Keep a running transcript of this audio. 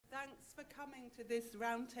Thanks for coming to this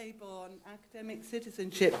roundtable on academic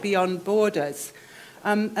citizenship beyond borders.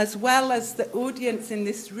 As well as the audience in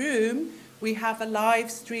this room, we have a live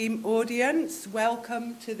stream audience.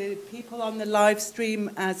 Welcome to the people on the live stream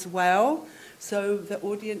as well. So the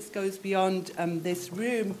audience goes beyond this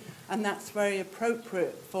room, and that's very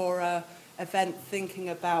appropriate for an event thinking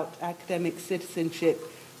about academic citizenship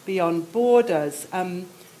beyond borders.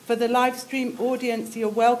 For the live stream audience, you're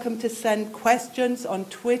welcome to send questions on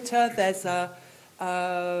Twitter. There's a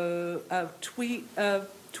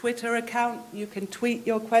Twitter account you can tweet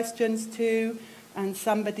your questions to, and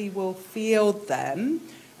somebody will field them.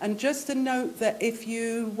 And just a note that if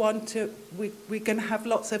you want to, we're going to have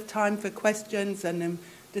lots of time for questions and a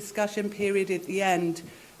discussion period at the end.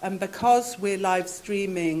 And because we're live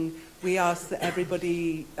streaming, we ask that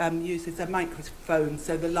everybody uses a microphone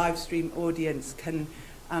so the live stream audience can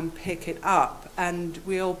pick it up. And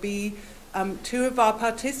we'll be, two of our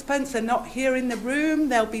participants are not here in the room.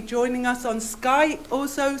 They'll be joining us on Skype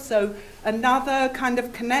also, so another kind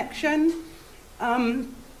of connection.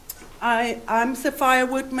 I'm Sophia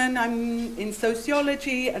Woodman. I'm in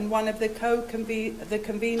sociology and one of the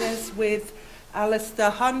conveners with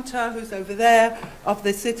Alistair Hunter, who's over there, of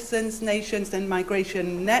the Citizens, Nations and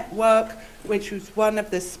Migration Network, which was one of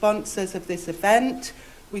the sponsors of this event.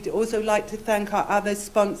 We'd also like to thank our other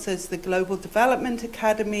sponsors, the Global Development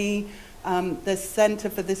Academy, the Centre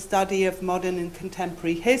for the Study of Modern and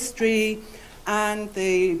Contemporary History, and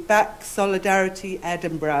the BRAC Solidarity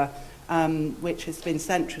Edinburgh, which has been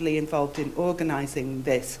centrally involved in organising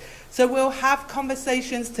this. So we'll have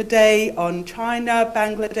conversations today on China,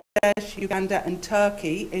 Bangladesh, Uganda and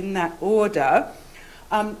Turkey in that order.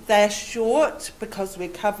 They're short because we're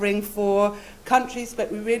covering 4 countries,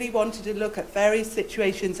 but we really wanted to look at various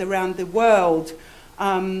situations around the world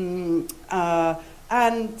and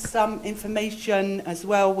some information as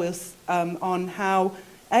well on how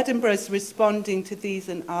Edinburgh is responding to these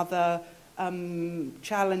and other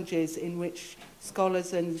challenges in which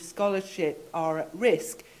scholars and scholarship are at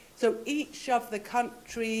risk. So each of the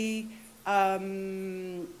country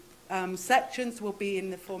sections will be in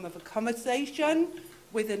the form of a conversation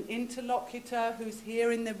with an interlocutor who's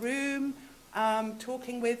here in the room,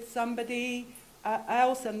 talking with somebody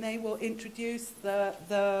else, and they will introduce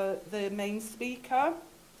the main speaker.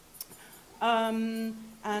 And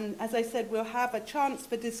as I said, we'll have a chance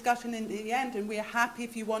for discussion in the end, and we're happy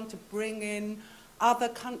if you want to bring in other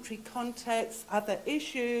country contexts, other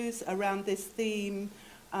issues around this theme,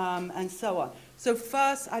 and so on. So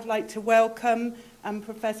first, I'd like to welcome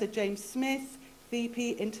Professor James Smith,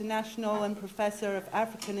 VP International and Professor of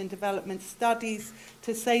African and Development Studies,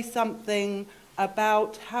 to say something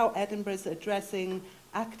about how Edinburgh is addressing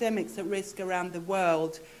academics at risk around the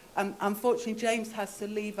world. Unfortunately, James has to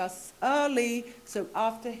leave us early, so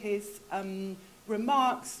after his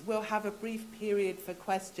remarks, we'll have a brief period for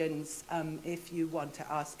questions if you want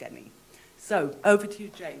to ask any. So, over to you,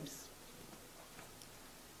 James.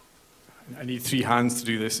 I need 3 hands to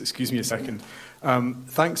do this. Excuse me a second.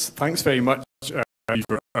 Thanks very much, and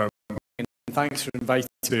thanks for inviting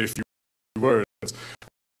me to a few words.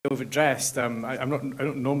 Overdressed. I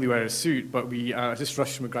don't normally wear a suit, but we just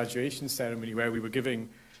rushed from a graduation ceremony where we were giving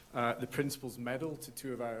the Principal's Medal to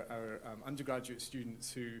 2 of our undergraduate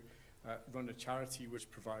students who run a charity which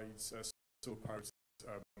provides social powers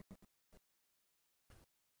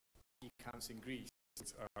camps in Greece.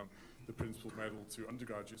 The Principal's Medal to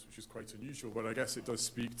undergraduates, which is quite unusual, but I guess it does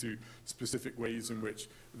speak to specific ways in which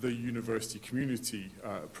the university community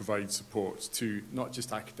provides support to not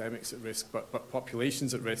just academics at risk, but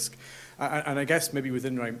populations at risk. And I guess maybe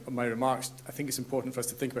within my remarks, I think it's important for us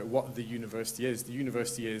to think about what the university is. The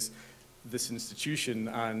university is this institution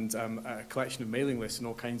and a collection of mailing lists and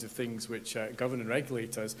all kinds of things which govern and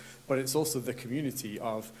regulate us, but it's also the community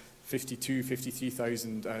of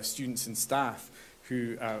 53,000 students and staff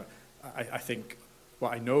who I think,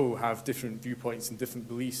 what I know, have different viewpoints and different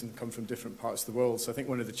beliefs and come from different parts of the world. So I think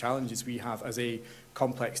one of the challenges we have as a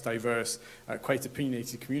complex, diverse, quite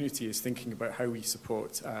opinionated community is thinking about how we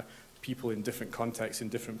support people in different contexts in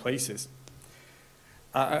different places.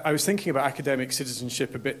 I was thinking about academic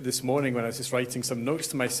citizenship a bit this morning when I was just writing some notes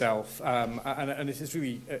to myself, and it is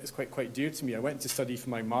really, it's quite dear to me. I went to study for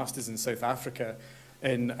my master's in South Africa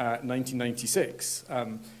in 1996. It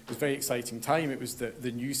was a very exciting time. It was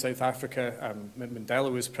the new South Africa.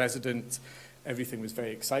 Mandela was president. Everything was very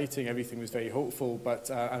exciting. Everything was very hopeful. But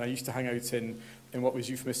and I used to hang out in what was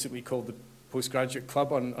euphemistically called the postgraduate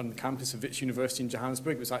club on the campus of Ege University in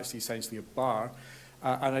Johannesburg. It was actually essentially a bar.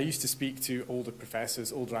 And I used to speak to older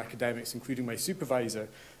professors, older academics, including my supervisor,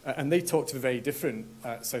 and they talked of a very different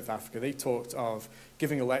South Africa. They talked of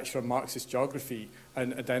giving a lecture on Marxist geography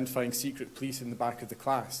and identifying secret police in the back of the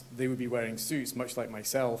class. They would be wearing suits, much like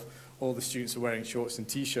myself. All the students were wearing shorts and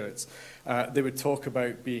T-shirts. They would talk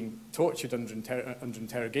about being tortured under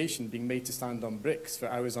interrogation, being made to stand on bricks for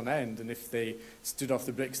hours on end, and if they stood off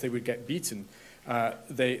the bricks, they would get beaten.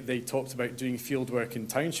 They talked about doing field work in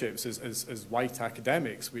townships as white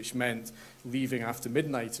academics, which meant leaving after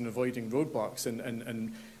midnight and avoiding roadblocks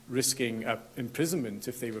and risking imprisonment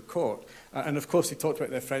if they were caught. And of course, they talked about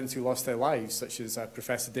their friends who lost their lives, such as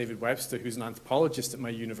Professor David Webster, who's an anthropologist at my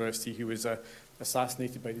university, who was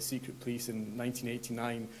assassinated by the secret police in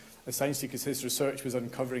 1989, essentially because his research was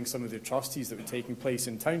uncovering some of the atrocities that were taking place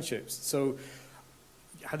in townships. So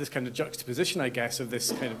had this kind of juxtaposition, I guess, of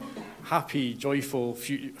this kind of happy, joyful,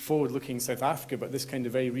 forward-looking South Africa, but this kind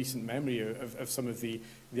of very recent memory of some of the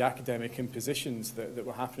academic impositions that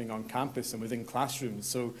were happening on campus and within classrooms.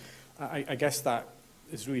 So I guess that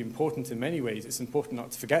is really important in many ways. It's important not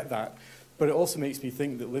to forget that. But it also makes me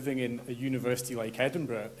think that living in a university like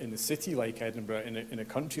Edinburgh, in a city like Edinburgh, in a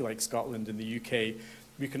country like Scotland, in the UK,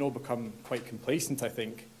 we can all become quite complacent, I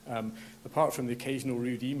think. Apart from the occasional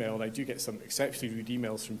rude email, and I do get some exceptionally rude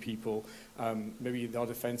emails from people, maybe the odd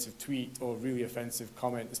offensive tweet or really offensive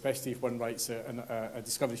comment, especially if one writes I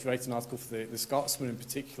discovered if you write an article for the Scotsman in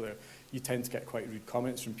particular, you tend to get quite rude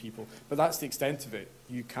comments from people. But that's the extent of it.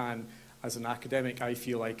 You can, as an academic, I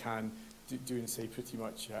feel I can do and say pretty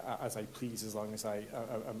much as I please, as long as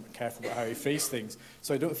I'm careful about how I phrase things.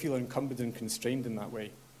 So I don't feel encumbered and constrained in that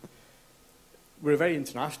way. We're a very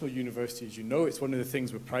international university, as you know. It's one of the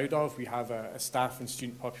things we're proud of. We have a staff and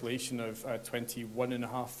student population of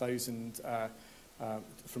 21,500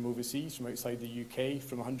 from overseas, from outside the UK,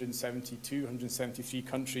 from 172, 173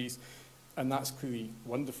 countries, and that's clearly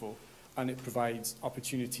wonderful. And it provides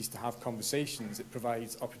opportunities to have conversations. It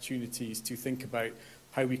provides opportunities to think about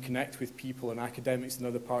how we connect with people and academics in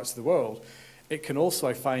other parts of the world. It can also,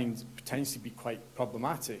 I find, potentially be quite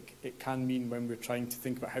problematic. It can mean when we're trying to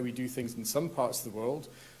think about how we do things in some parts of the world,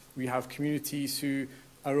 we have communities who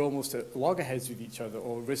are almost at loggerheads with each other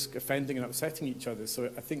or risk offending and upsetting each other. So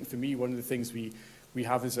I think for me, one of the things we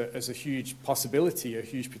have as a huge possibility, a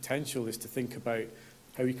huge potential, is to think about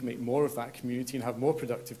how we can make more of that community and have more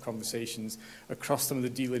productive conversations across some of the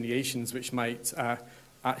delineations which might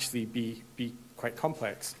actually be quite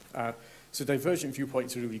complex. So divergent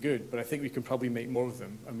viewpoints are really good, but I think we can probably make more of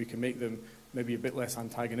them, and we can make them maybe a bit less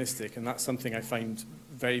antagonistic, and that's something I find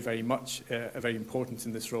very, very much very important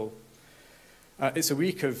in this role. It's a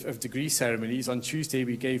week of degree ceremonies. On Tuesday,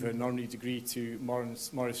 we gave an honorary degree to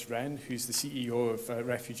Maurice Wren, who's the CEO of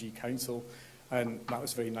Refugee Council, and that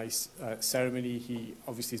was a very nice ceremony. He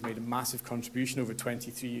obviously has made a massive contribution over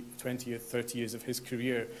 20 or 30 years of his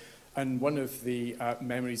career. And one of the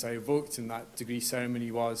memories I evoked in that degree ceremony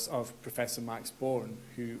was of Professor Max Born,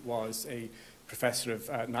 who was a professor of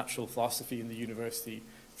natural philosophy in the university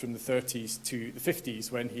from the 30s to the 50s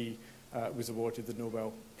when he was awarded the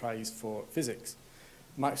Nobel Prize for Physics.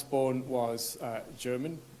 Max Born was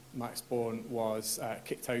German. Max Born was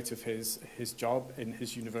kicked out of his job in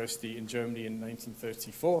his university in Germany in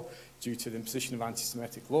 1934 due to the imposition of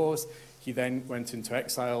anti-Semitic laws. He then went into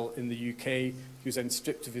exile in the UK. He was then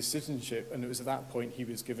stripped of his citizenship, and it was at that point he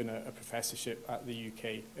was given a professorship at the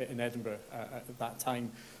UK in Edinburgh at that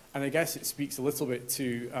time. And I guess it speaks a little bit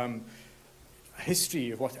to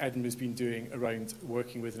history of what Edinburgh's been doing around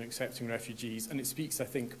working with and accepting refugees. And it speaks, I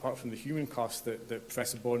think, apart from the human cost that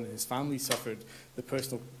Professor Bourne and his family suffered, the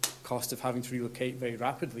personal cost of having to relocate very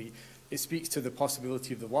rapidly, it speaks to the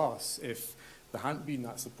possibility of the loss if there hadn't been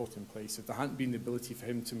that support in place, if there hadn't been the ability for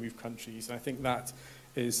him to move countries. And I think that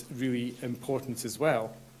is really important as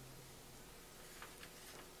well.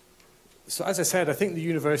 So as I said, I think the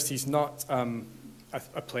university is not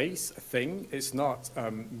a place, a thing. It's not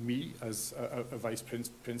me as a vice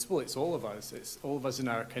principal. It's all of us. It's all of us in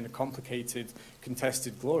our kind of complicated,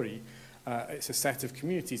 contested glory. It's a set of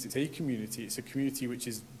communities. It's a community. It's a community which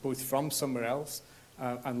is both from somewhere else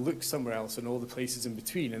and looks somewhere else and all the places in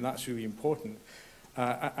between, and that's really important.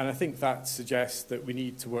 And I think that suggests that we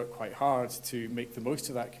need to work quite hard to make the most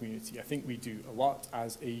of that community. I think we do a lot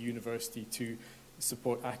as a university to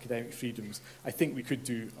support academic freedoms. I think we could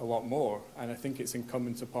do a lot more, and I think it's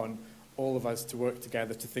incumbent upon all of us to work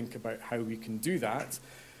together to think about how we can do that.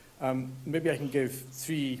 Maybe I can give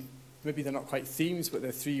three, maybe they're not quite themes, but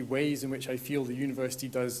they're three ways in which I feel the university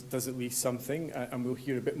does at least something, and we'll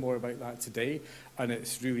hear a bit more about that today. And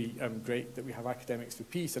it's really great that we have Academics for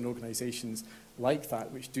Peace and organisations like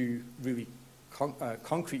that which do really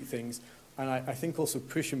concrete things And I think also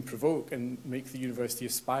push and provoke and make the university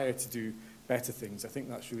aspire to do better things. I think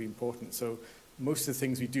that's really important. So most of the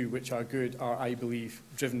things we do which are good are, I believe,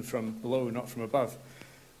 driven from below, not from above.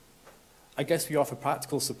 I guess we offer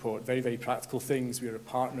practical support, very, very practical things. We are a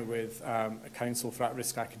partner with a Council for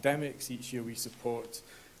At-Risk Academics. Each year we support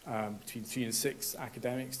between 3 and 6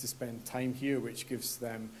 academics to spend time here, which gives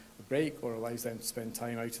them a break or allows them to spend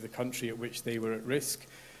time out of the country at which they were at risk.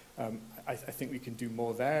 I think we can do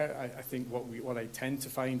more there. I think what I tend to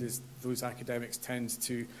find is those academics tend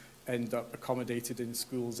to end up accommodated in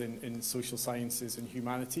schools in social sciences and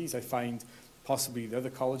humanities. I find possibly the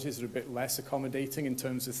other colleges are a bit less accommodating in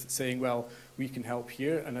terms of saying, well, we can help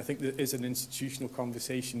here. And I think there is an institutional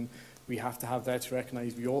conversation we have to have there to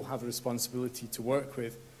recognise we all have a responsibility to work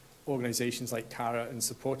with organisations like CARA and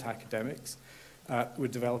support academics. We're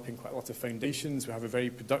developing quite a lot of foundations. We have a very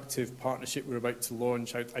productive partnership we're about to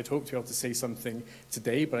launch. I'd hope to be able to say something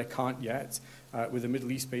today, but I can't yet, with a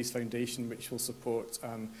Middle East-based foundation which will support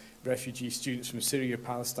refugee students from Syria,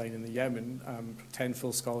 Palestine and the Yemen, 10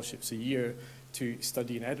 full scholarships a year to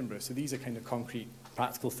study in Edinburgh. So these are kind of concrete,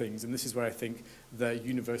 practical things, and this is where I think the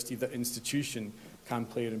university, the institution, can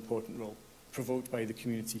play an important role, provoked by the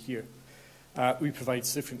community here. We provide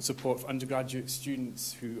different support for undergraduate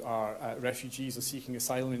students who are refugees or seeking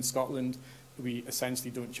asylum in Scotland. We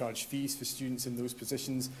essentially don't charge fees for students in those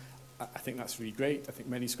positions. I think that's really great. I think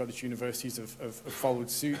many Scottish universities have followed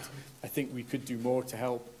suit. I think we could do more to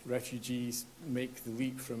help refugees make the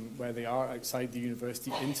leap from where they are outside the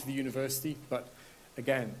university into the university. But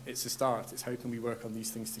again, it's a start. It's how can we work on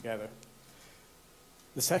these things together.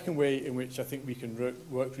 The second way in which I think we can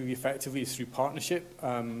work really effectively is through partnership.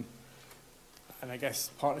 And I guess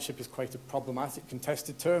partnership is quite a problematic,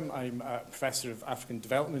 contested term. I'm a professor of African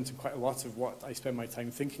development, and quite a lot of what I spend my time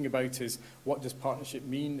thinking about is what does partnership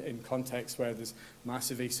mean in contexts where there's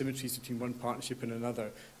massive asymmetries between one partnership and another.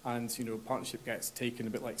 And, you know, partnership gets taken a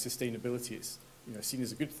bit like sustainability. It's, you know, seen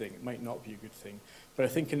as a good thing. It might not be a good thing. But I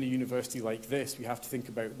think in a university like this, we have to think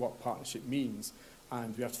about what partnership means,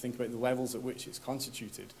 and we have to think about the levels at which it's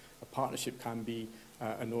constituted. A partnership can be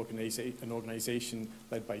an organisation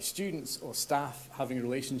led by students or staff having a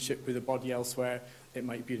relationship with a body elsewhere. It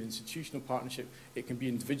might be an institutional partnership. It can be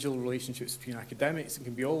individual relationships between academics. It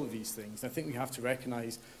can be all of these things. And I think we have to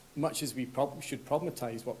recognise, much as we should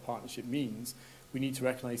problematise what partnership means, we need to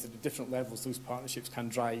recognise that at different levels those partnerships can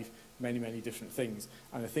drive many, many different things.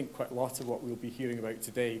 And I think quite a lot of what we'll be hearing about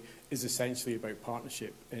today is essentially about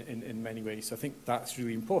partnership in many ways. So I think that's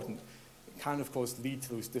really important. It can, of course, lead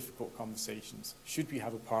to those difficult conversations. Should we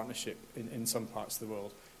have a partnership in some parts of the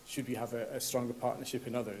world? Should we have a stronger partnership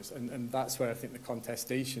in others? And that's where I think the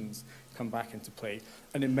contestations come back into play.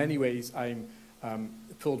 And in many ways, I'm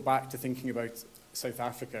pulled back to thinking about South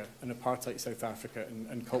Africa and apartheid South Africa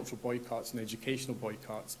and cultural boycotts and educational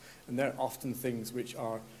boycotts. And they're often things which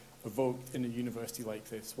are evoked in a university like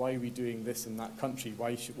this. Why are we doing this in that country?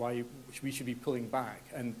 Why we should be pulling back?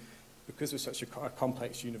 And because we're such a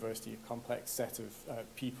complex university, a complex set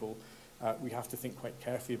of people, we have to think quite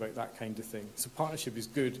carefully about that kind of thing. So partnership is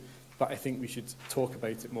good, but I think we should talk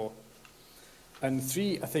about it more. And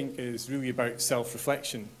 3, I think, is really about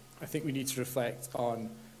self-reflection. I think we need to reflect on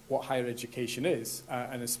what higher education is,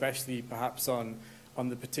 and especially perhaps on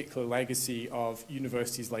the particular legacy of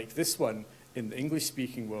universities like this one in the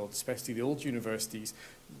English-speaking world, especially the old universities,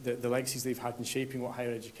 the legacies they've had in shaping what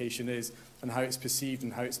higher education is and how it's perceived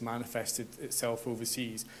and how it's manifested itself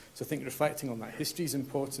overseas. So I think reflecting on that history is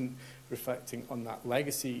important, reflecting on that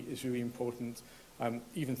legacy is really important,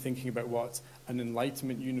 even thinking about what an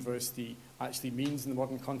Enlightenment university actually means in the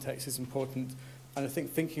modern context is important. And I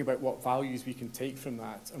think thinking about what values we can take from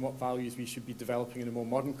that and what values we should be developing in a more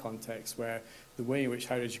modern context where the way in which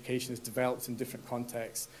higher education is developed in different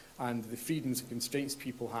contexts and the freedoms and constraints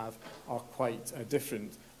people have are quite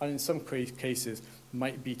different. And in some cases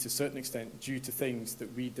might be to a certain extent due to things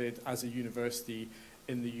that we did as a university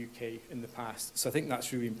in the UK in the past. So I think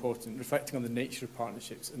that's really important. Reflecting on the nature of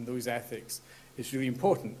partnerships and those ethics is really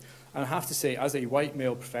important. And I have to say, as a white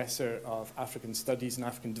male professor of African studies and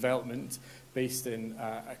African development based in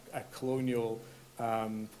a colonial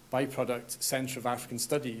byproduct centre of African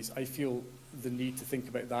studies, I feel the need to think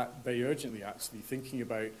about that very urgently, actually, thinking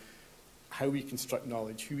about how we construct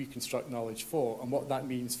knowledge, who we construct knowledge for, and what that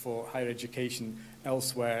means for higher education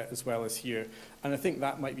elsewhere as well as here. And I think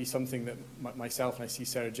that might be something that myself, and I see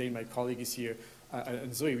Sarah Jane, my colleague, is here,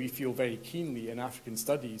 and Zoe, we feel very keenly in African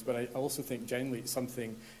studies, but I also think generally it's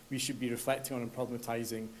something we should be reflecting on and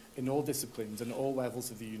problematizing in all disciplines and all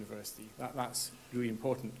levels of the university. That's really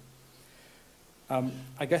important.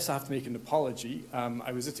 I guess I have to make an apology.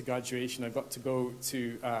 I was at a graduation. I got to go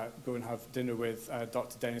and have dinner with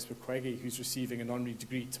Dr. Dennis Mukwege, who's receiving an honorary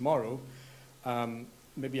degree tomorrow.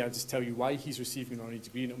 Maybe I'll just tell you why he's receiving an honorary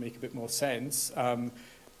degree and it'll make a bit more sense.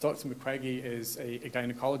 Dr. Mukwege is a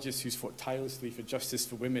gynecologist who's fought tirelessly for justice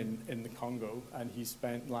for women in the Congo, and he's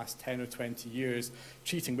spent the last 10 or 20 years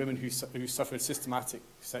treating women who suffered systematic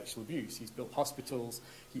sexual abuse. He's built hospitals,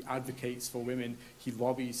 he advocates for women, he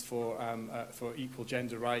lobbies for equal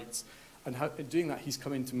gender rights. And in doing that, he's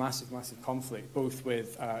come into massive, massive conflict, both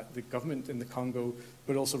with the government in the Congo,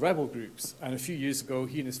 but also rebel groups. And a few years ago,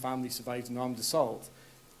 he and his family survived an armed assault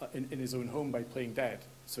in his own home by playing dead.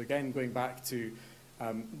 So again, going back to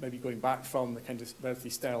maybe going back from the kind of relatively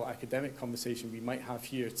stale academic conversation we might have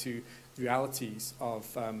here to realities of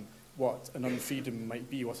what an unfreedom might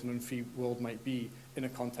be, what an unfree world might be in a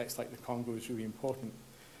context like the Congo is really important.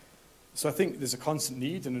 So I think there's a constant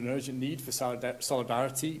need and an urgent need for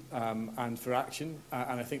solidarity and for action.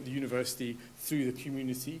 And I think the university, through the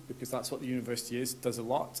community, because that's what the university is, does a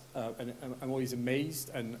lot. And I'm always amazed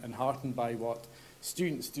and heartened by what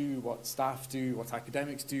students do, what staff do, what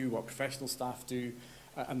academics do, what professional staff do,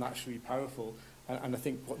 and that's really powerful. And I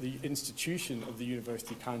think what the institution of the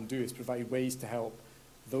university can do is provide ways to help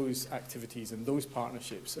those activities and those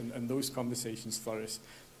partnerships and those conversations flourish.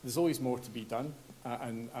 There's always more to be done,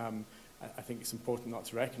 I think it's important not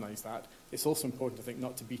to recognise that. It's also important, I think,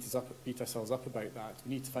 not to beat ourselves up about that.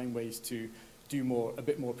 We need to find ways to do more, a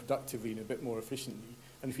bit more productively and a bit more efficiently.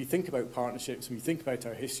 And if we think about partnerships and we think about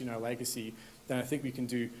our history and our legacy, then I think we can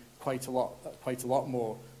do quite a lot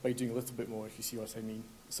more by doing a little bit more, if you see what I mean.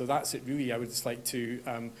 So that's it, really. I would just like to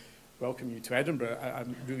welcome you to Edinburgh.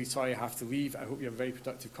 I'm really sorry I have to leave. I hope you have a very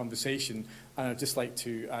productive conversation. And I'd just like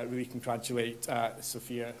to really congratulate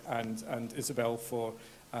Sophia and Isabel for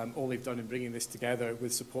all they've done in bringing this together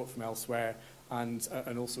with support from elsewhere, and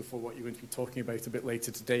also for what you're going to be talking about a bit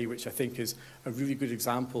later today, which I think is a really good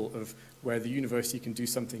example of where the university can do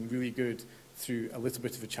something really good through a little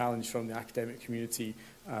bit of a challenge from the academic community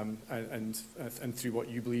and through what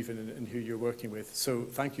you believe in and who you're working with. So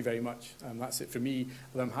thank you very much. That's it for me.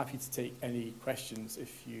 But I'm happy to take any questions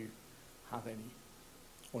if you have any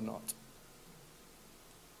or not.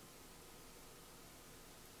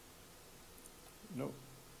 No?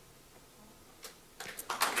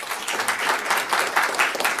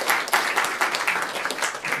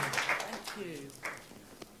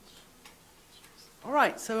 All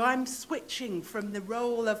right, so I'm switching from the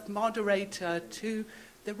role of moderator to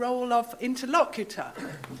the role of interlocutor.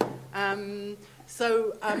 I'd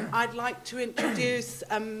like to introduce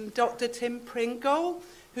Dr. Tim Pringle,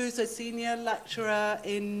 who's a senior lecturer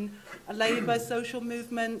in labour, social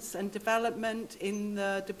movements and development in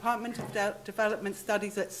the Department of Development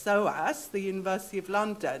Studies at SOAS, the University of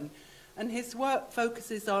London. And his work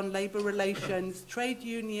focuses on labour relations, trade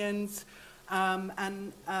unions,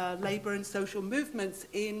 and labour and social movements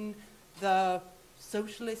in the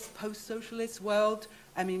socialist, post-socialist world.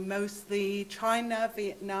 I mean, mostly China,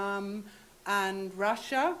 Vietnam, and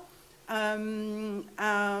Russia, as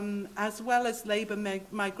well as labour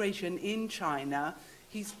migration in China.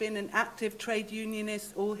 He's been an active trade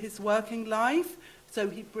unionist all his working life, so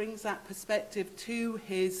he brings that perspective to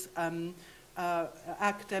his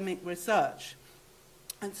academic research.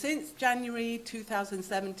 And since January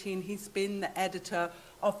 2017, he's been the editor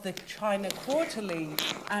of the China Quarterly.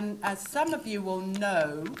 And as some of you will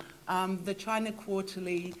know, the China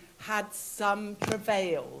Quarterly had some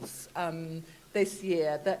travails this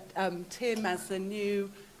year that Tim, as the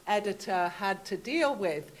new editor, had to deal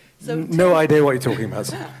with. So no idea what you're talking about.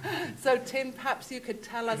 So Tim, perhaps you could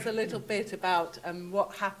tell us a little bit about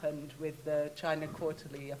what happened with the China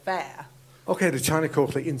Quarterly affair. Okay, the China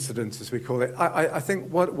Quarterly incident, as we call it. I think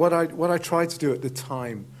what I tried to do at the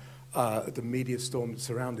time, the media storm that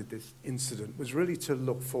surrounded this incident, was really to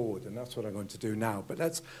look forward, and that's what I'm going to do now. But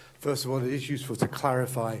let's, first of all, it is useful to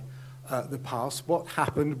clarify the past. What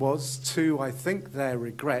happened was, to, I think, their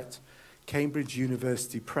regret, Cambridge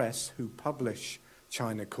University Press, who publish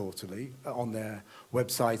China Quarterly on their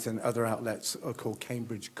website and other outlets called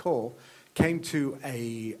Cambridge Core, came to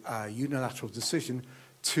a unilateral decision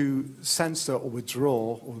to censor or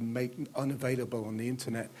withdraw or make unavailable on the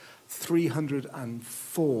internet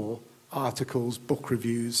 304 articles, book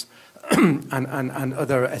reviews, and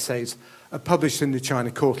other essays published in the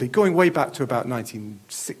China Quarterly, going way back to about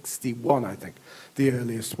 1961, I think, the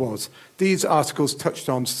earliest was. These articles touched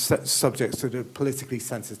on subjects that are politically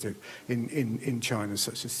sensitive in China,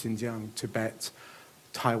 such as Xinjiang, Tibet,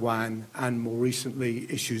 Taiwan, and more recently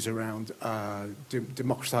issues around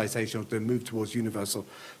democratization or the move towards universal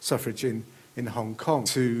suffrage in in Hong Kong,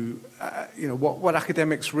 to what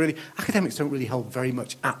academics don't really hold very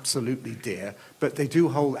much absolutely dear, but they do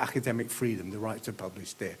hold academic freedom, the right to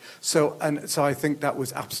publish dear. So I think that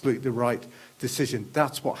was absolutely the right decision.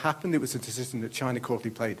 That's what happened. It was a decision that China Quarterly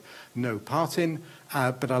played no part in,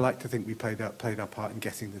 but I like to think we played our part in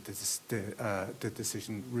getting the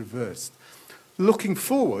decision reversed. Looking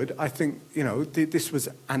forward, I think this was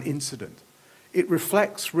an incident. It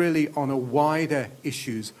reflects really on a wider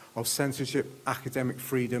issues of censorship, academic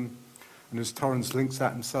freedom, and as Torrens links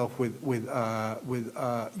that himself with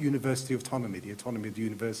university autonomy, the autonomy of the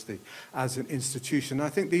university as an institution. I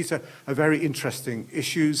think these are very interesting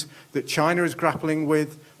issues that China is grappling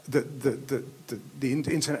with, that the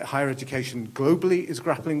internet higher education globally is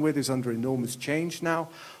grappling with, is under enormous change now.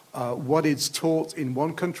 What is taught in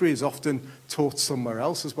one country is often taught somewhere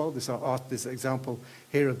else as well. This example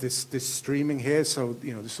here of this streaming here, so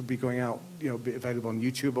this will be going out, be available on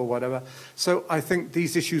YouTube or whatever. So I think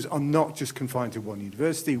these issues are not just confined to one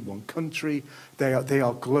university, one country. They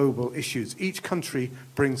are global issues. Each country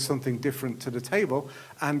brings something different to the table,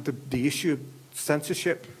 and the issue of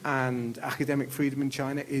censorship and academic freedom in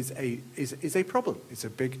China is a problem. It's a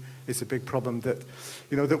big problem that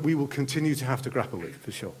that we will continue to have to grapple with,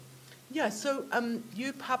 for sure. Yeah, so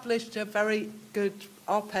you published a very good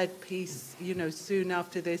op-ed piece, soon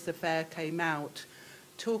after this affair came out,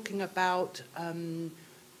 talking about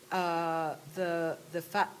the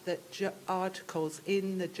fact that articles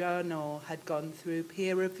in the journal had gone through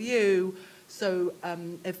peer review, so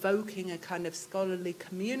evoking a kind of scholarly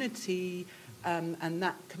community and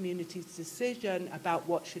that community's decision about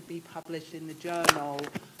what should be published in the journal.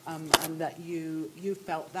 And that you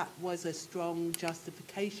felt that was a strong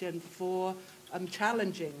justification for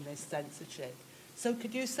challenging this censorship. So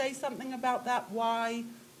could you say something about that? Why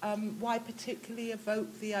particularly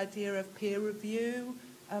evoke the idea of peer review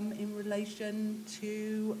in relation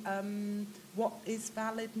to what is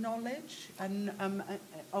valid knowledge? And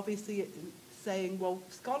obviously saying, well,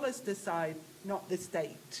 scholars decide, not the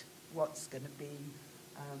state, what's going to be,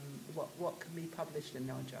 what can be published in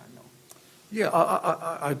our journal. Yeah, to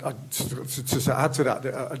add to that,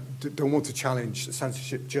 I don't want to challenge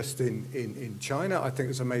censorship just in China. I think,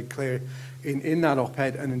 as I made clear in that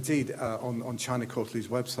op-ed, and indeed on China Quarterly's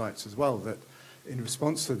websites as well, that in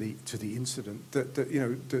response to the incident,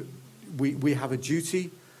 that we have a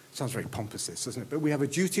duty. Sounds very pompous, this, doesn't it? But we have a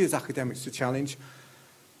duty as academics to challenge,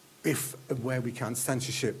 if and where we can,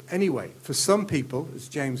 censorship. Anyway, for some people, as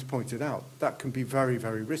James pointed out, that can be very,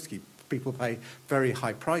 very risky. People pay very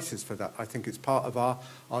high prices for that. I think it's part of our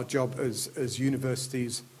job as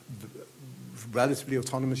universities, relatively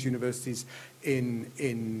autonomous universities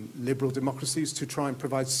in liberal democracies, to try and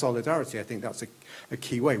provide solidarity. I think that's a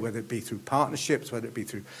key way, whether it be through partnerships, whether it be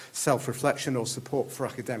through self-reflection or support for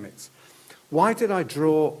academics. Why did I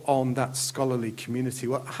draw on that scholarly community?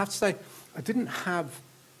 Well, I have to say, I didn't have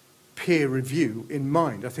peer review in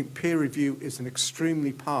mind. I think peer review is an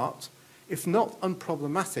extremely if not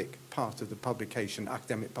unproblematic, part of the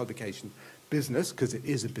academic publication business, because it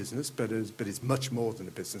is a business, but it's much more than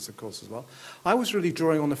a business, of course, as well. I was really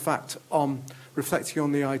drawing on the fact, reflecting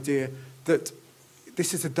on the idea that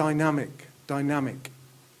this is a dynamic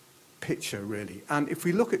picture, really. And if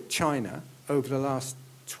we look at China over the last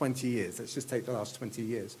 20 years, let's just take the last 20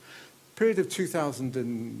 years, period of 2000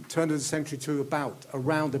 and turn of the century to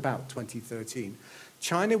around about 2013,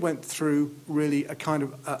 China went through really a kind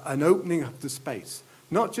of an opening of the space,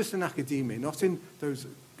 not just in academia, not in those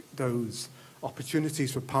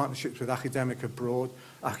opportunities for partnerships with academics abroad,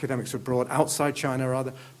 outside China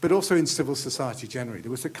rather, but also in civil society generally. There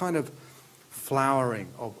was a kind of flowering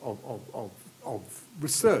of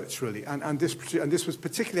research, really, and this was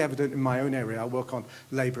particularly evident in my own area. I work on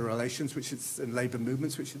labour relations, and labour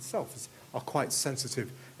movements, which itself are quite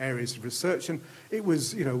sensitive areas of research, and it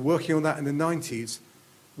was, working on that in the 90s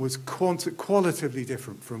was qualitatively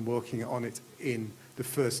different from working on it in the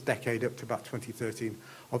first decade up to about 2013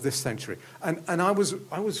 of this century. And I was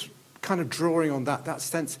kind of drawing on that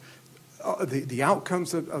sense, the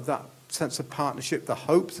outcomes of that sense of partnership, the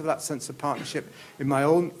hopes of that sense of partnership. In my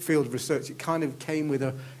own field of research, it kind of came with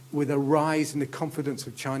a rise in the confidence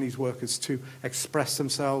of Chinese workers to express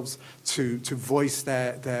themselves, to voice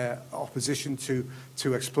their opposition to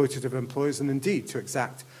exploitative employers, and indeed to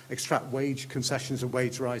extract wage concessions and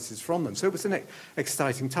wage rises from them. So it was an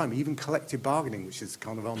exciting time. Even collective bargaining, which is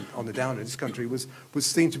kind of on the down in this country, was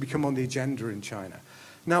seen to become on the agenda in China.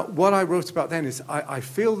 Now, what I wrote about then is I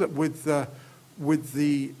feel that with the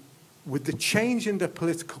change in the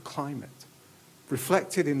political climate,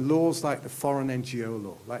 reflected in laws like the foreign NGO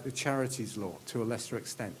law, like the charities law to a lesser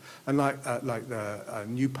extent, and like the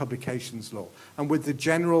new publications law, and with the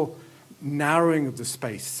general narrowing of the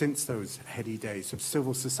space since those heady days of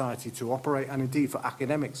civil society to operate, and indeed for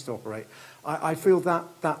academics to operate, I feel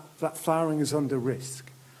that flowering is under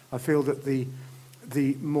risk. I feel that the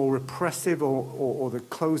more repressive or the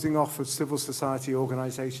closing off of civil society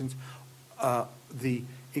organizations, the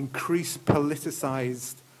increased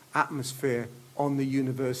politicized atmosphere on the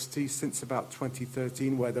university since about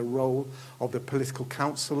 2013, where the role of the political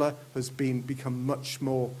counsellor has become much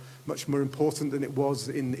more important than it was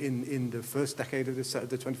in the first decade of the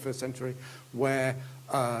 21st century, where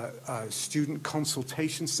student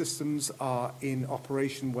consultation systems are in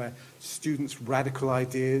operation, where students' radical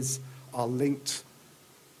ideas are linked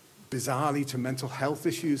bizarrely to mental health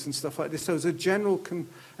issues and stuff like this. So there's a general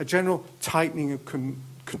tightening of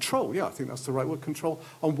control, yeah, I think that's the right word, control,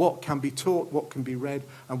 on what can be taught, what can be read,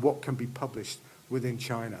 and what can be published within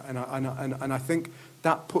China. And I think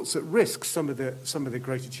that puts at risk some of the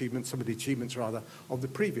great achievements, some of the achievements rather, of the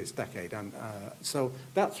previous decade. And so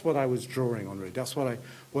that's what I was drawing on, really. That's what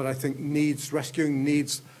I think needs rescuing,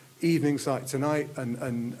 needs evenings like tonight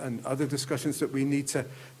and other discussions that we need to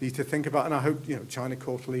think about. And I hope, China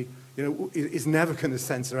Quarterly, is never going to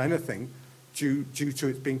censor anything due to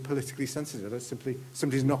it being politically sensitive. That's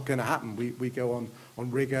simply not going to happen. We go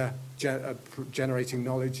on rigor, generating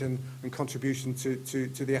knowledge and contribution to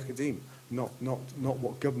the academe, not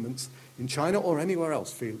what governments in China or anywhere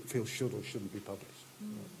else feel should or shouldn't be published.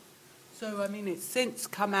 So, I mean, it's since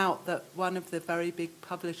come out that one of the very big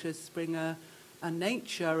publishers, Springer and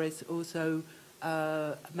Nature, has also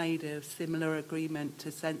made a similar agreement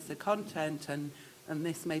to censor content, and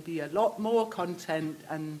this may be a lot more content,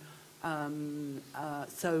 and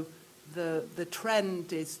so the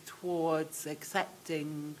trend is towards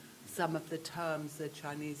accepting some of the terms the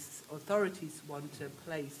Chinese authorities want to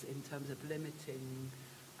place in terms of limiting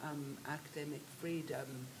academic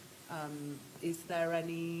freedom. Is there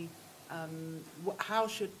any, how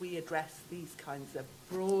should we address these kinds of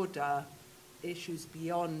broader issues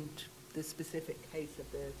beyond the specific case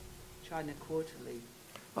of the China Quarterly?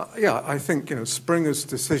 Yeah, I think, Springer's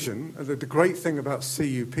decision, the great thing about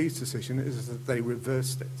CUP's decision is that they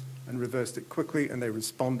reversed it quickly, and they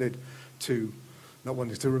responded to, not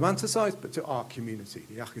wanting to romanticize, but to our community,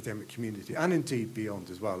 the academic community, and indeed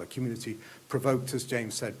beyond as well, a community provoked, as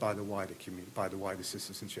James said, by the wider community, by the wider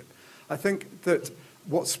citizenship. I think that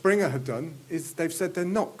what Springer have done is they've said they're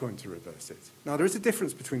not going to reverse it. Now, there is a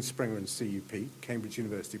difference between Springer and CUP, Cambridge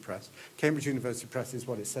University Press. Cambridge University Press is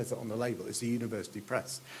what it says on the label. It's a university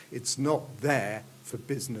press. It's not there for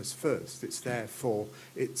business first. It's there for,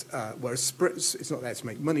 whereas it's not there to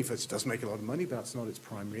make money first. It does make a lot of money, but that's not its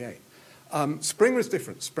primary aim. Springer is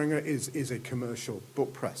different. Springer is a commercial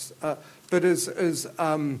book press. But as the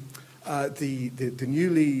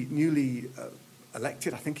newly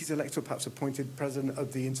elected, I think he's elected or perhaps appointed president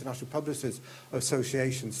of the International Publishers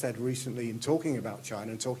Association said recently, in talking about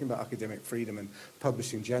China and talking about academic freedom and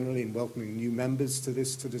publishing generally and welcoming new members to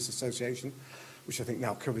this association, which I think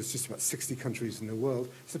now covers just about 60 countries in the world,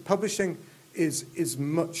 so publishing is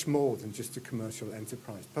much more than just a commercial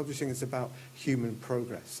enterprise. Publishing is about human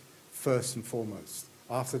progress, first and foremost.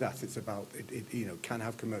 After that, it's about, it can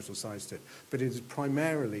have commercial sides to it, but it is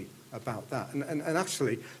primarily about that. And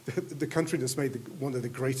actually, the country that's made one of the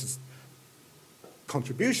greatest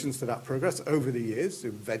contributions to that progress over the years, who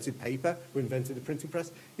invented paper, who invented the printing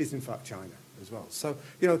press, is in fact China as well. So,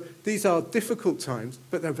 these are difficult times,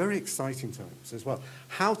 but they're very exciting times as well.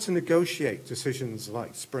 How to negotiate decisions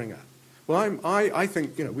like Springer? Well, I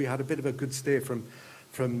think, we had a bit of a good steer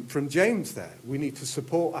from James there. We need to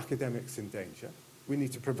support academics in danger. We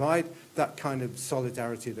need to provide that kind of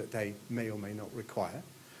solidarity that they may or may not require.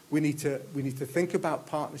 We need to think about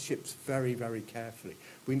partnerships very, very carefully.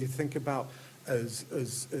 We need to think about as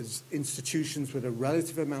institutions with a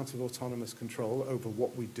relative amount of autonomous control over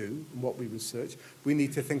what we do and what we research. We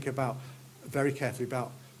need to think about very carefully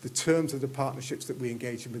about the terms of the partnerships that we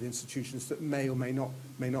engage in with institutions that may or may not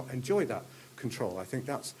enjoy that control. I think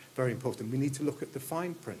that's very important. We need to look at the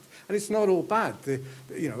fine print, and it's not all bad. The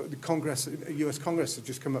Congress, U.S. Congress, have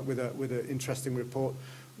just come up with an interesting report,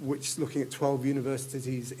 which is looking at 12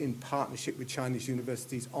 universities in partnership with Chinese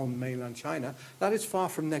universities on mainland China. That is far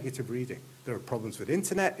from negative reading. There are problems with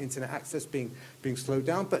internet access being slowed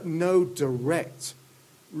down, but no direct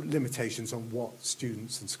limitations on what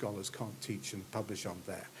students and scholars can't teach and publish on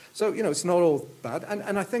there. So it's not all bad,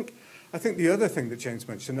 and I think the other thing that James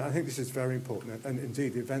mentioned, I think this is very important, and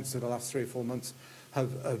indeed the events of the last 3 or 4 months have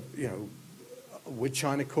with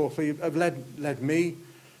China Quarterly, have led me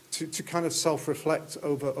to kind of self-reflect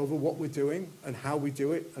over what we're doing and how we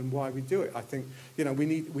do it and why we do it. I think, you know,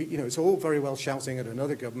 it's all very well shouting at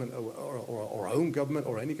another government or our own government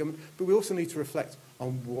or any government, but we also need to reflect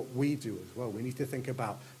on what we do as well. We need to think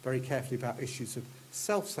very carefully about issues of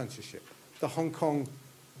self-censorship. The Hong Kong,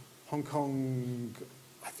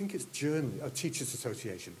 I think it's Teachers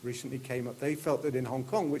Association recently came up. They felt that in Hong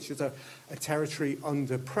Kong, which is a territory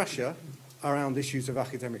under pressure around issues of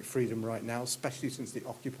academic freedom right now, especially since the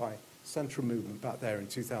Occupy Central movement back there in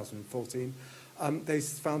 2014, they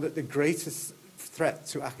found that the greatest threat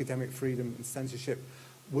to academic freedom and censorship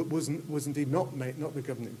was indeed not the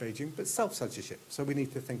government in Beijing, but self-censorship. So we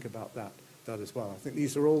need to think about that as well. I think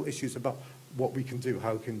these are all issues about what we can do,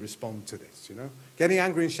 how we can respond to this, you know. Getting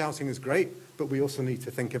angry and shouting is great, but we also need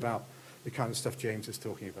to think about the kind of stuff James is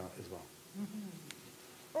talking about as well. Mm-hmm.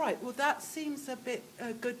 All right, well, that seems a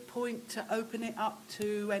good point to open it up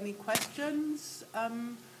to any questions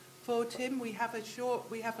for Tim. We have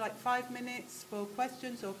like 5 minutes for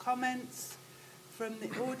questions or comments from the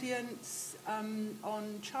audience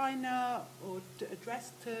on China or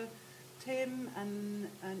addressed to Tim, and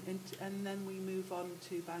then we move on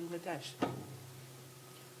to Bangladesh.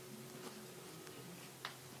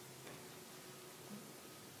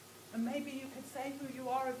 And maybe you could say who you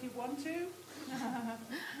are if you want to.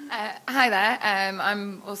 Hi there.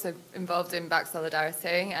 I'm also involved in BRAC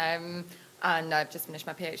Solidarity, and I've just finished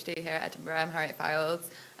my PhD here at Edinburgh. I'm Harriet Files.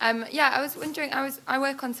 Yeah, I was wondering. I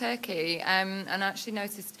work on Turkey, and I actually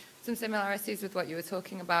noticed some similarities with what you were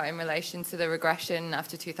talking about in relation to the regression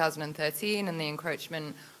after 2013 and the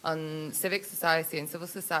encroachment on civic society and civil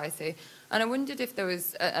society. And I wondered if there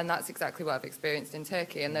was, and that's exactly what I've experienced in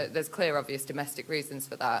Turkey, and there's clear, obvious domestic reasons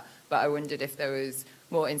for that, but I wondered if there was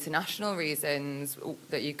more international reasons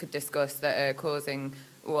that you could discuss that are causing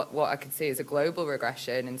what I could see as a global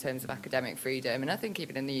regression in terms of academic freedom. And I think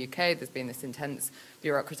even in the UK, there's been this intense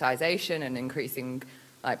bureaucratisation and increasing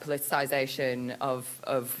politicisation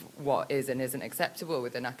of what is and isn't acceptable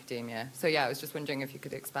within academia. So yeah, I was just wondering if you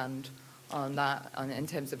could expand on that in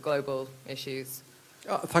terms of global issues.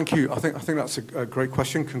 Thank you. I think that's a great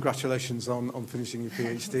question. Congratulations on finishing your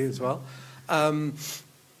PhD as well.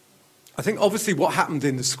 I think obviously what happened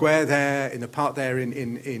in the square there, in the park there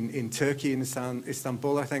in Turkey, in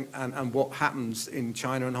Istanbul, I think, and what happens in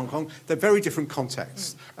China and Hong Kong, they're very different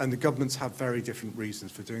contexts, and the governments have very different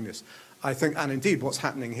reasons for doing this. I think, and indeed what's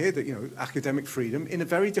happening here, that, you know, academic freedom in a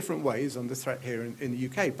very different way is under threat here in the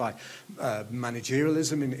UK by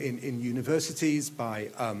managerialism in universities, by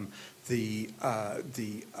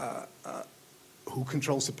who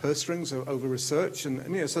controls the purse strings over research, and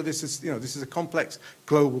you know, so this is a complex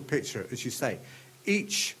global picture, as you say.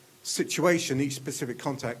 Each situation, each specific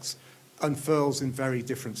context unfurls in very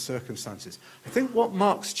different circumstances. I think what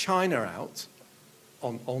marks China out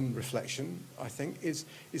on reflection, I think, is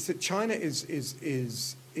that China is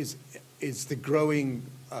the growing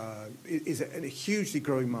is a hugely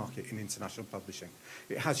growing market in international publishing.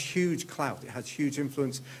 It has huge clout. It has huge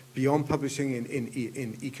influence beyond publishing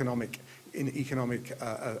in economic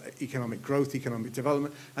growth, economic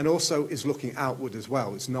development, and also is looking outward as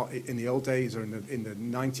well. It's not in the old days or in the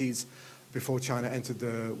 90s, before China entered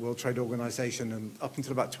the World Trade Organization, and up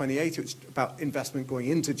until about 2008, it was about investment going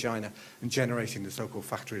into China and generating the so-called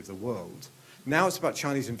factory of the world. Now it's about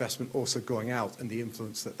Chinese investment also going out and the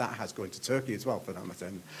influence that has going to Turkey as well, for that matter.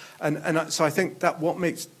 And so I think that what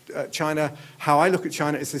makes China, how I look at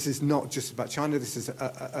China, is this is not just about China, this is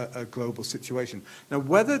a global situation. Now,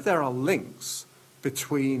 whether there are links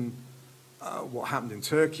between what happened in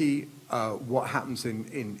Turkey, what happens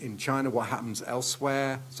in China, what happens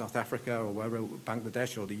elsewhere, South Africa or wherever,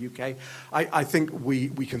 Bangladesh or the UK, I think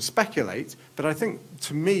we can speculate, but I think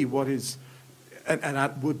to me what is, and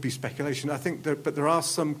that would be speculation, I think but there are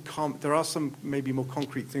some maybe more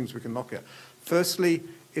concrete things we can look at. Firstly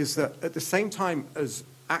is that at the same time as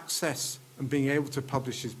access and being able to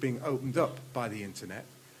publish is being opened up by the internet,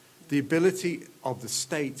 the ability of the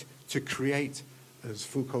state to create, as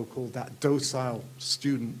Foucault called that, docile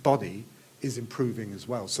student body is improving as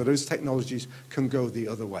well. So those technologies can go the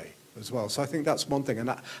other way as well. So I think that's one thing, and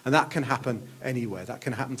that can happen anywhere. That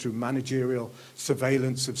can happen through managerial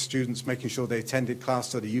surveillance of students, making sure they attended class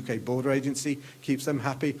so the UK Border Agency keeps them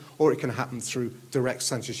happy, or it can happen through direct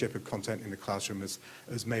censorship of content in the classroom, as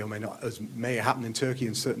may or may not, as may happen in Turkey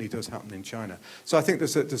and certainly does happen in China. So I think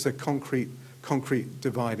there's a concrete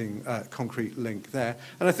dividing, concrete link there.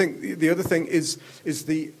 And I think the other thing is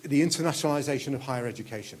the internationalization of higher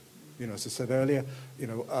education. You know, as I said earlier,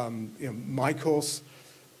 my course,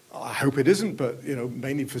 I hope it isn't, but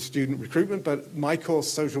mainly for student recruitment. But my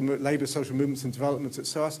course, Labour, Social Movements and Development at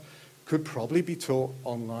SOAS, could probably be taught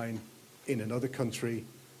online in another country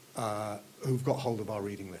who've got hold of our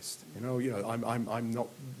reading list. I'm not,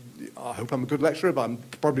 I hope I'm a good lecturer, but I'm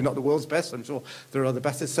probably not the world's best. I'm sure there are other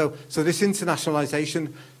better. So this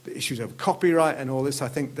internationalization, the issues of copyright and all this, I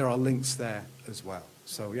think there are links there as well.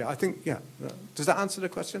 So yeah, I think, yeah. Does that answer the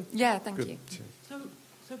question? Yeah, thank Good. you. So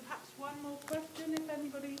perhaps one more question, if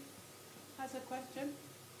anybody has a question.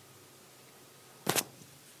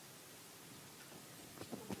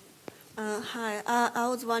 Hi, I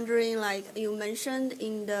was wondering, like you mentioned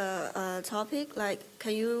in the topic, like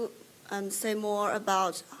can you say more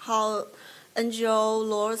about how NGO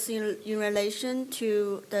laws in relation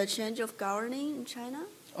to the change of governing in China?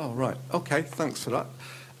 Oh, right. Okay, thanks for that.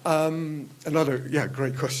 Another, yeah,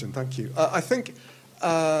 great question. Thank you. I think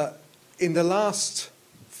in the last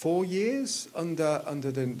 4 years under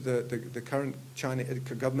the current China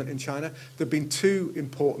government in China, there have been two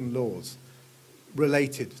important laws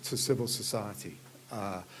related to civil society,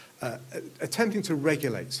 attempting to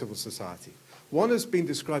regulate civil society. One has been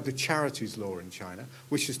described the charities law in China,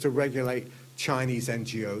 which is to regulate Chinese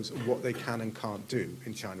NGOs and what they can and can't do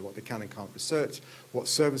in China, what they can and can't research, what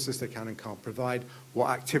services they can and can't provide, what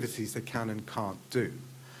activities they can and can't do.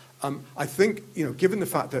 I think, given the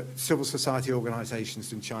fact that civil society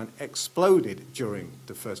organizations in China exploded during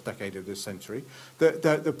the first decade of this century,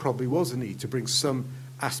 there probably was a need to bring some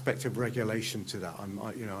aspect of regulation to that. I'm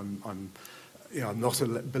not a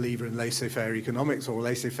believer in laissez-faire economics or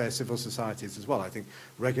laissez-faire civil societies as well. I think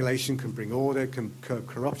regulation can bring order, can curb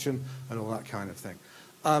corruption, and all that kind of thing.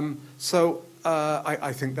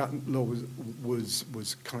 I think that law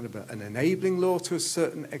was kind of an enabling law to a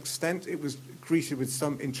certain extent. It was greeted with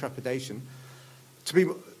some intrepidation. To be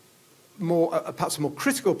more, perhaps a more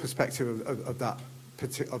critical perspective of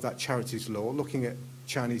that charities law, looking at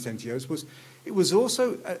Chinese NGOs, it was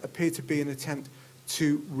also appeared to be an attempt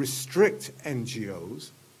to restrict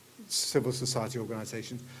NGOs, civil society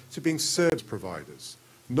organizations, to being service providers,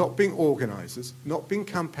 not being organizers, not being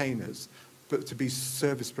campaigners, but to be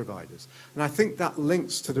service providers. And I think that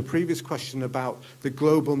links to the previous question about the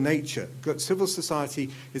global nature. Civil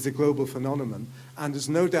society is a global phenomenon, and there's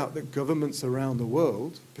no doubt that governments around the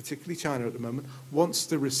world, particularly China at the moment, wants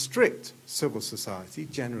to restrict civil society,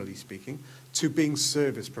 generally speaking, to being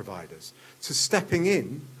service providers, to stepping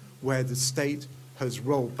in where the state has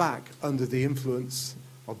rolled back under the influence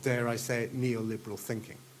of, dare I say it, neoliberal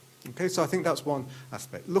thinking. Okay, so I think that's one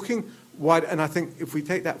aspect. Looking wide, and I think if we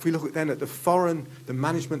take that, if we look then at the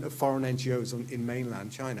management of foreign NGOs in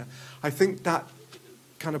mainland China, I think that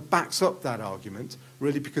kind of backs up that argument,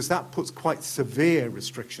 really, because that puts quite severe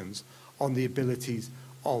restrictions on the abilities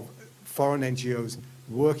of foreign NGOs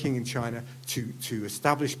working in China to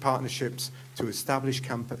establish partnerships, to establish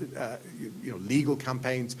legal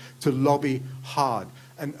campaigns, to lobby hard.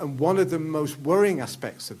 And one of the most worrying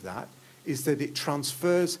aspects of that is that it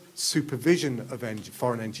transfers supervision of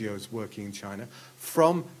foreign NGOs working in China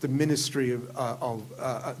from the Ministry of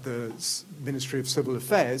Civil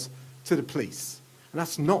Affairs to the police. And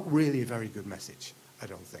that's not really a very good message, I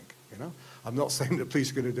don't think. I'm not saying the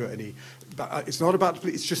police are going to do it but it's not about the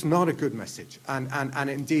police. It's just not a good message, and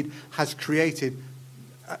indeed has created,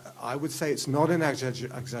 I would say it's not an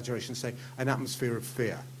exaggeration to say, an atmosphere of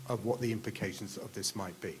fear of what the implications of this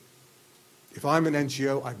might be. If I'm an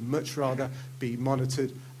NGO, I'd much rather be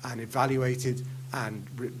monitored and evaluated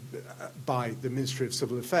by the Ministry of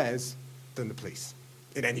Civil Affairs than the police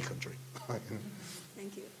in any country.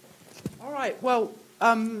 Thank you. All right, well,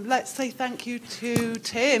 let's say thank you to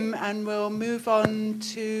Tim, and we'll move on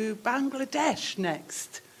to Bangladesh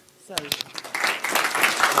next. So,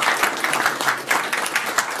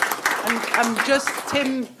 and just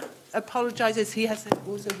Tim apologises, he has to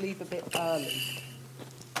also leave a bit early.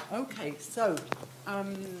 Okay, so,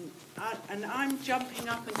 and I'm jumping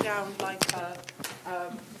up and down like a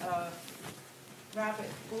rabbit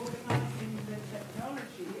organising the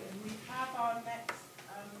technology, and we have our next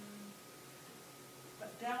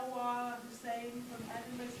Delwar Hussain from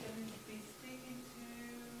Edinburgh is going to be speaking to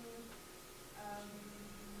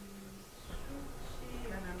Shuchi,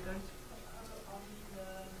 and I'm going to put her on the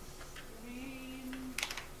screen.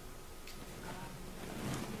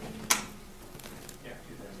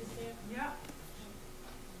 Yeah.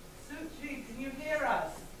 Shuchi, can you hear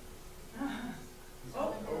us?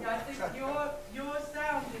 Oh, I think your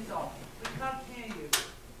sound is off. We can't hear you.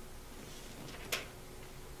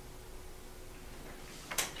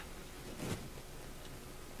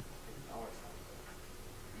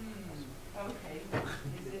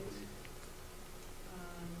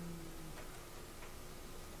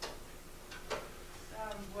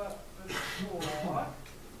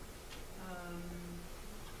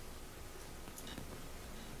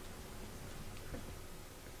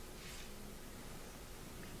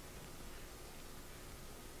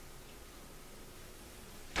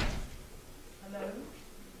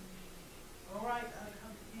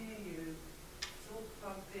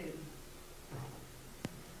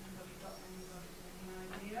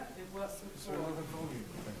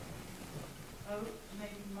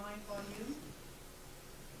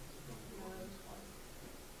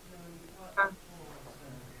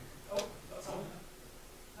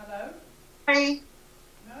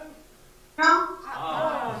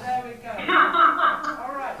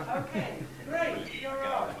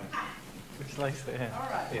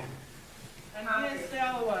 And here's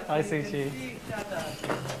Delwa. Hi, so you Shuchi. can see each other.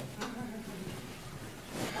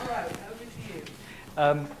 All right, over to you.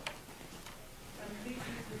 And please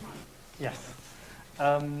use the mic. Yes.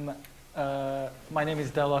 My name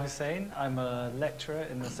is Delwa Hussain. I'm a lecturer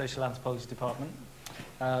in the social anthropology department.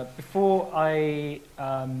 Before I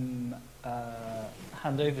hand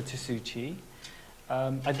over to Shuchi,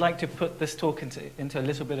 I'd like to put this talk into a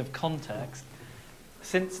little bit of context.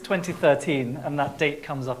 Since 2013, and that date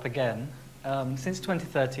comes up again, since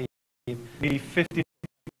 2013, nearly 50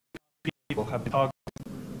 people have been targeted.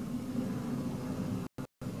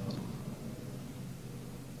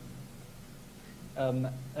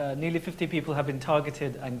 Nearly 50 people have been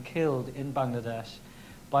targeted and killed in Bangladesh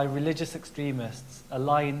by religious extremists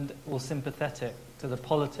aligned or sympathetic to the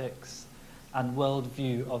politics and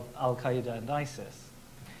worldview of Al-Qaeda and ISIS.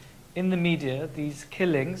 In the media, these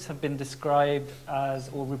killings have been described as,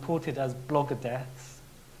 or reported as, blogger deaths,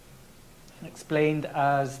 explained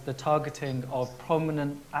as the targeting of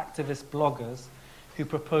prominent activist bloggers who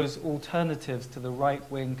propose alternatives to the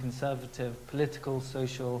right-wing conservative political,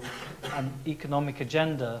 social, and economic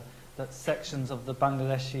agenda that sections of the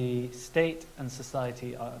Bangladeshi state and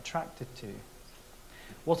society are attracted to.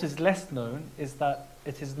 What is less known is that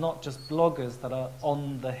it is not just bloggers that are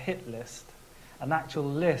on the hit list, an actual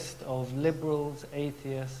list of liberals,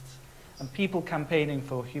 atheists, and people campaigning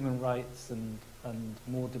for human rights and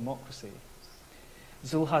more democracy.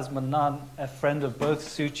 Zulhaz Manan, a friend of both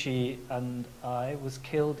Shuchi and I, was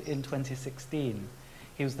killed in 2016.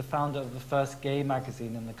 He was the founder of the first gay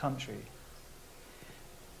magazine in the country.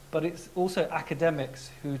 But it's also academics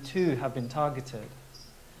who too have been targeted.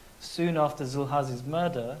 Soon after Zulhaz's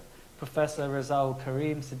murder, Professor Razaul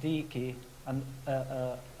Karim Siddiqui,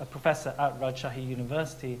 a professor at Ege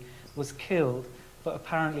University, was killed for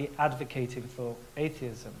apparently advocating for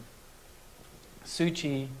atheism.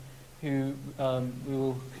 Shuchi, who we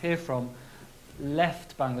will hear from,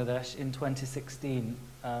 left Bangladesh in 2016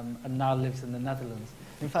 and now lives in the Netherlands.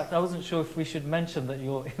 In fact, I wasn't sure if we should mention that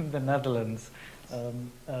you're in the Netherlands,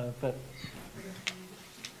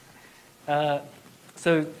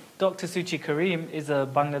 so Dr. Shuchi Karim is a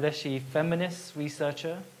Bangladeshi feminist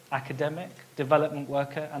researcher, academic, development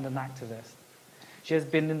worker, and an activist. She has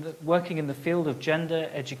been working in the field of gender,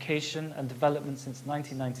 education, and development since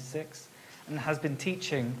 1996, and has been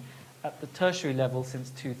teaching at the tertiary level since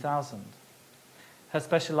 2000. Her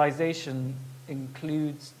specialization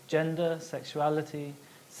includes gender, sexuality,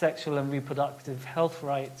 sexual and reproductive health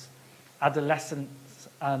rights, adolescents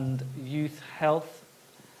and youth health,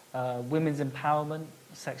 women's empowerment,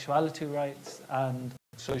 sexuality rights, and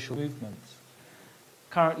social movements.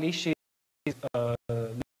 Currently, she is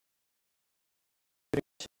in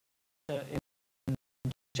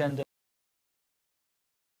gender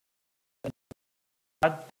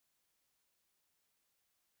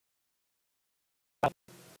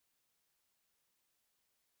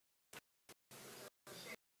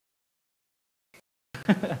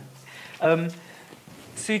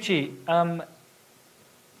Shuchi,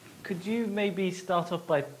 could you maybe start off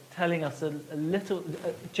by telling us a little,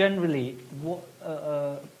 generally, what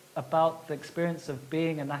about the experience of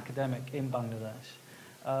being an academic in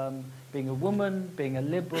Bangladesh? Being a woman, being a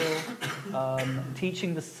liberal,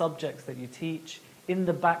 teaching the subjects that you teach in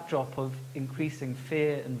the backdrop of increasing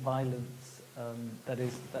fear and violence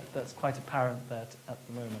that's quite apparent there at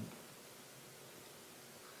the moment.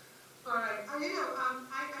 All right. I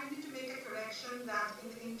need to make a correction that in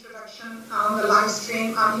the introduction on the live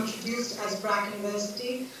stream, I'm introduced as BRAC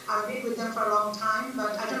University. I've been with them for a long time,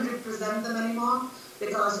 but I don't represent them anymore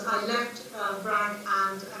because I left BRAC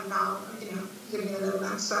and am now, living in the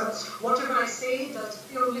Netherlands. So whatever I say, that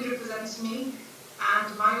purely represents me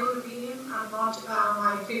and my own opinion and not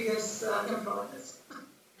my previous employers.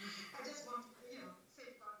 I just want to,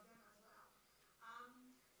 safeguard them as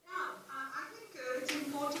well. I think it's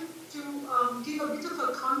important to give a bit of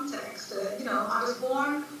a context. I was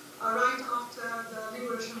born right after the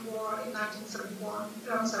Liberation War in 1971,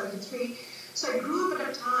 around 73. So I grew up at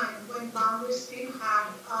a time when Bangladesh still had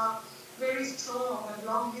a very strong and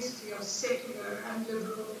long history of secular and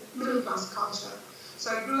liberal middle-class culture.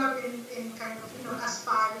 So I grew up in kind of,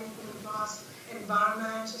 aspiring middle-class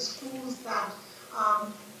environment, schools that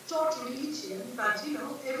taught religion, but,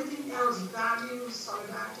 everything else, values,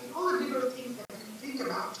 solidarity, all the liberal things that you think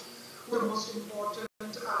about were most important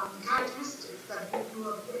characteristics that we grew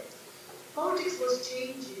up with. Politics was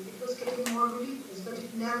changing, it was getting more religious, but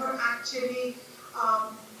it never actually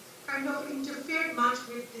kind of interfered much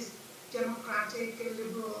with this democratic,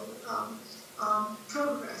 liberal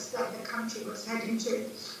progress that the country was heading to.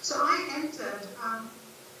 So I entered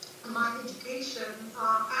my education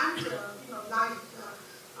and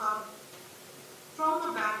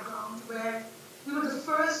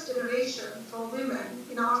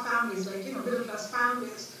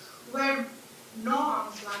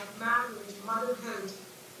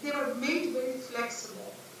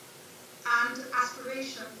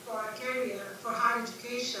for higher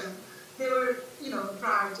education, they were,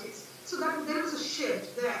 priorities. So that there was a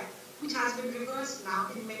shift there, which has been reversed now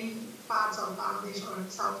in many parts of Bangladesh or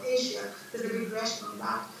South Asia. There's a regression on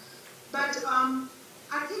that. But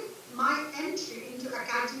I think my entry into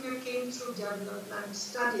academia came through development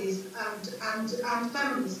studies and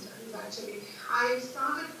feminist studies, actually. I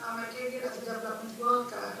started my career as a development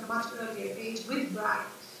worker at a much earlier age with BRAC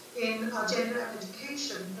in a gender and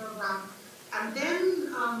education program. And then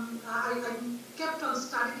I kept on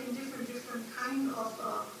studying in different kind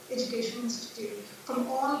of education institute, from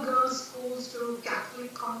all girls schools to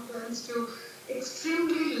Catholic convents to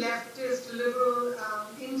extremely leftist, liberal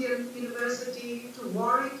Indian university to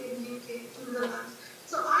Warwick in the UK, to the Netherlands.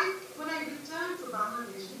 So when I returned to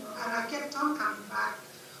Bangladesh, and I kept on coming back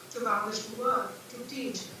to Bangladesh to work, to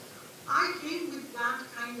teach, I came with that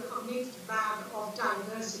kind of a mixed bag of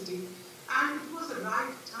diversity. And it was the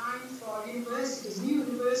right time for universities, new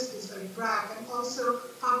universities like BRAC, and also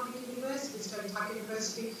public universities like Ege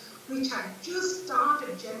University, which had just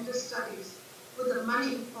started gender studies with the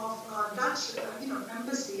money of Dutch,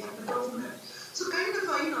 embassy and the government. So kind of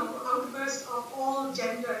outburst of all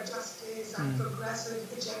gender justice and progressive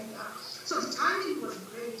agenda. So the timing was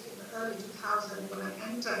great in the early 2000s when I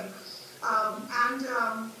entered.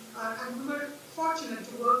 And we were fortunate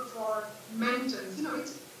to work for mentors.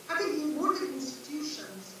 I think in both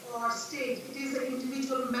institutions or state, it is the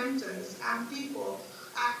individual mentors and people,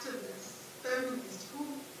 activists, feminists,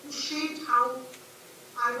 who shaped how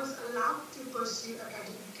I was allowed to pursue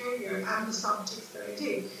academic career and the subjects that I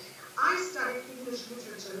did. I studied English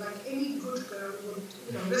literature like any good girl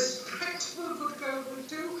would, respectful good girl would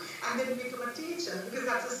do, and then become a teacher, because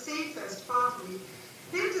that's the safest pathway.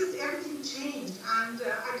 Then just everything changed, and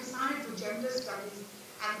I decided to gender studies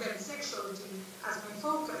and then sexuality as my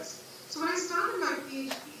focus. So when I started my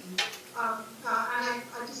PhD, and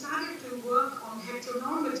I decided to work on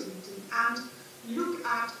heteronormativity and look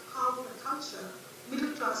at how the culture,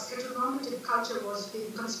 middle-class heteronormative culture, was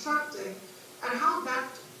being constructed, and how that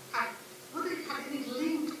whether it had any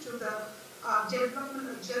link to the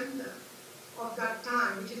development agenda of that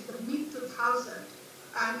time, which is the mid-2000s.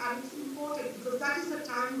 And it's important because that is the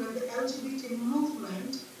time when the LGBT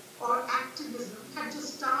movement or activism had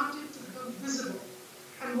just started to become visible.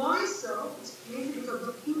 And why so? It's mainly because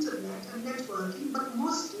of internet and networking, but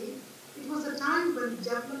mostly it was a time when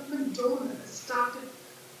development donors started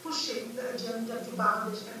pushing the agenda to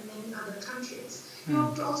Bangladesh and many other countries. You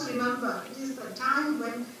have to also remember, it is the time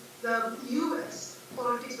when the US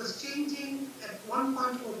politics was changing. At one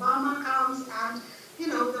point, Obama comes, and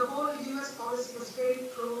the whole US policy was very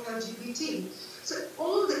pro-LGBT. So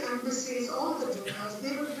all the embassies, all the donors,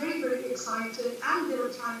 they were very, very excited, and they were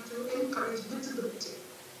trying to encourage visibility.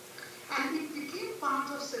 And it became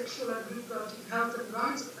part of sexual and reproductive health and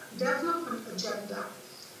rights development agenda.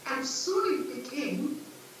 And soon it became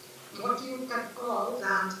what you can call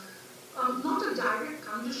that, not a direct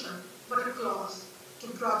condition, but a clause to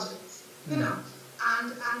projects,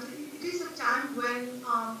 And it is a time when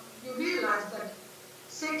you realize that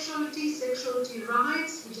sexuality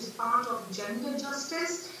rights, which is part of gender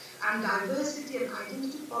justice and diversity and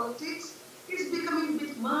identity politics, is becoming a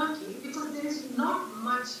bit murky because there is not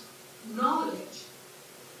much knowledge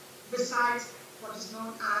besides what is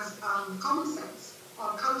known as common sense or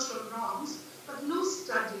cultural norms, but no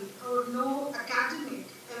study or no academic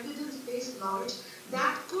evidence-based knowledge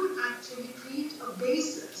that could actually create a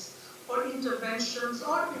basis for interventions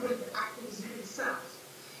or even activism itself.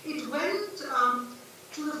 It went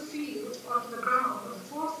to the field or to the ground or the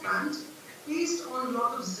forefront based on a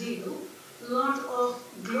lot of zeal, a lot of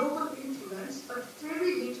global influence, but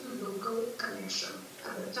very little local connection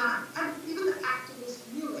at the time. And even the activists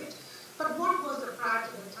knew it. But what was the priority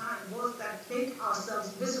at the time was that make ourselves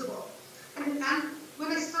visible. And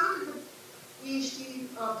when I started the PhD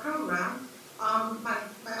program,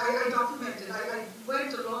 I documented, I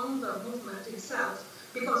went along the movement itself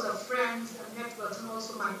because of friends and networks and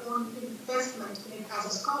also my own investment in it as a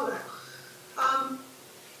scholar.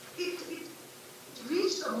 It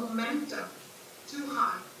reached a momentum too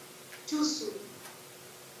high, too soon,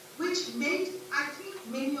 which made, I think,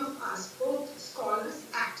 many of us, both scholars,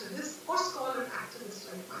 activists, or scholar activists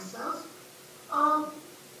like myself,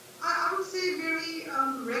 I would say very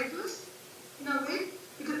reckless in a way,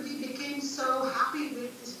 because we became so happy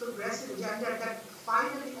with this progressive agenda that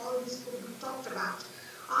finally all this could be talked about.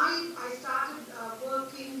 I started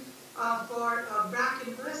working for BRAC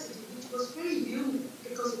University, which was very unique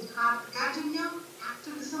because it had academia,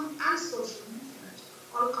 activism, and social movement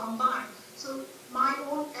all combined. So my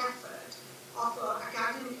own effort of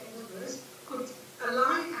academic endeavors could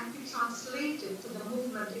align translated to the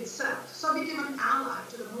movement itself. So I became an ally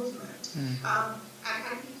to the movement. And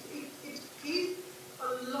it gave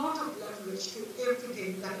a lot of leverage to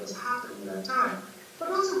everything that was happening at that time. But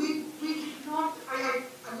also we did not, I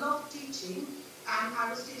love teaching, and I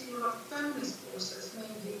was teaching a lot of feminist courses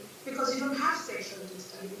mainly, because you don't have sexuality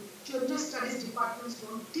study. Gender studies departments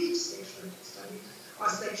don't teach sexuality study or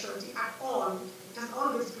sexuality at all. It has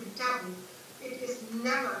always been taboo. It is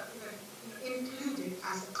never even included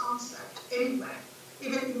as a concept anywhere.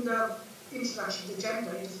 Even in the introduction to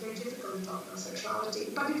gender, it is very difficult to talk about sexuality.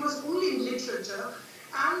 But it was only in literature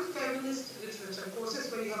and feminist literature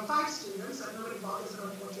courses where you have 5 students and nobody bothers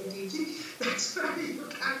about what you're teaching. That's where you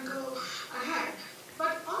can go ahead.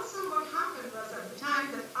 But also what happened was at the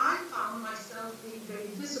time that I found myself being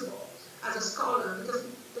very visible as a scholar, because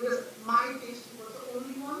my PhD was the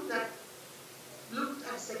only one that looked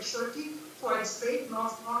at sexuality for its sake,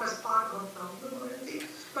 not as part of a problem or anything,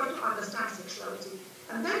 but to understand sexuality.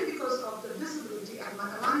 And then because of the visibility and my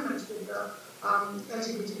alignment with the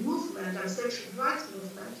LGBT movement and sexual rights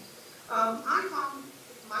movement, I found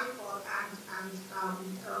my call,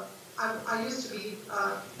 and I used to be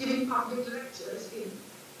giving public lectures in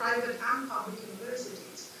private and public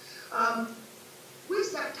universities,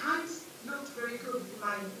 which at times looked very good in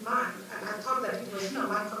my mind, and I thought that it was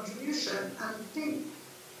my contribution and thing.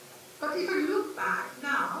 But if I look back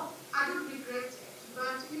now, I don't regret it. But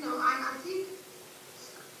I think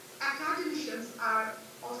academicians are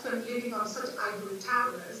often living on such ivory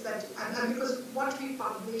towers that, and because what we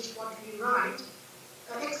publish, what we write,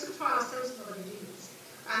 except for ourselves, nobody reads.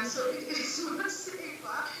 And so it is much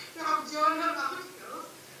safer to have journal articles,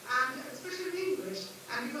 and especially in English.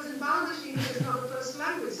 And because in Bangladesh, English is not the first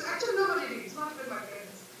language, so actually nobody reads, not even my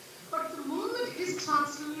parents. But the moment it is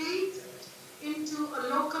translated into a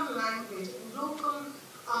local language, a local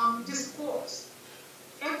discourse,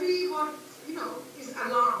 everyone is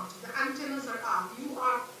alarmed. The antennas are up. You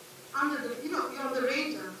are under the, you're on the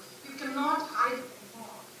radar. You cannot hide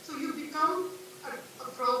anymore. So you become a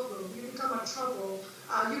problem. You become a trouble.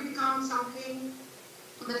 You become something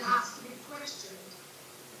that has to be questioned.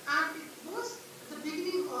 And it was the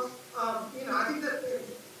beginning of, I think the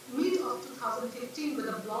mid of 2015 when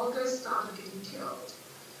the bloggers started getting killed.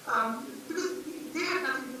 Because they had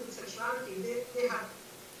nothing to do with sexuality. They had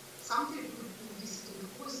something to do with dissident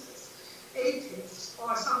voices, atheists,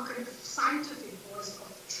 or some kind of scientific voice of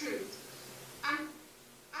truth. And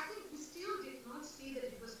I think we still did not see that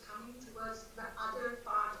it was coming towards the other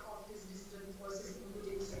part of these dissident voices,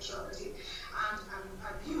 including sexuality and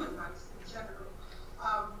human rights in general.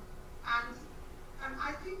 And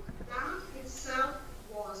I think that itself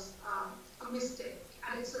was a mistake,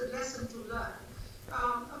 and it's a lesson to learn.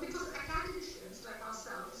 Because academicians like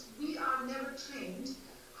ourselves, we are never trained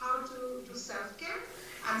how to do self-care,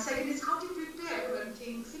 and second is how to prepare when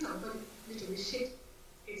things, when literally shit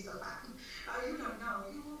hits the fan. You don't know.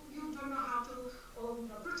 You don't know how to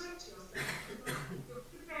protect yourself. You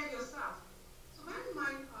prepare yourself. So when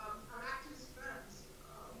our activist friends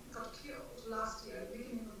got killed last year,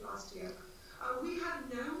 beginning of last year, we had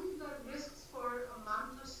known the risks for a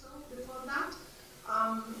month or so before that,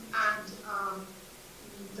 and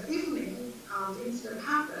the evening the incident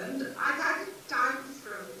happened, I think time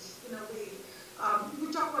froze in a way.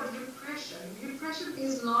 We talk about repression. Repression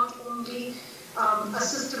is not only a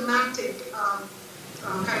systematic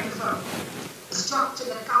kind of a structure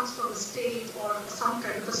that comes from a state or some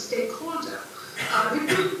kind of a stakeholder. It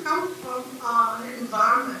can come from an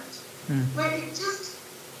environment where it just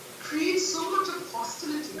creates so much of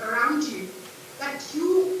hostility around you that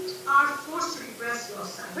you are forced to repress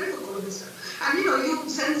yourself. Very good, and you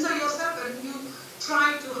censor yourself and you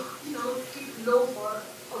try to keep low for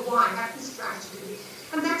a while. That is tragedy,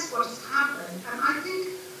 and that's what has happened. And I think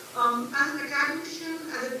as an academician,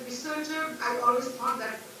 as a researcher, I always thought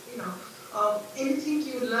that anything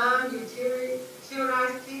you learn, you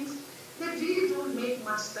theorize things that really don't make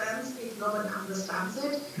much sense if no one understands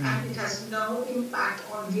it, and it has no impact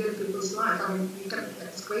on real people's life. I mean,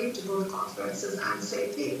 it's great to go to conferences and say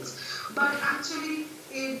things, but actually,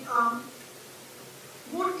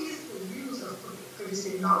 what is the use of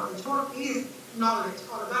producing knowledge? What is knowledge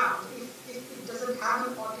all about if it doesn't have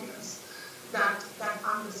an audience that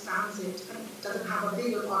understands it, and it doesn't have a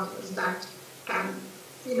bigger audience that can,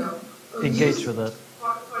 engage with it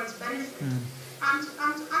for its benefit? And I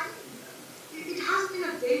think it has been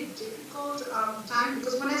a very difficult time,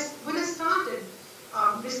 because when I started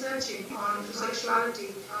researching on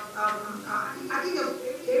sexuality, I think a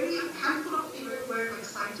very handful of people were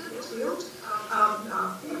excited, thrilled,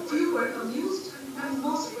 a few were amused, and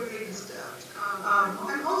most were very disturbed.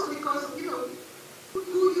 And also because,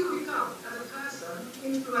 who you become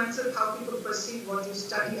influences how people perceive what you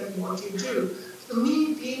study and what you do. So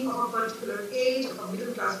me being of a particular age, of a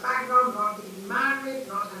middle class background, not being married,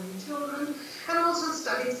 not having children, and also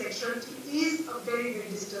studying sexuality is a very, very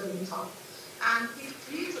disturbing thought. And it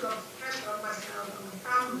creates a lot of pressure on myself and my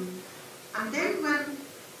family. And then when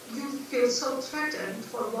you feel so threatened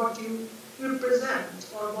for what you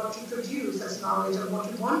represent or what you produce as knowledge or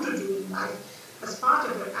what you want to do in life as part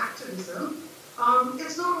of your activism,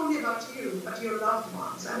 it's not only about you, but your loved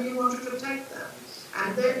ones, and you want to protect them.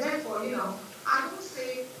 And therefore, you know, I would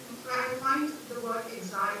say, I find the word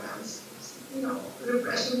exile and, you know,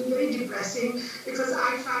 repression very depressing, because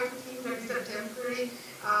I try to think that these are temporary,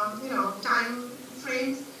 you know, time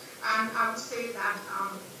frames, and I would say that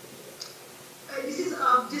this is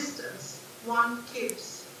a distance one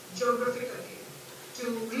keeps geographically to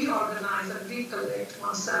reorganize and recollect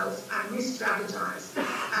oneself and re-strategize.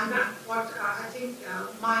 And that's what I think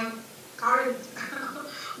my current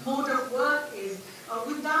mode of work is,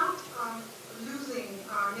 without losing,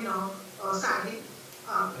 you know, sadly.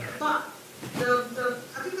 But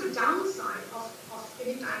I think the downside of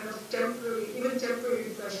any kind of temporary, even temporary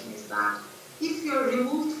repression is that if you're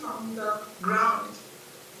removed from the ground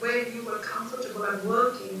where you were comfortable and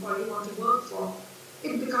working or you want to work for,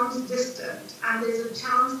 it becomes distant, and there's a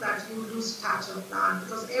chance that you lose touch of that,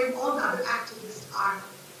 because all the other activists are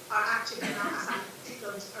actually now assigned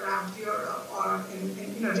around Europe or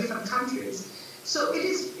in you know, different countries. So it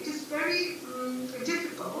is very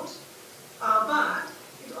difficult, but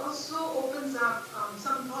it also opens up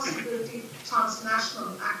some possibility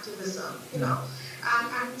transnational activism, you know,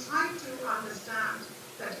 and trying to understand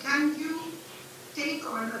that can you take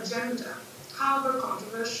on an agenda, however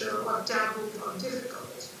controversial or taboo or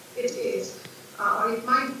difficult it is, or it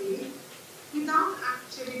might be, without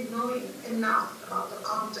actually knowing enough about the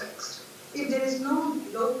context. If there is no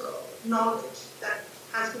local knowledge that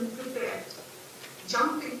has been prepared,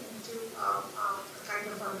 jumping into a kind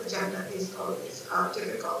of an agenda is always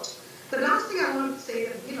difficult. The last thing I want to say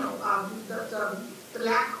that, you know, the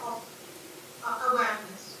lack of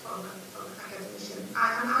awareness from an academician.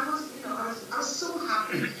 I was so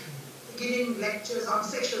happy giving lectures on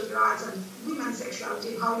sexual rights and women's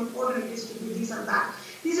sexuality, how important it is to do this and that.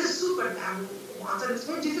 These are super taboo ones, and it's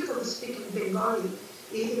very difficult to speak in Bengali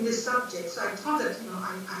in this subject. So I thought that, you know,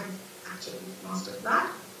 I had actually mastered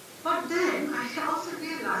that. But then I also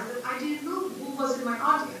realized that I didn't know who was in my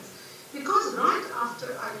audience, because right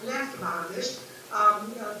after I left Bangladesh,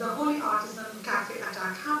 the Holy Artisan Cafe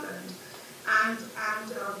attack happened, and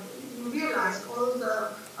realized all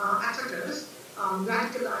the attackers,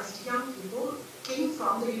 radicalized young people, came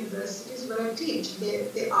from the universities where I teach.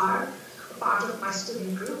 They are a part of my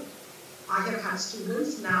student group. I have had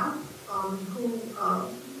students now who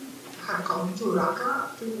have come to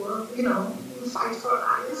Raqqa to you know, fight for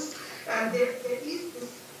IS, and there is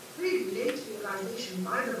this very late realization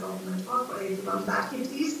by the government or for everyone that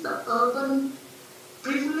it is the urban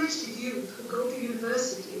privileged youth who go to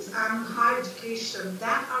universities and higher education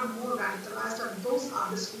that are more radicalized, and those are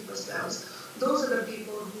the sleeper cells. Those are the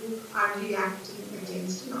people who are reacting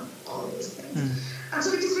against, you know, all these things. And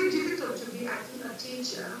so it is very difficult to be, I think, a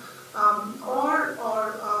teacher or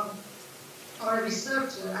a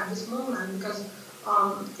researcher at this moment, because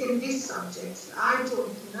in these subjects, I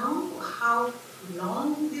don't know how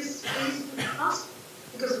long this phase will last,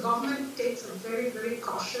 because the government takes a very, very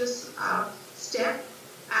cautious step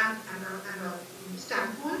and a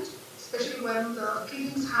standpoint, especially when the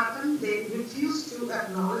killings happen. They refuse to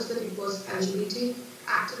acknowledge that it was LGBT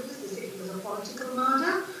activists. They say it was a political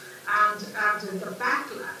murder, and the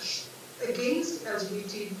backlash against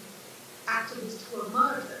LGBT activists who were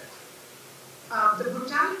murdered. The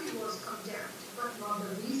brutality was condemned, but not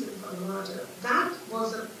the reason for the murder. That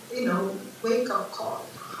was a, you know, wake-up call.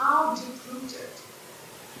 How deep-rooted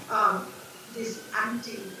this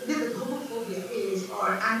homophobia is, or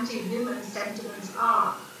anti-women sentiments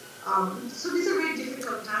are. So these are very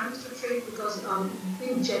difficult times to trade, because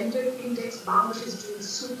in gender index, Bangladesh is doing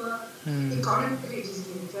super, economically it is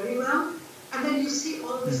doing very well. And then you see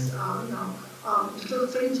all this, you know, little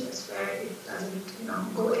fringes where it doesn't, you know,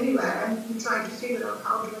 go anywhere, and you try to figure out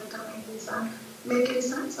how to implement this and make any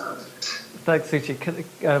sense of it. Thanks, Shuchi.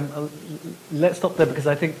 Let's stop there, because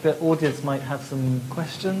I think the audience might have some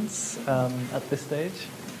questions at this stage.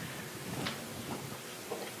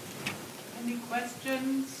 Any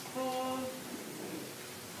questions for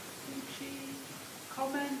Shuchi?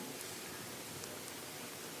 Comments?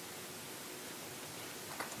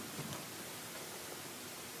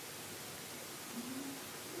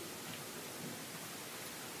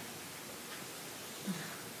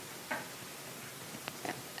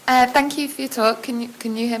 Thank you for your talk. Can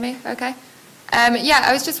you hear me? Okay. Yeah,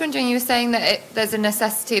 I was just wondering. You were saying that there's a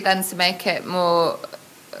necessity then to make it more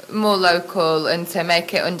local and to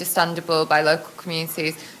make it understandable by local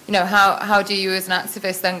communities. You know, how do you as an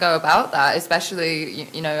activist then go about that? Especially,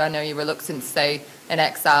 you know, I know you're reluctant to stay in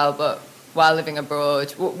exile, but while living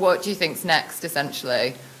abroad, what do you think's next,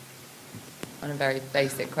 essentially? On a very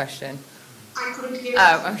basic question. I couldn't hear.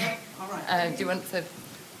 Oh, okay. All right. Do you want to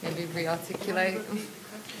maybe re-articulate?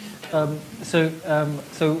 So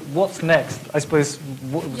what's next? I suppose.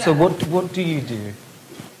 So what do you do?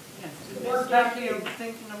 Yes, exactly. I'm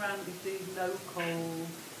thinking around these local.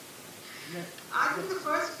 I think the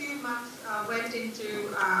first few months went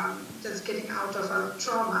into just getting out of a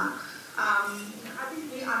trauma. I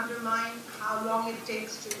think we undermine how long it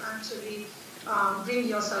takes to actually bring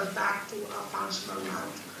yourself back to a functional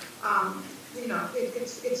mode. You know,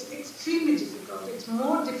 it's extremely difficult. It's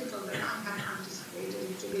more difficult than I had anticipated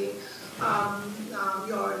it to be.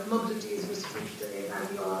 Your mobility is restricted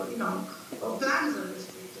and your, you know, plans are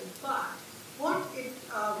restricted. But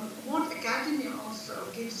what academia also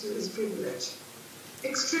gives you is privilege,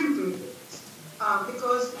 extreme privilege,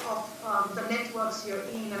 because of the networks you're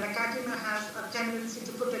in. And academia has a tendency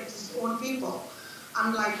to protect its own people,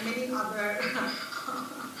 unlike many other,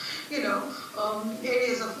 you know,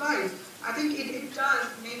 areas of life. I think it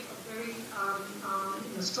does make a very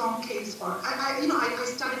you know, strong case for. I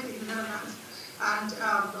studied in the Netherlands, and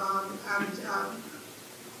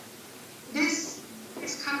this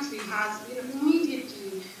country has, you know,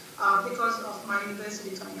 immediately because of my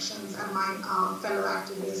university connections and my fellow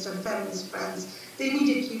activists and feminist friends, they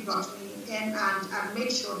immediately brought me in and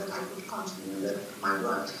made sure that I could continue with my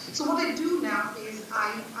work. So what I do now is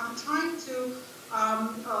I'm trying to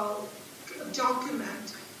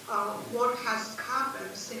document what has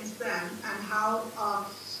happened since then and how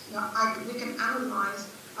you know, we can analyze,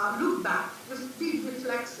 look back, be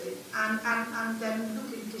reflexive, and then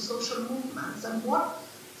look into social movements and what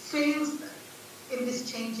fails in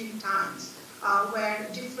these changing times, where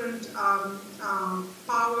different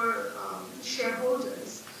power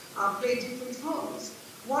shareholders play different roles.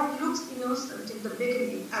 What looks innocent in the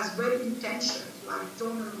beginning as well-intentioned, like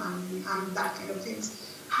donor money and that kind of things,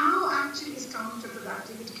 how actually is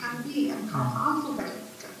counterproductive it can be, and how harmful that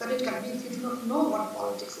it can be if you do not know what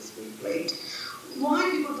politics is being played. Why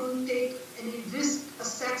people don't take any risk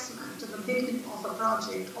assessment at the beginning of a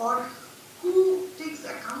project, or who takes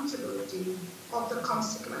accountability of the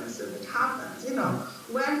consequences that happens. You know,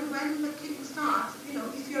 when the killing starts, you know,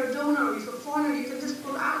 if you're a donor, if you're a foreigner, you can just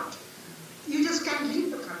pull out. You just can't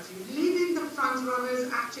leave the country. Leaving the front runner is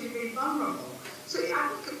actually very vulnerable. So I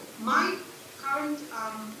think my current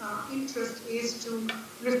interest is to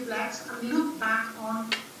reflect and look back on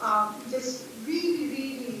this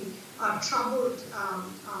really troubled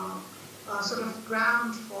sort of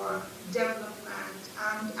ground for development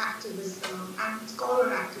and activism and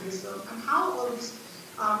scholar activism, and how all these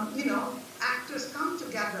you know, actors come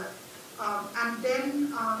together and then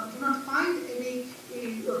do not find any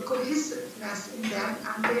cohesiveness in them,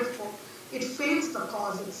 and therefore it fails the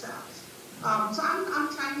cause itself. So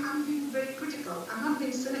I'm being very critical. I'm not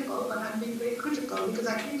being cynical, but I'm being very critical because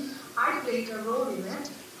I think I played a role in it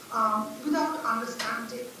without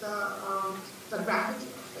understanding the gravity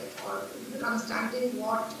of it, or understanding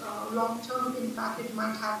what long-term impact it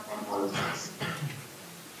might have on all of us.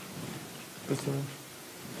 Question?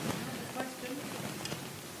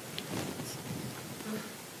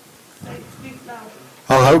 Speak loud.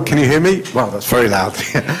 Hello, can you hear me? Well, that's very loud.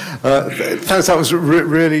 Thanks, that was a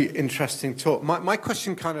really interesting talk. My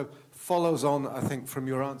question kind of follows on, I think, from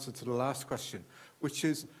your answer to the last question, which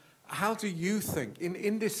is, how do you think,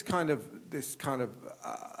 in this kind of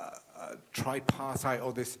tripartite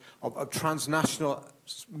or this transnational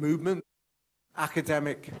movement,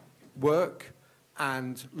 academic work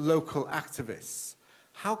and local activists,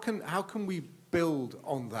 how can we build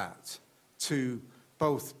on that to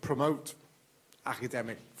both promote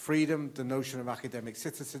academic freedom, the notion of academic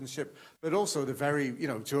citizenship, but also the very, you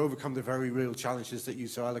know, to overcome the very real challenges that you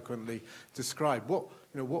so eloquently described? What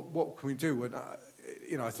can we do? And,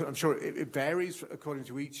 you know, I'm sure it varies according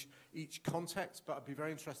to each context, but I'd be very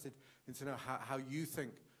interested in to know how you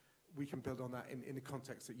think we can build on that in the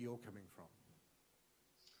context that you're coming from.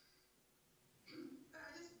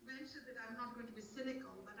 I just mentioned that I'm not going to be cynical,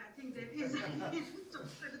 but I think there is a hint of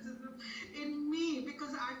criticism in me,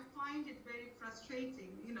 because I find it very frustrating,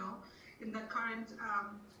 you know, in the current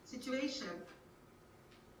situation.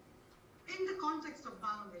 In the context of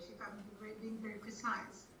Bangladesh, if I'm being very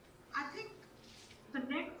precise, I think the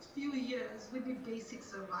next few years will be basic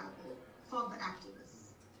survival for the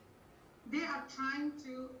activists. they are trying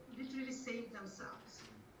to literally save themselves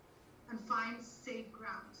and find safe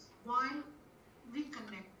grounds while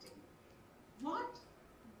reconnecting. What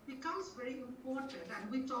becomes very important,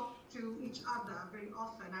 and we talk to each other very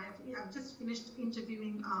often. I've just finished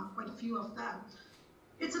interviewing quite a few of them.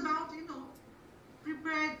 It's about,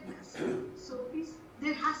 preparedness. So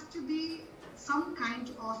there has to be some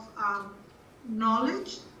kind of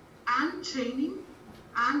knowledge and training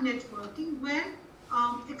and networking where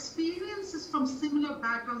experiences from similar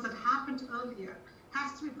backgrounds that happened earlier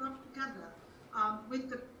has to be brought together with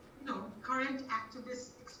the current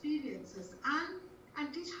activist experiences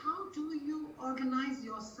and teach how do you organize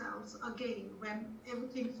yourselves again when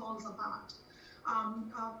everything falls apart.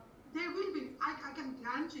 There will be, I can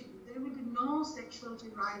guarantee you, there will be no sexuality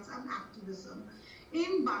rights and activism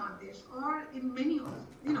in Bangladesh or in many of,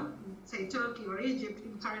 say Turkey or Egypt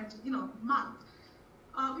in current, month.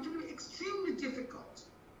 It will be extremely difficult.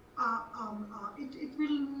 It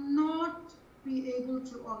will not be able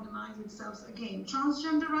to organize itself again.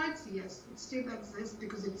 Transgender rights, yes, it still exists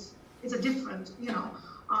because it's a different,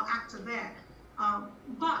 actor there.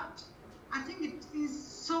 But I think it is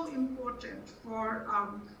so important for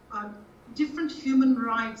different human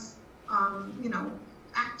rights,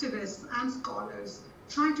 activists and scholars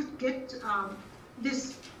trying to get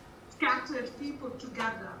this scattered people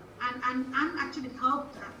together and actually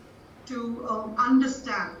help them to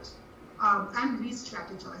understand and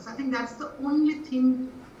re-strategize. I think that's the only thing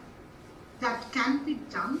that can be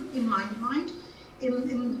done, in my mind,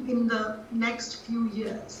 in the next few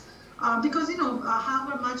years. Because,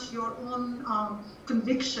 however much your own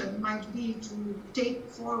conviction might be to take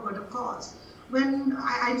forward a cause, when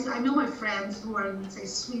I know my friends who are in, say,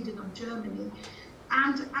 Sweden or Germany,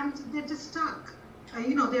 and they're just stuck.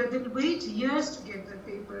 They'll wait years to get their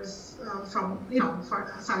papers from, for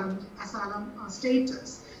asylum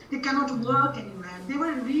status. They cannot work anywhere. They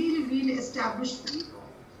were really, really established people.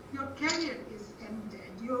 Your career is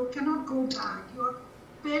ended. You cannot go back. Your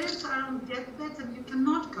parents are on deathbeds and you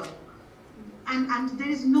cannot go. And there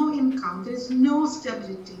is no income. There is no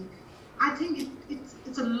stability. I think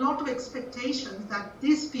it's a lot of expectations that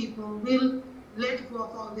these people will let go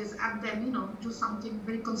of all this and then, do something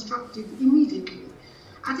very constructive immediately.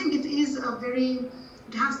 I think it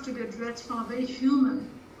has to be addressed from a very human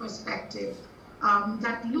perspective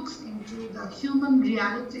that looks into the human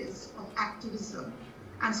realities of activism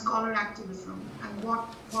and scholar activism and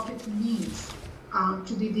what it means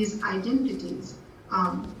to be these identities.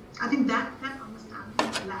 I think that understanding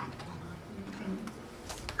is lacked in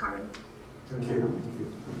current. Thank you.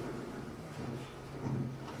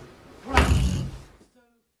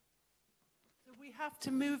 So we have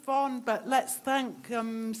to move on, but let's thank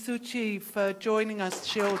Shuchi for joining us.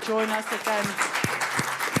 She'll join us again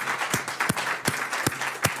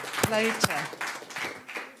later.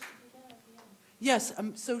 Yes,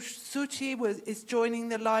 so Shuchi is joining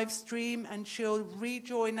the live stream and she'll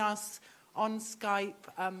rejoin us on Skype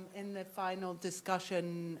in the final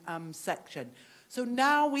discussion section. So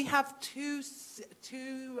now we have two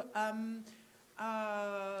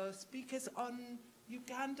speakers on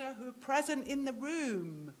Uganda who are present in the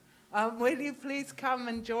room. Will you please come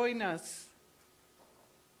and join us?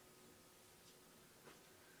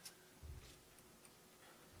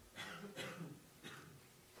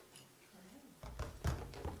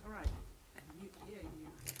 All right.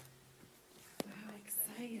 How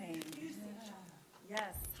exciting.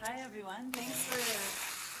 Yes. Hi, everyone. Thanks for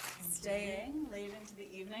staying late into the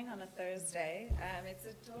evening on a Thursday. It's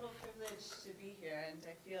a total privilege to be here, and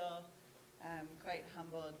I feel quite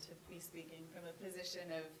humbled to be speaking from a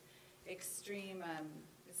position of extreme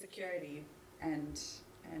security and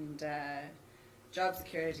job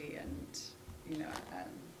security and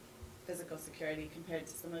physical security compared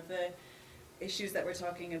to some of the issues that we're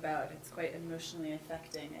talking about. It's quite emotionally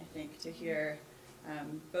affecting, I think, to hear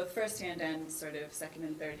both first-hand and sort of second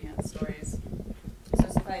and third-hand stories. So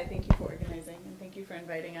Sophia, thank you for organizing and thank you for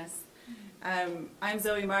inviting us. I'm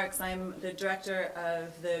Zoe Marks. I'm the director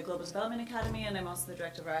of the Global Development Academy, and I'm also the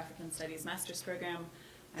director of our African Studies Master's Program.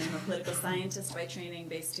 I'm a political scientist by training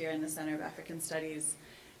based here in the Center of African Studies.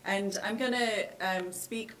 And I'm going to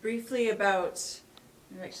speak briefly about,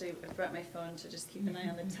 I brought my phone to just keep an eye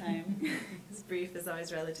on the time. Because brief is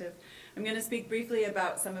always relative. I'm going to speak briefly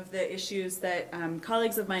about some of the issues that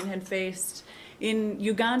colleagues of mine had faced in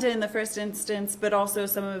Uganda in the first instance, but also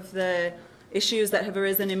some of the issues that have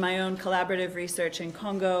arisen in my own collaborative research in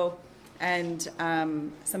Congo and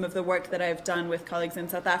some of the work that I've done with colleagues in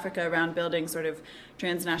South Africa around building sort of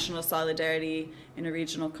transnational solidarity in a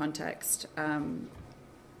regional context.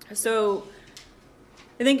 So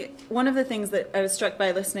I think one of the things that I was struck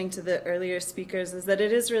by listening to the earlier speakers is that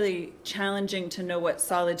it is really challenging to know what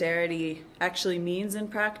solidarity actually means in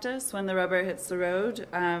practice when the rubber hits the road.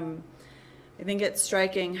 I think it's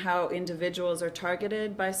striking how individuals are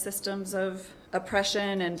targeted by systems of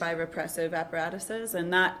oppression and by repressive apparatuses,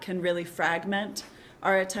 and that can really fragment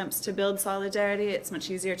our attempts to build solidarity. It's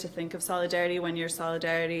much easier to think of solidarity when your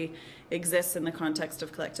solidarity exists in the context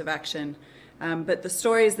of collective action. But the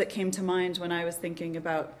stories that came to mind when I was thinking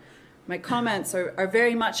about my comments are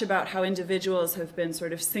very much about how individuals have been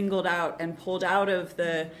sort of singled out and pulled out of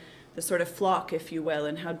the sort of flock, if you will,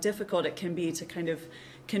 and how difficult it can be to kind of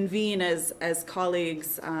convene as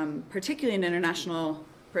colleagues, particularly in international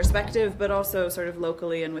perspective, but also sort of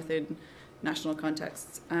locally and within national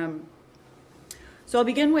contexts. So I'll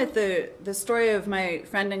begin with the story of my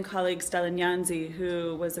friend and colleague Stella Nyanzi,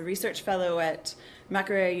 who was a research fellow at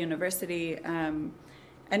Ege University,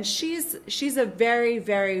 and she's a very,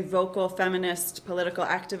 very vocal feminist political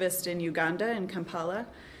activist in Uganda, in Kampala,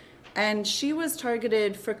 and she was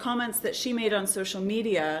targeted for comments that she made on social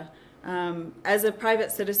media as a private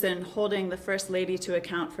citizen holding the First Lady to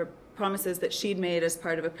account for promises that she'd made as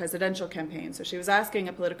part of a presidential campaign. So she was asking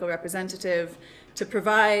a political representative to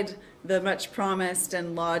provide the much promised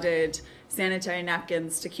and lauded sanitary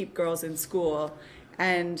napkins to keep girls in school.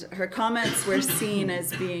 And her comments were seen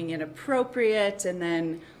as being inappropriate, and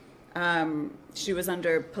then she was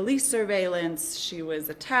under police surveillance, she was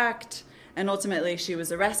attacked, and ultimately she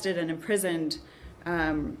was arrested and imprisoned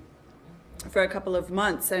for a couple of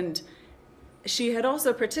months. And she had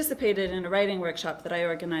also participated in a writing workshop that I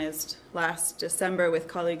organized last December with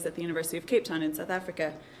colleagues at the University of Cape Town in South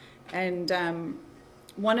Africa. And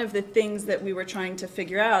one of the things that we were trying to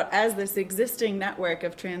figure out as this existing network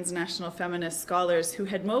of transnational feminist scholars who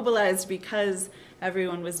had mobilized because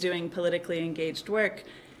everyone was doing politically engaged work,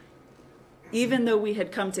 even though we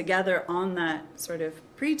had come together on that sort of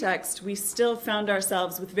pretext, we still found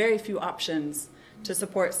ourselves with very few options to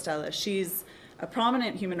support Stella. She's a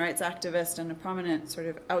prominent human rights activist and a prominent sort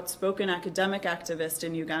of outspoken academic activist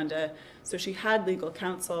in Uganda. So she had legal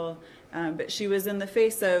counsel, but she was in the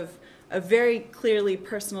face of a very clearly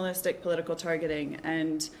personalistic political targeting.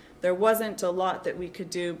 And there wasn't a lot that we could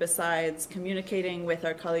do besides communicating with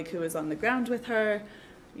our colleague who was on the ground with her,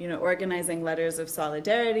 you know, organizing letters of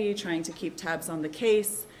solidarity, trying to keep tabs on the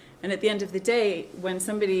case. And at the end of the day, when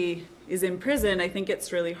somebody is in prison, I think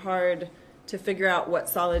it's really hard to figure out what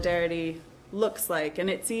solidarity looks like. And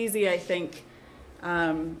it's easy, I think,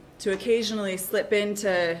 to occasionally slip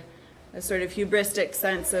into a sort of hubristic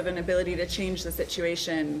sense of an ability to change the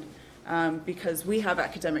situation because we have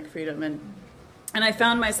academic freedom. And I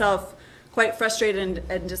found myself quite frustrated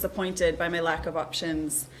and disappointed by my lack of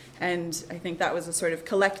options. And I think that was a sort of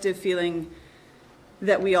collective feeling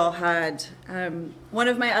that we all had. One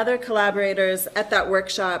of my other collaborators at that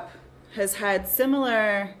workshop has had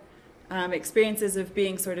similar experiences of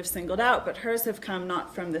being sort of singled out, but hers have come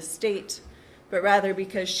not from the state, but rather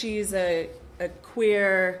because she's a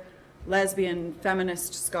queer, lesbian,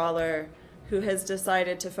 feminist scholar who has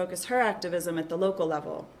decided to focus her activism at the local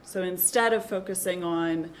level. So instead of focusing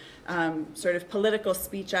on sort of political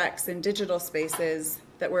speech acts in digital spaces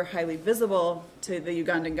that were highly visible to the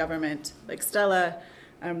Ugandan government, like Stella,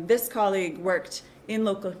 this colleague worked in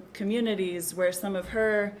local communities where some of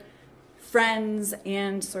her friends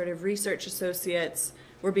and sort of research associates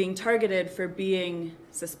were being targeted for being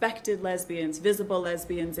suspected lesbians, visible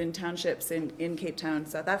lesbians in townships in Cape Town,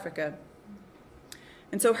 South Africa.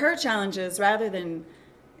 And so her challenges, rather than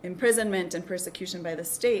imprisonment and persecution by the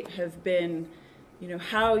state, have been, you know,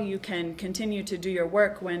 how you can continue to do your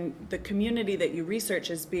work when the community that you research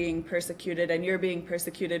is being persecuted and you're being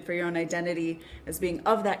persecuted for your own identity as being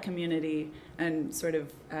of that community, and sort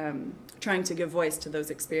of trying to give voice to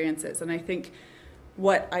those experiences. And I think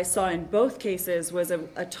what I saw in both cases was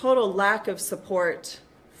a total lack of support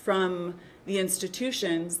from the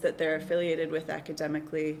institutions that they're affiliated with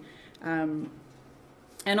academically,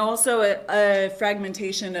 and also a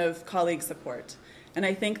fragmentation of colleague support. And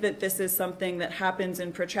I think that this is something that happens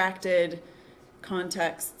in protracted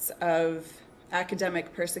contexts of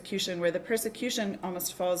academic persecution, where the persecution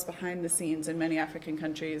almost falls behind the scenes in many African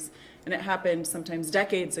countries. And it happened sometimes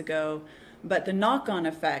decades ago, but the knock-on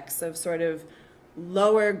effects of sort of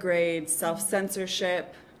lower grade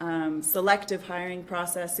self-censorship, selective hiring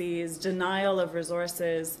processes, denial of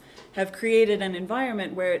resources, have created an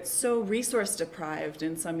environment where it's so resource deprived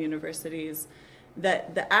in some universities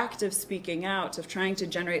that the act of speaking out, of trying to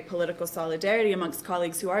generate political solidarity amongst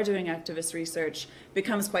colleagues who are doing activist research,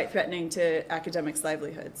 becomes quite threatening to academics'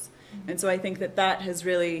 livelihoods. And so I think that that has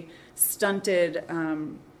really stunted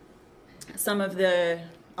some of the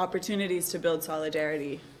opportunities to build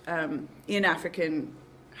solidarity in African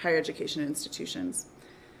higher education institutions.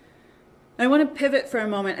 I want to pivot for a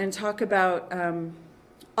moment and talk about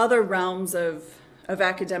other realms of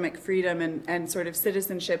academic freedom and sort of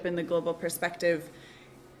citizenship in the global perspective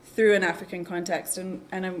through an African context. And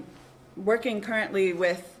I'm working currently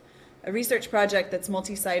with a research project that's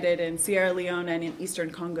multi-sited in Sierra Leone and in Eastern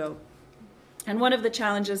Congo. And one of the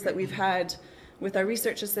challenges that we've had with our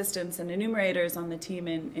research assistants and enumerators on the team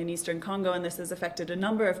in Eastern Congo, and this has affected a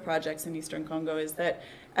number of projects in Eastern Congo, is that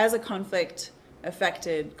as a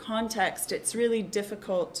conflict-affected context, it's really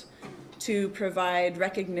difficult to provide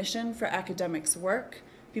recognition for academics' work.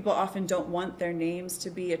 People often don't want their names to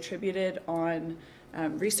be attributed on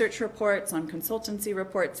research reports, on consultancy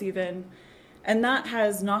reports even. And that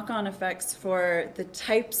has knock-on effects for the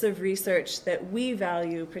types of research that we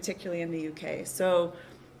value, particularly in the UK. So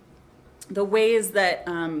the ways that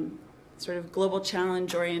sort of global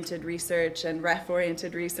challenge-oriented research and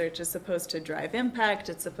REF-oriented research is supposed to drive impact,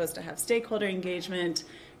 it's supposed to have stakeholder engagement,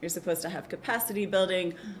 you're supposed to have capacity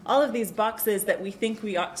building, all of these boxes that we think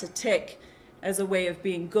we ought to tick as a way of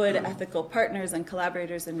being good ethical partners and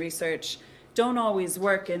collaborators in research don't always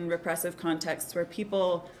work in repressive contexts where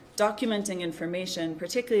people documenting information,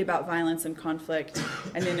 particularly about violence and conflict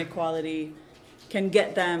and inequality, can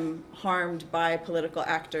get them harmed by political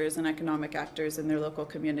actors and economic actors in their local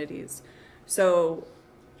communities. So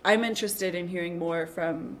I'm interested in hearing more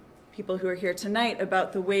from people who are here tonight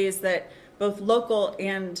about the ways that both local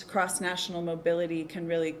and cross-national mobility can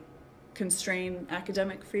really constrain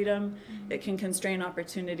academic freedom. It can constrain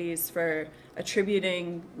opportunities for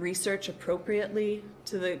attributing research appropriately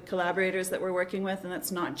to the collaborators that we're working with, and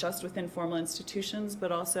that's not just within formal institutions,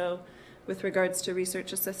 but also with regards to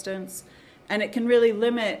research assistants. And it can really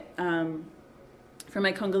limit, for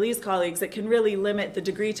my Congolese colleagues, it can really limit the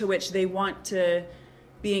degree to which they want to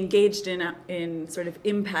be engaged in sort of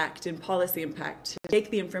impact, in policy impact. To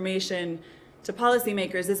take the information to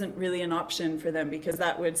policymakers isn't really an option for them, because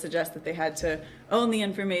that would suggest that they had to own the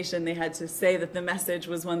information, they had to say that the message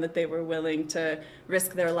was one that they were willing to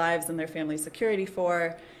risk their lives and their family's security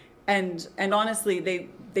for. And honestly,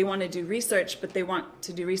 they want to do research, but they want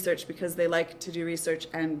to do research because they like to do research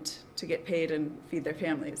and to get paid and feed their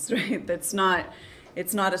families, right? It's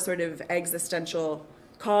not a sort of existential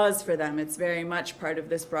cause for them. It's very much part of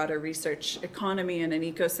this broader research economy and an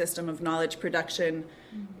ecosystem of knowledge production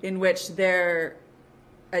in which their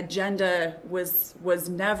agenda was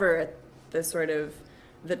never at the sort of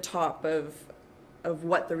the top of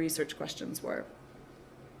what the research questions were.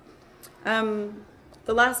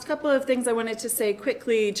 The last couple of things I wanted to say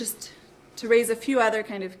quickly, just to raise a few other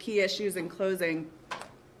kind of key issues in closing.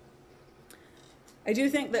 I do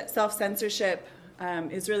think that self-censorship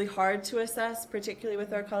is really hard to assess, particularly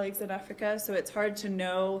with our colleagues in Africa. So it's hard to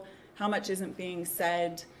know how much isn't being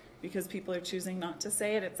said because people are choosing not to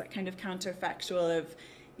say it. It's that kind of counterfactual of,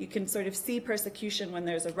 you can sort of see persecution when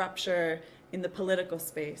there's a rupture in the political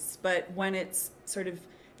space. But when it's sort of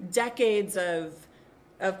decades of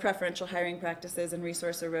preferential hiring practices and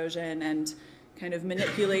resource erosion and kind of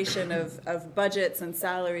manipulation of budgets and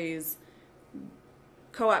salaries,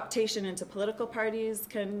 co-optation into political parties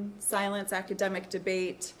can silence academic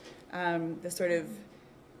debate. The sort of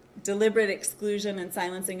deliberate exclusion and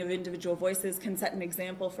silencing of individual voices can set an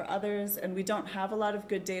example for others, and we don't have a lot of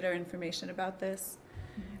good data or information about this.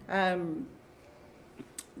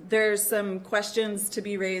 There's some questions to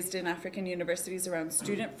be raised in African universities around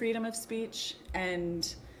student freedom of speech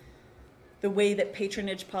and the way that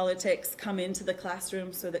patronage politics come into the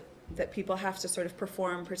classroom, so that people have to sort of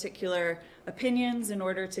perform particular opinions in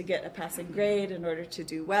order to get a passing grade, in order to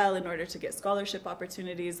do well, in order to get scholarship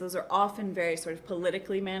opportunities. Those are often very sort of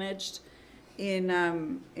politically managed in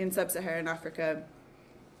sub-Saharan Africa.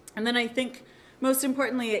 And then I think most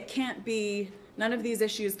importantly, it can't be, none of these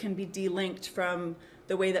issues can be delinked from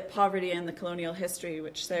the way that poverty and the colonial history,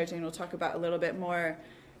 which Sarah Jane will talk about a little bit more,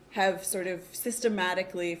 have sort of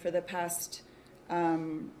systematically for the past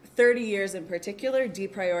 30 years in particular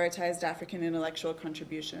deprioritized African intellectual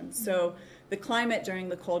contributions. So the climate during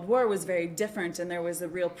the Cold War was very different, and there was a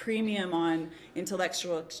real premium on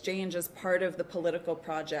intellectual exchange as part of the political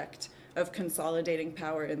project of consolidating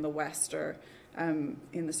power in the West, or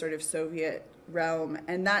in the sort of Soviet realm.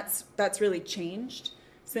 And that's really changed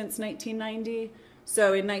since 1990.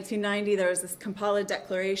 So in 1990, there was this Kampala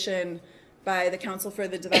Declaration by the Council for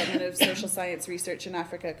the Development of Social Science Research in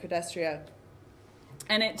Africa, CODESTRIA.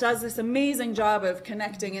 And it does this amazing job of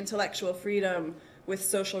connecting intellectual freedom with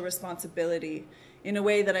social responsibility in a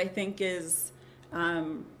way that I think is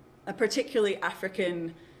a particularly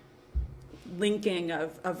African linking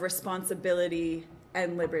of responsibility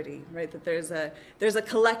and liberty, right? That there's a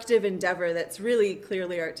collective endeavor that's really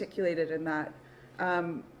clearly articulated in that.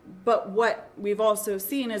 But what we've also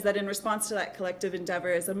seen is that in response to that collective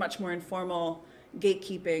endeavor is a much more informal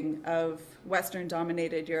gatekeeping of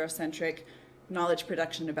Western-dominated Eurocentric knowledge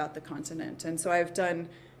production about the continent. And so I've done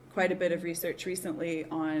quite a bit of research recently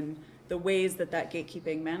on the ways that that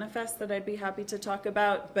gatekeeping manifests that I'd be happy to talk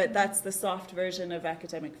about, but that's the soft version of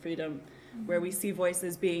academic freedom, where we see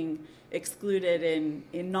voices being excluded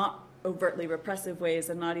in not overtly repressive ways,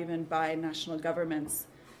 and not even by national governments,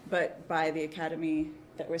 but by the academy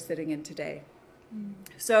that we're sitting in today.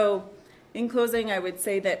 So in closing, I would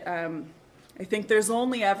say that I think there's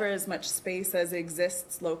only ever as much space as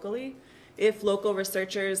exists locally. If local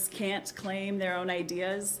researchers can't claim their own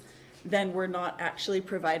ideas, then we're not actually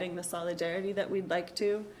providing the solidarity that we'd like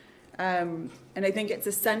to. And I think it's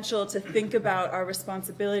essential to think about our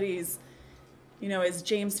responsibilities. You know, as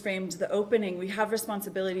James framed the opening, we have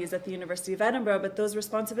responsibilities at the University of Edinburgh, but those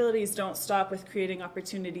responsibilities don't stop with creating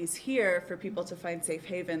opportunities here for people to find safe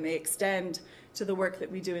haven. They extend to the work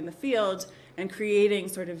that we do in the field and creating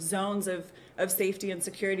sort of zones of safety and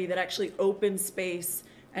security that actually open space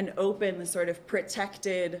and open the sort of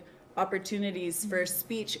protected opportunities for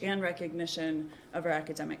speech and recognition of our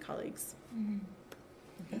academic colleagues.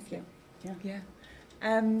 Thank you.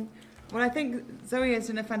 Yeah. Well, I think Zoe has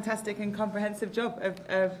done a fantastic and comprehensive job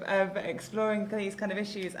of exploring these kind of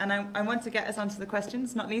issues. And I want to get us onto the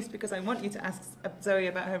questions, not least because I want you to ask Zoe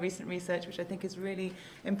about her recent research, which I think is really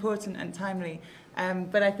important and timely.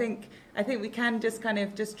 But I think we can just kind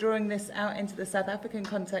of just drawing this out into the South African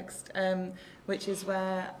context, which is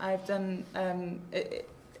where I've done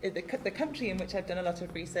the country in which I've done a lot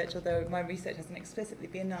of research, although my research hasn't explicitly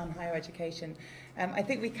been on higher education. I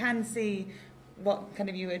think we can see what kind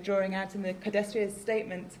of you were drawing out in the pedestrian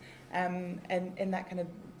statement, and in that kind of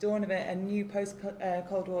dawn of a new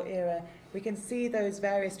post-Cold War era, we can see those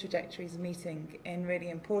various trajectories meeting in really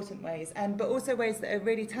important ways, but also ways that are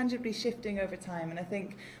really tangibly shifting over time. And I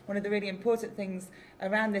think one of the really important things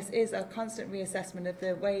around this is a constant reassessment of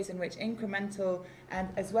the ways in which incremental and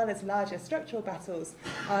as well as larger structural battles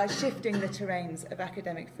are shifting the terrains of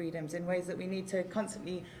academic freedoms in ways that we need to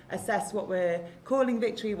constantly assess what we're calling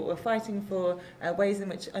victory, what we're fighting for, ways in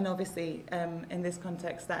which, and obviously in this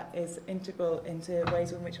context that is integral into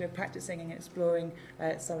ways in which we're practicing and exploring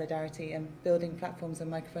solidarity and building platforms and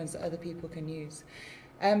microphones that other people can use.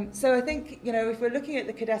 So I think, you know, if we're looking at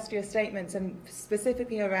the Cadastria statements and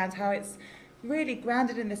specifically around how it's really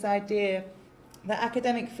grounded in this idea that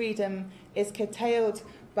academic freedom is curtailed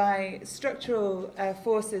by structural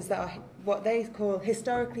forces that are what they call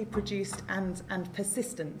historically produced and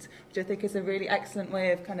persistent, which I think is a really excellent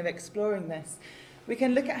way of kind of exploring this. We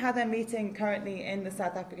can look at how they're meeting currently in the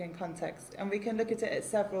South African context, and we can look at it at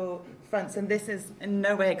several fronts, and this is in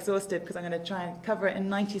no way exhaustive because I'm going to try and cover it in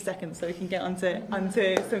 90 seconds so we can get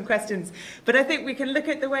onto some questions. But I think we can look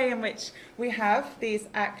at the way in which we have these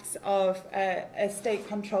acts of state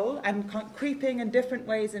control and creeping and different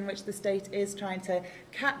ways in which the state is trying to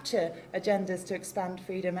capture agendas to expand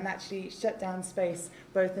freedom and actually shut down space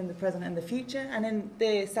both in the present and the future. And in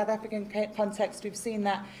the South African context, we've seen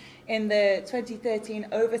that in the 2013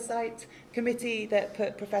 Oversight Committee that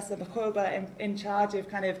put Professor Makhoba in charge of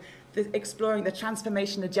kind of exploring the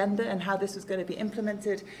transformation agenda and how this was going to be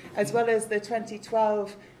implemented, as well as the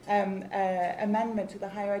 2012 amendment to the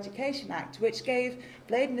Higher Education Act, which gave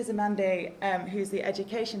Blade Nzimande, who's the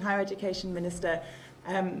Higher Education Minister,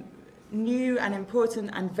 new and important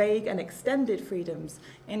and vague and extended freedoms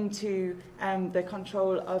into the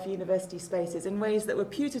control of university spaces in ways that were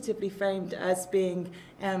putatively framed as being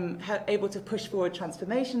able to push forward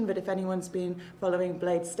transformation. But if anyone's been following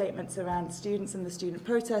Blade's statements around students and the student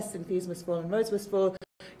protests and Fees Must Fall and Roads Must Fall,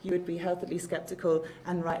 you would be healthily sceptical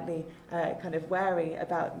and rightly kind of wary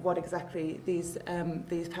about what exactly these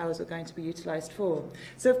powers were going to be utilised for.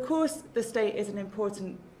 So of course the state is an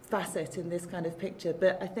important facet in this kind of picture,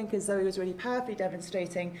 but I think as Zoe was really powerfully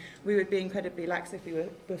demonstrating, we would be incredibly lax if we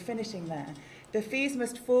were finishing there. The Fees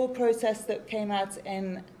Must Fall protest that came out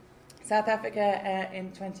in South Africa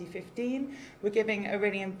in 2015, we're giving a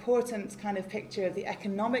really important kind of picture of the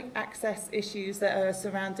economic access issues that are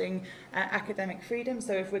surrounding academic freedom.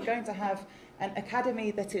 So if we're going to have an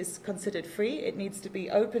academy that is considered free, it needs to be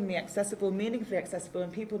openly accessible, meaningfully accessible,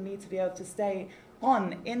 and people need to be able to stay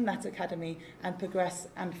on in that academy and progress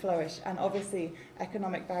and flourish. And obviously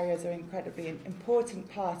economic barriers are an incredibly important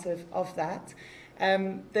part of that.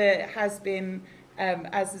 There has been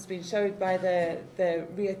as has been showed by the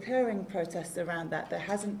reoccurring protests around that, there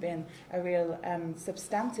hasn't been a real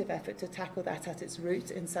substantive effort to tackle that at its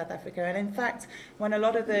root in South Africa. And in fact, when a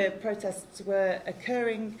lot of the protests were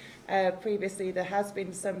occurring previously, there has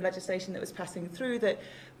been some legislation that was passing through that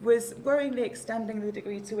was worryingly extending the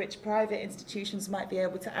degree to which private institutions might be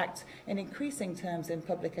able to act in increasing terms in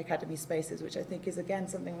public academy spaces, which I think is, again,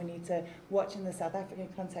 something we need to watch in the South African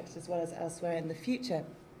context as well as elsewhere in the future.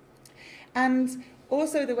 And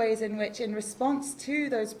also the ways in which, in response to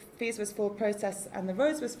those Fees Was Full protests and the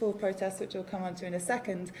Roads Was Full protests, which we'll come on to in a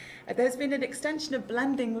second, there's been an extension of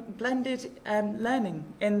blended learning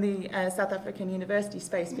in the South African university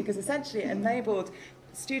space, because essentially it enabled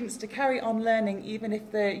students to carry on learning even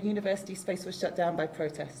if the university space was shut down by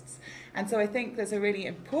protests. And so I think there's a really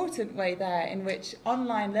important way there in which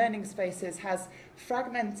online learning spaces has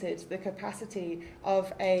fragmented the capacity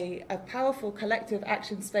of a powerful collective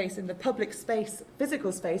action space in the public space,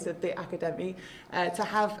 physical space of the academy, to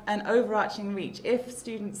have an overarching reach. If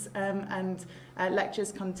students and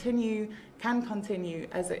lectures can continue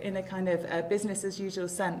as in a kind of business as usual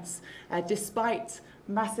sense, despite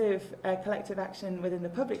massive collective action within the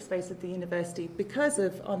public space of the university because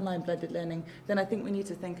of online blended learning, then I think we need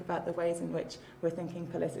to think about the ways in which we're thinking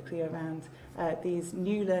politically around these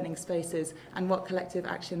new learning spaces and what collective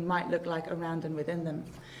action might look like around and within them.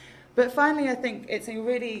 But finally, I think it's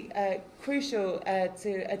really crucial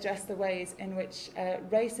to address the ways in which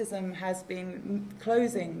racism has been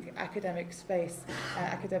closing academic space,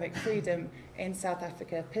 academic freedom in South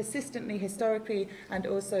Africa, persistently, historically, and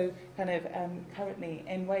also kind of currently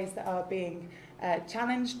in ways that are being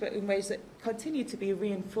challenged, but in ways that continue to be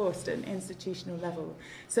reinforced at an institutional level.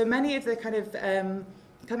 So many of the kind of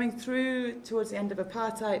coming through towards the end of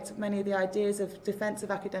apartheid, many of the ideas of defence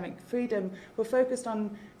of academic freedom were focused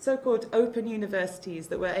on so-called open universities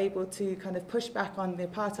that were able to kind of push back on the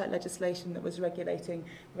apartheid legislation that was regulating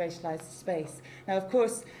racialised space. Now, of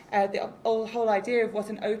course, the whole idea of what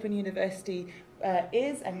an open university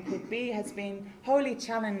is and could be has been wholly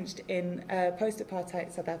challenged in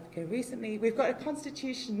post-apartheid South Africa recently. We've got a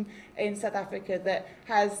constitution in South Africa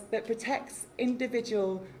that protects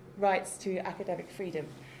individual rights to academic freedom.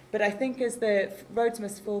 But I think, as the Roads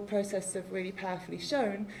Must Fall process have really powerfully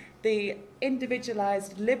shown, the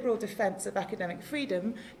individualized liberal defense of academic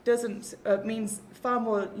freedom means far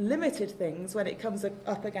more limited things when it comes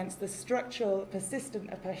up against the structural,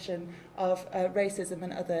 persistent oppression of racism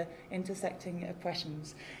and other intersecting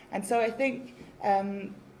oppressions. And so I think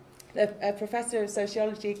a professor of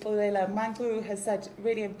sociology, Kulela Manguru, has said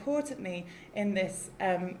really importantly in this,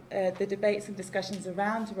 the debates and discussions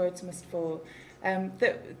around Roads Must Fall,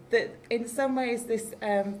 that in some ways this,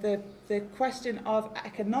 the question of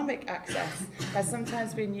economic access has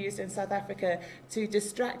sometimes been used in South Africa to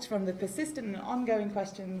distract from the persistent and ongoing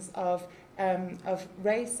questions of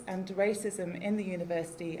race and racism in the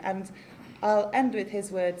university. And I'll end with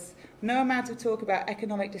his words: "No amount of talk about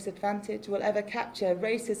economic disadvantage will ever capture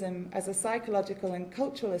racism as a psychological and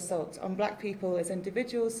cultural assault on black people as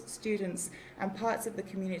individuals, students, and parts of the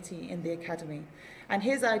community in the academy." And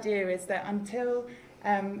his idea is that until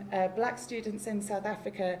black students in South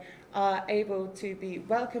Africa are able to be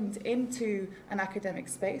welcomed into an academic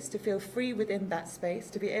space, to feel free within that space,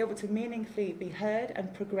 to be able to meaningfully be heard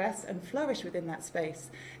and progress and flourish within that space,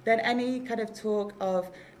 then any kind of talk of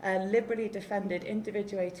liberally defended,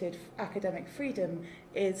 individuated academic freedom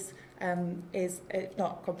is, if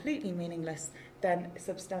not completely meaningless, then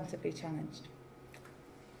substantively challenged.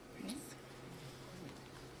 Yes.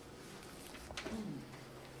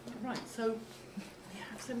 Right, so we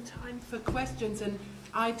have some time for questions, and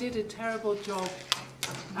I did a terrible job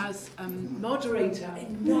as moderator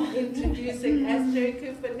in not introducing Esther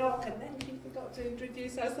Kufanok, and then she forgot to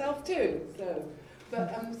introduce herself too.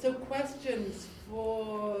 So questions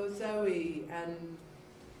for Zoe and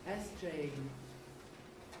SJ.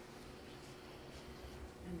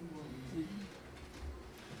 Anyone?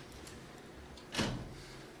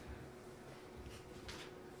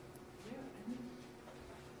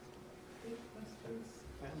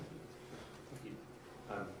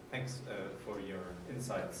 Thanks for your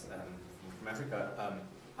insights from Africa.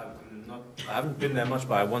 I haven't been there much,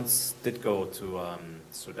 but I once did go to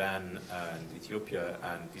Sudan and Ethiopia,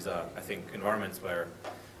 and these are, I think, environments where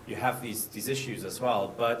you have these issues as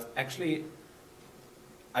well. But actually,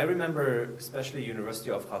 I remember especially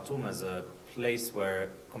University of Khartoum as a place where,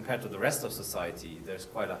 compared to the rest of society, there's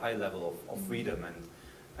quite a high level of freedom, and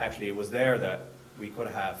actually it was there that we could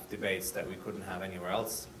have debates that we couldn't have anywhere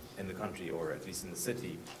else in the country, or at least in the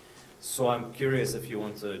city. So I'm curious if you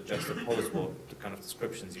want to juxtapose what the kind of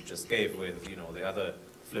descriptions you just gave with, you know, the other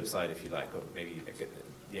flip side, if you like, or maybe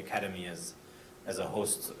the academy as a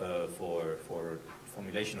host for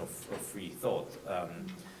formulation of free thought,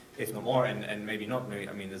 if no more, and maybe not. Maybe,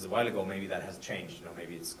 I mean, there's a while ago, maybe that has changed. You know,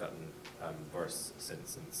 maybe it's gotten worse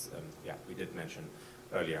since. Yeah, we did mention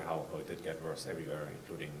earlier how it did get worse everywhere,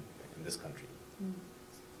 including in this country. Mm.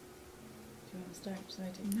 Do you want to start? Should I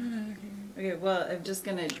take? No, okay. Well, I'm just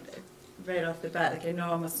going to, right off the bat, like I know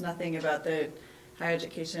almost nothing about the higher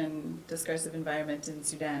education discursive environment in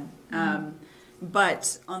Sudan,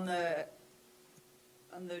 but on the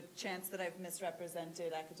chance that I've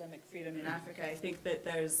misrepresented academic freedom in Africa, I think that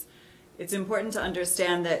it's important to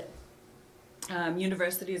understand that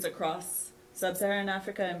universities across sub-Saharan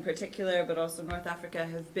Africa in particular, but also North Africa,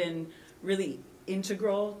 have been really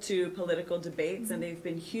integral to political debates, and they've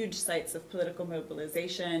been huge sites of political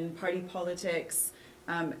mobilization, party politics.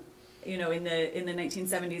 You know, in the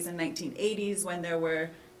 1970s and 1980s, when there were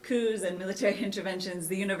coups and military interventions,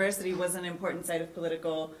 the university was an important site of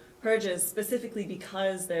political purges, specifically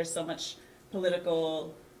because there's so much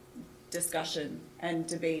political discussion and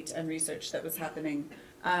debate and research that was happening.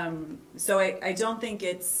 So I don't think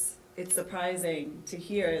it's surprising to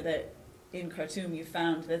hear that in Khartoum you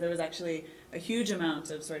found that there was actually a huge amount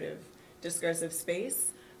of sort of discursive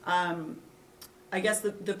space. I guess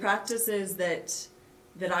the practices that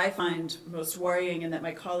I find most worrying and that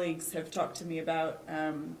my colleagues have talked to me about,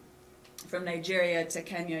 from Nigeria to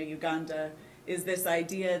Kenya, Uganda, is this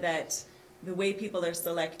idea that the way people are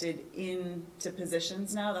selected into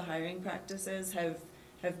positions now, the hiring practices,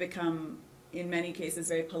 have become, in many cases,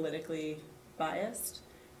 very politically biased.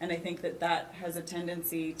 And I think that has a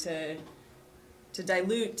tendency to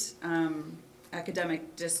dilute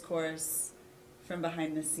academic discourse from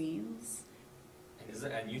behind the scenes. And is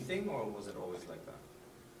it a new thing, or was it always like that?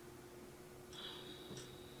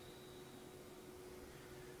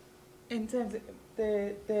 In terms of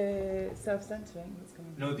the self-censoring that's going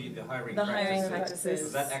on? No, the hiring the practices. Hiring practices. So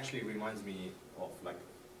that actually reminds me of like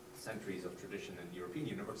centuries of tradition in European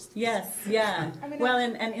universities. Yes, yeah. I mean, well,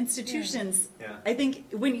 and institutions. Yeah. I think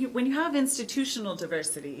when you have institutional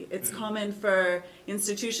diversity, it's common for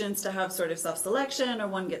institutions to have sort of self-selection, or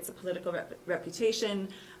one gets a political reputation.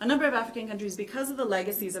 A number of African countries, because of the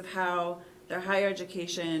legacies of how their higher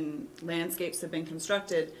education landscapes have been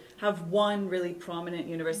constructed, have one really prominent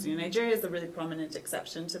university. Nigeria is a really prominent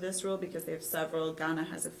exception to this rule because they have several. Ghana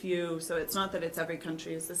has a few, so it's not that every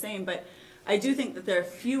country is the same, but I do think that there are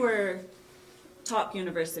fewer top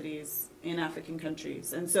universities in African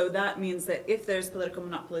countries, and so that means that if there's political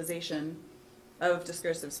monopolization of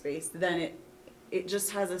discursive space, then it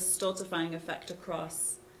just has a stultifying effect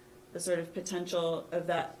across the sort of potential of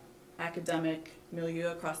that academic milieu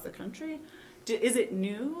across the country. Is it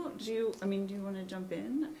new? Do you want to jump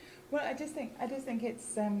in? Well, I just think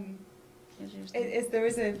it's there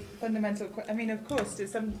is a fundamental. I mean, of course, to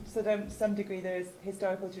some degree, there is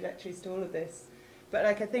historical trajectories to all of this, but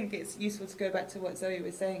like I think it's useful to go back to what Zoe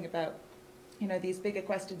was saying about, you know, these bigger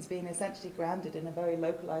questions being essentially grounded in a very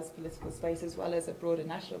localized political space as well as a broader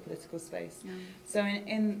national political space. Yeah. So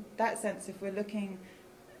in that sense, if we're looking,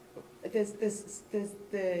 there's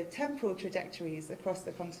the temporal trajectories across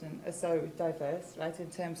the continent are so diverse, right, in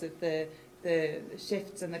terms of the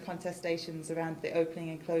shifts and the contestations around the opening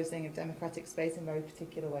and closing of democratic space in very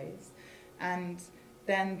particular ways. And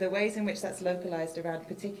then the ways in which that's localized around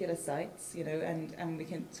particular sites, you know, and we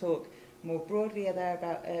can talk more broadly there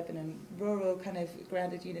about urban and rural kind of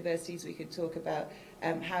grounded universities. We could talk about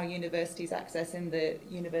how universities access in the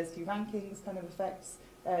university rankings kind of affects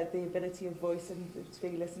the ability of voice and to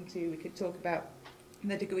be listened to. We could talk about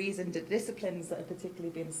the degrees and disciplines that have particularly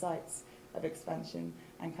been sites of expansion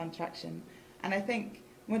and contraction. And I think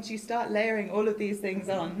once you start layering all of these things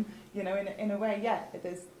on, you know, in a way, yeah,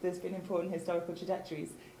 there's been important historical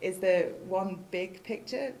trajectories. Is there one big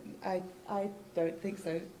picture? I don't think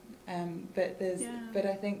so. But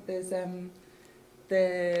I think there's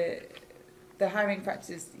the hiring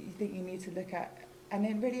practices you think you need to look at, and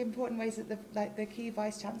in really important ways that the key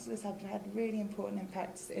vice chancellors have had really important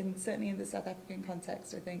impacts certainly in the South African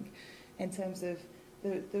context. I think in terms of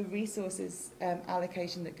the resources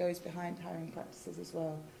allocation that goes behind hiring practices as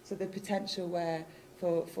well. So the potential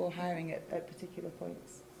for hiring at particular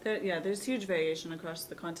points. There's huge variation across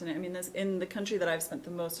the continent. I mean, in the country that I've spent the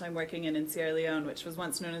most time working in Sierra Leone, which was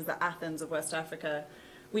once known as the Athens of West Africa,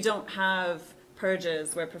 we don't have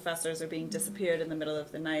purges where professors are being disappeared in the middle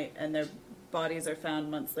of the night and their bodies are found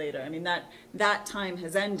months later. I mean, that time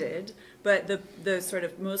has ended, but the sort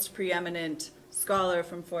of most preeminent scholar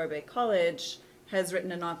from Forbay College has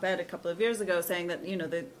written an op-ed a couple of years ago saying that, you know,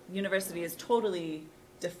 the university is totally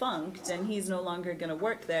defunct and he's no longer going to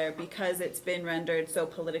work there because it's been rendered so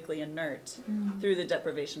politically inert through the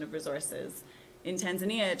deprivation of resources. In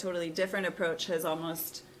Tanzania, a totally different approach has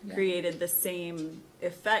almost created the same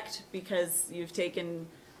effect because you've taken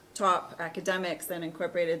top academics and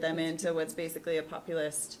incorporated them into what's basically a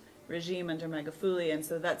populist regime under Magufuli. And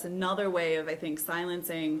so that's another way of, I think,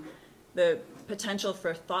 silencing the potential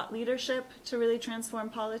for thought leadership to really transform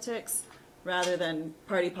politics rather than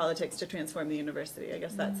party politics to transform the university. I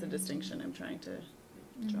guess that's the distinction I'm trying to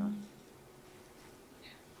draw.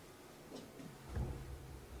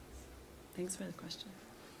 Thanks for the question.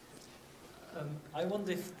 I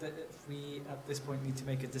wonder if we, at this point, need to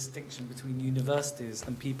make a distinction between universities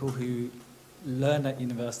and people who learn at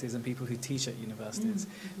universities and people who teach at universities.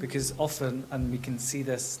 Because often, and we can see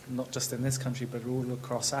this not just in this country, but all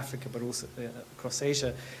across Africa, but also across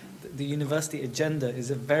Asia, the university agenda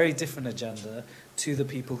is a very different agenda to the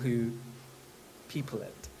people who people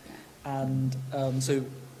it. And so,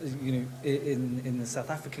 you know, in the South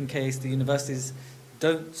African case, the universities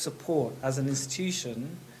don't support, as an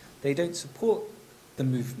institution, they don't support the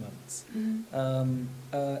movements. In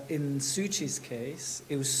Shuchi's case,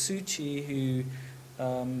 it was Shuchi who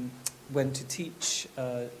went to teach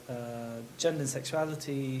gender and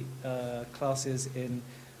sexuality classes in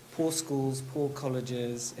poor schools, poor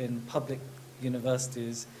colleges, in public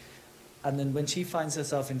universities. And then when she finds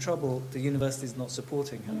herself in trouble, the university is not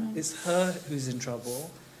supporting her. It's her who's in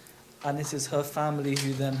trouble, and it is her family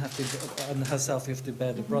who then have to, and herself, who have to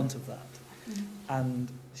bear the brunt of that. And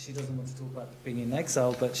she doesn't want to talk about being in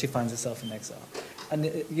exile, but she finds herself in exile.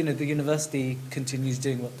 And, you know, the university continues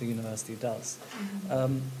doing what the university does.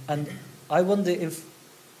 And I wonder if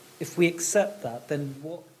we accept that, then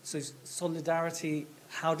what, so solidarity,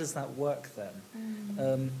 how does that work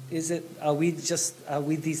then? Are we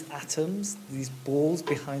these atoms, these balls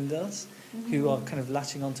behind us, who are kind of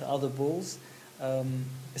latching onto other balls?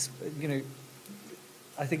 You know,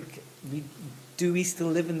 I think do we still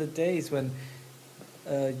live in the days when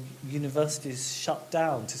universities shut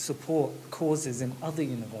down to support causes in other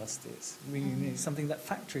universities? Something that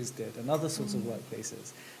factories did and other sorts of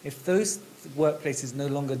workplaces. If those workplaces no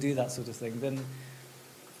longer do that sort of thing, then,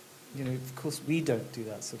 you know, of course we don't do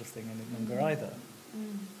that sort of thing any longer either.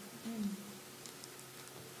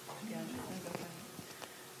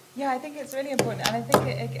 Yeah, I think it's really important, and I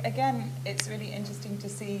think again it's really interesting to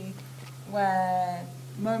see where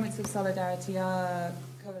moments of solidarity are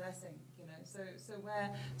coalescing. You know,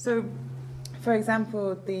 so for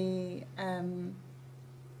example, there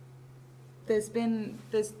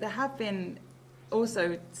have been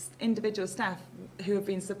also individual staff who have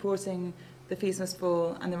been supporting the Fees Must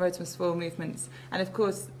Fall and the Roads Must Fall movements, and of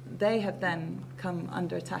course they have then come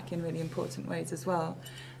under attack in really important ways as well.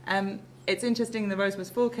 It's interesting in the Roads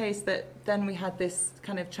Must Fall case that then we had this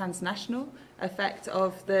kind of transnational effect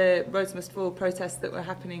of the Roads Must Fall protests that were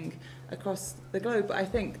happening across the globe. But I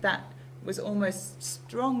think that was almost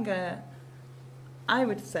stronger, I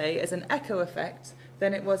would say, as an echo effect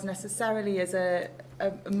than it was necessarily as a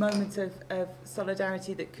moment of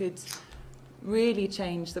solidarity that could really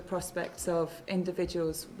change the prospects of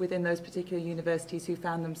individuals within those particular universities who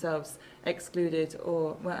found themselves excluded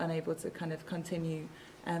or were unable to kind of continue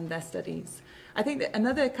their studies. I think that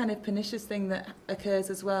another kind of pernicious thing that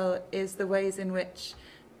occurs as well is the ways in which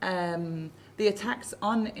the attacks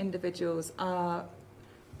on individuals are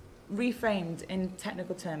reframed in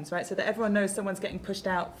technical terms, right? So that everyone knows someone's getting pushed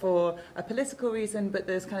out for a political reason, but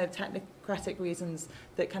there's kind of technocratic reasons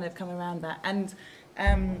that kind of come around that.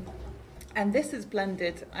 And this is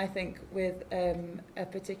blended, I think, with a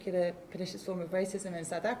particular pernicious form of racism in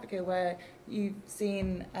South Africa, where you've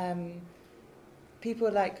seen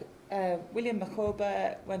people like William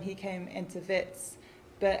Makhoba when he came into WITS,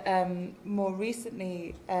 but more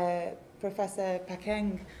recently Professor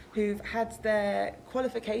Pakeng, who've had their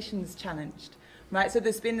qualifications challenged, right? So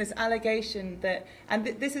there's been this allegation that, and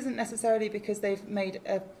this isn't necessarily because they've made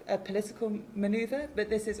a political maneuver,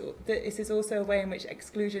 but this is also a way in which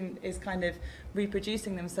exclusion is kind of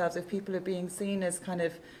reproducing themselves. If people are being seen as kind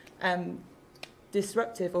of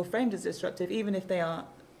disruptive or framed as disruptive, even if they are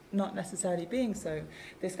not necessarily being so,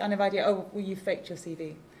 this kind of idea, oh, well, you faked your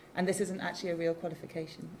CV, and this isn't actually a real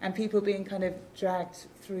qualification, and people being kind of dragged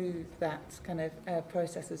through that kind of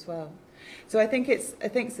process as well. So I think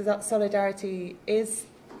that solidarity is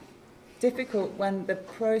difficult when the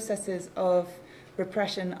processes of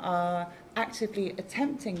repression are actively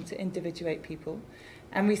attempting to individuate people,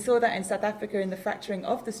 and we saw that in South Africa in the fracturing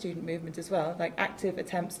of the student movement as well, like active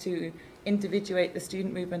attempts to individuate the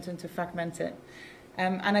student movement and to fragment it.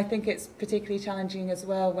 And I think it's particularly challenging as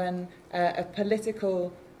well when a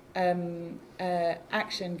political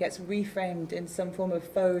action gets reframed in some form of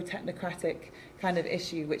faux technocratic kind of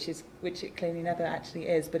issue, which it clearly never actually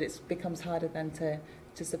is, but it becomes harder then to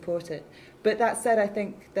support it. But that said, I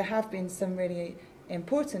think there have been some really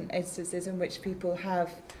important instances in which people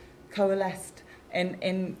have coalesced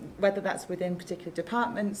in whether that's within particular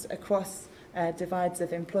departments, across divides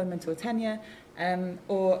of employment or tenure,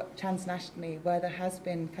 or transnationally, where there has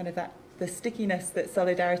been kind of the stickiness that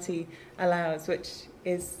solidarity allows, which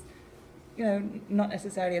is, not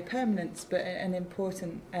necessarily a permanence, but an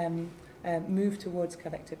important move towards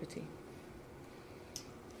collectivity.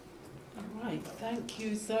 All right, thank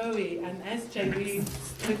you, Zoe and SJ. We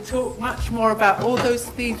could talk much more about all those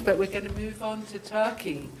themes, but we're going to move on to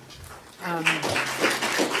Turkey.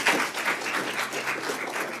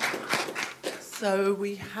 So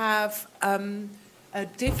we have a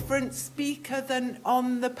different speaker than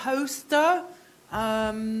on the poster.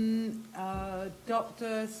 Dr.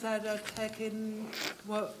 Serdar Tekin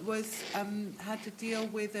had to deal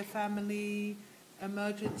with a family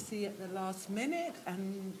emergency at the last minute,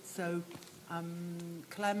 and so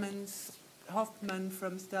Clemens Hoffman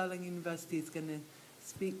from Stirling University is going to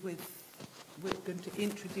speak with. We're going to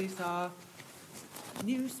introduce our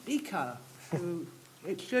new speaker, who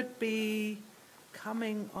it should be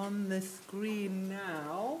coming on the screen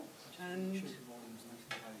now. And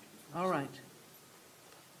all right.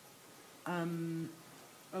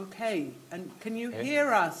 Okay, and can you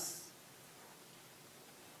hear us?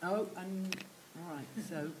 Oh, and all right,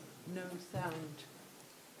 so no sound.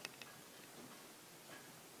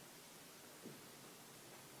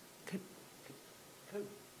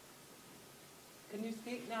 Can you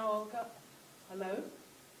speak now, Olga? Hello?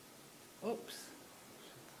 Oops.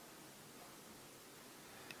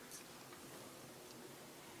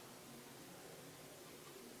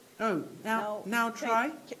 Oh, now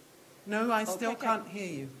try. No, I still can't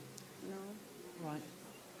hear you. No. Right.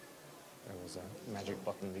 There was a magic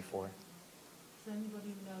button before. Does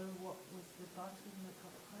anybody know what was the button that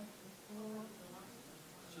got pressed before?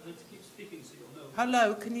 So let's keep speaking so you'll know.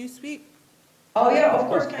 Hello, can you speak? Oh yeah, of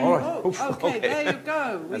course. Oh, okay, there you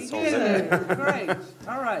go. We hear you. Great.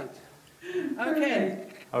 All right. Okay.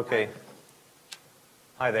 Okay.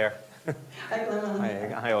 Hi there. Hi,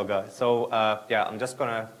 Clement. Hi, Olga. So yeah, I'm just going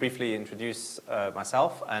to briefly introduce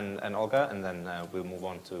myself and Olga, and then we'll move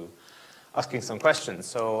on to asking some questions.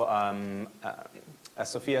 So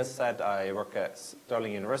as Sophia said, I work at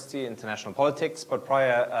Stirling University, International Politics, but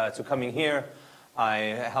prior to coming here, I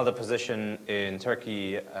held a position in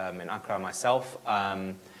Turkey, in Ankara myself,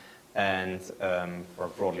 and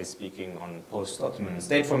work broadly speaking on post-Ottoman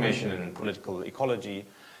state formation and political ecology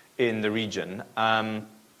in the region.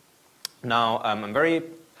 Now, I'm very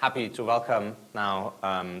happy to welcome now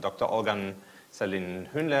Dr. Olgan Selin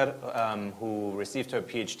Hünler, who received her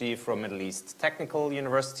PhD from Middle East Technical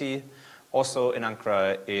University, also in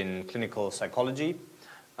Ankara in clinical psychology.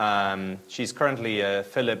 She's currently a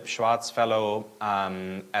Philipp Schwarz Fellow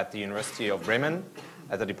at the University of Bremen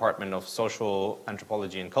at the Department of Social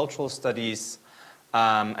Anthropology and Cultural Studies.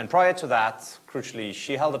 And prior to that, crucially,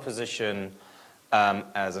 she held a position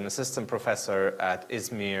as an assistant professor at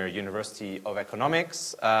Izmir University of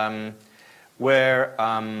Economics, where,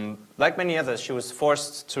 like many others, she was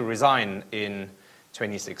forced to resign in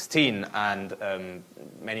 2016. And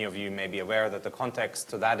many of you may be aware that the context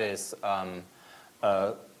to that is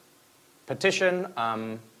a petition,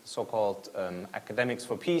 so-called Academics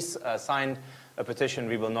for Peace, signed a petition,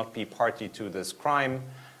 "We will not be party to this crime,"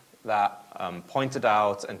 that pointed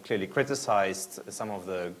out and clearly criticized some of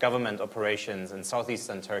the government operations in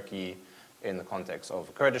southeastern Turkey in the context of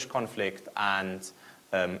a Kurdish conflict, and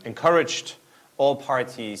encouraged all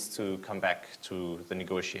parties to come back to the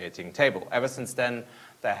negotiating table. Ever since then,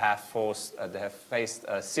 they have faced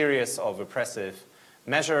a series of repressive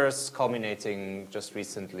measures, culminating just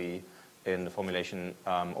recently in the formulation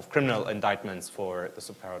of criminal indictments for the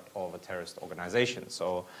support of a terrorist organization.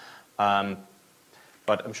 So,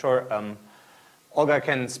 but I'm sure Olga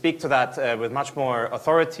can speak to that with much more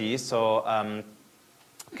authority. So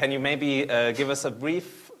can you maybe give us a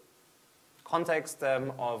brief context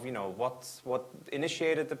of what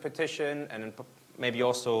initiated the petition, and maybe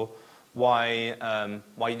also why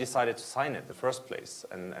you decided to sign it in the first place,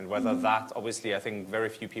 and whether that, obviously I think very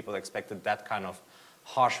few people expected that kind of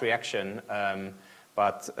harsh reaction,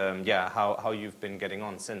 but yeah, how you've been getting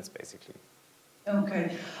on since, basically.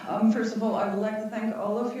 Okay. First of all, I would like to thank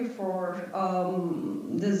all of you for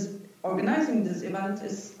organizing this event.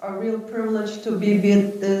 It's a real privilege to be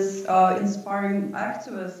with these inspiring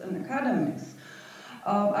activists and academics.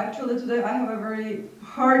 Actually, today I have a very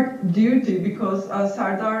hard duty because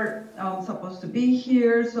Serdar is supposed to be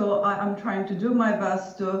here, so I'm trying to do my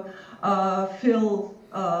best to fill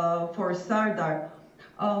for Serdar.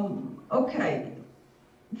 Okay.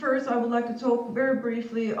 First, I would like to talk very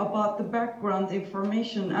briefly about the background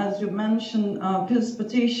information. As you mentioned, peace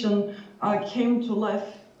petition came to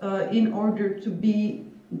life in order to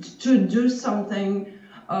do something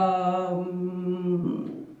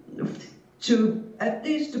to at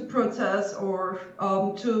least to protest or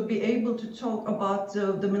to be able to talk about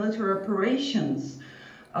the military operations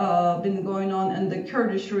been going on in the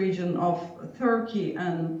Kurdish region of Turkey.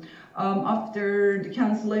 And after the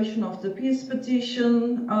cancellation of the peace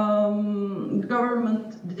petition, the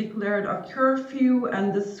government declared a curfew,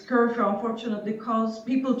 and this curfew unfortunately caused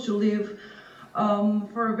people to live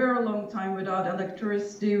for a very long time without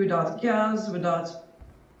electricity, without gas, without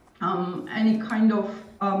any kind of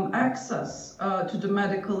access to the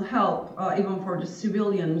medical help, even for the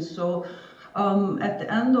civilians. So at the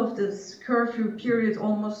end of this curfew period,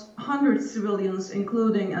 almost 100 civilians,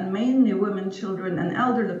 including and mainly women, children, and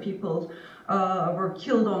elderly people, were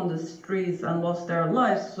killed on the streets and lost their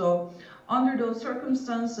lives. So under those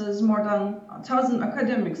circumstances, more than 1,000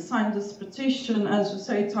 academics signed this petition, as you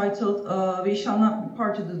say, titled "We Shall Not Be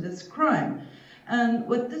Party to This Crime." And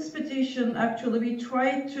with this petition, actually, we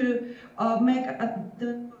tried to make a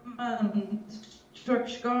demand to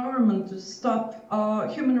Turkish government to stop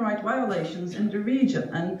human rights violations in the region.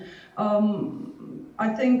 And I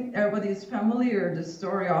think everybody is familiar with the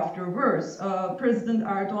story afterwards. President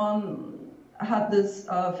Erdogan had this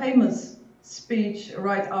famous speech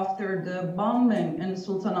right after the bombing in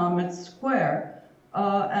Sultanahmet Square,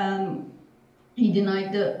 and he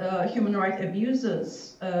denied the human rights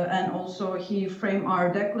abuses, and also he framed our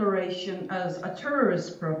declaration as a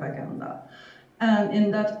terrorist propaganda. And in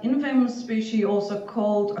that infamous speech, he also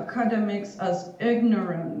called academics as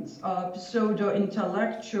ignorant,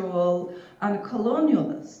 pseudo-intellectual, and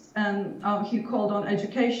colonialists. And he called on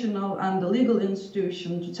educational and the legal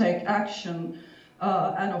institution to take action.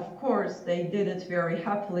 And of course, they did it very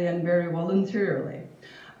happily and very voluntarily.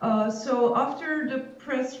 So after the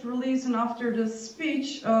press release and after the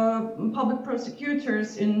speech, public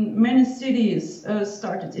prosecutors in many cities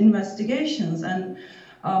started investigations, and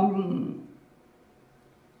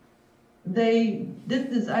they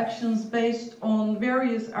did these actions based on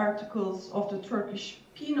various articles of the Turkish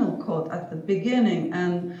Penal Code at the beginning,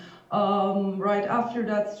 and right after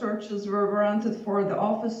that, searches were warranted for the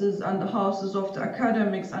offices and the houses of the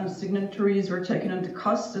academics, and signatories were taken into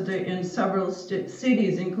custody in several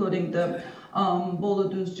cities, including the Bolu,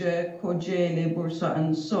 Düzce, Kocaeli, Bursa,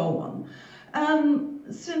 and so on. And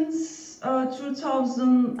since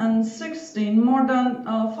 2016, more than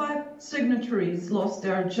 5 signatories lost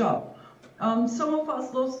their job. Some of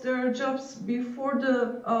us lost their jobs before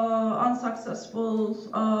the unsuccessful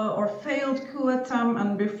or failed coup attempt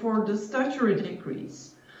and before the statutory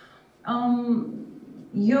decrees.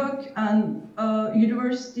 YÖK and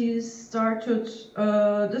universities started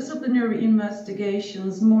disciplinary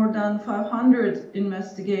investigations. More than 500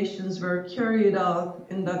 investigations were carried out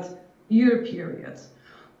in that year period.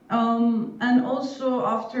 And also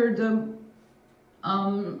after the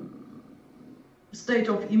state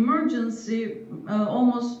of emergency,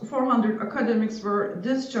 almost 400 academics were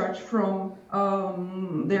discharged from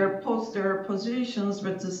their positions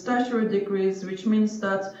with the statutory degrees, which means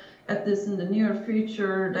that at least in the near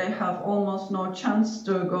future, they have almost no chance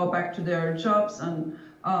to go back to their jobs and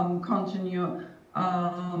continue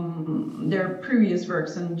their previous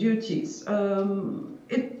works and duties.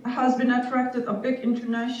 It has been attracted a big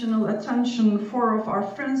international attention. 4 of our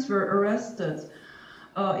friends were arrested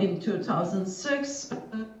in 2006,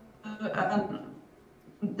 and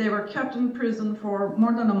they were kept in prison for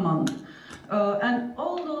more than a month. And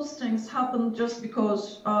all those things happened just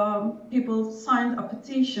because people signed a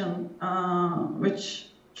petition which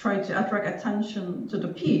tried to attract attention to the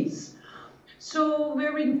peace. So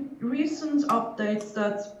very recent updates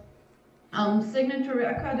that signatory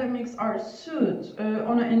academics are sued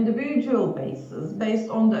on an individual basis based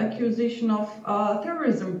on the accusation of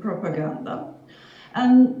terrorism propaganda.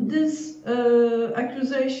 And these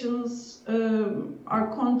accusations are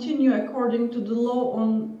continued according to the law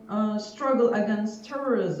on struggle against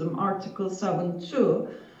terrorism, Article 7.2,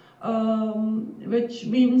 which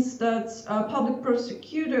means that a public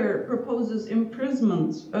prosecutor proposes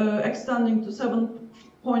imprisonment extending to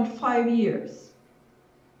 7.5 years.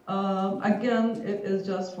 Again, it is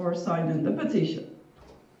just for signing the petition.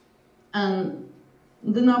 And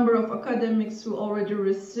the number of academics who already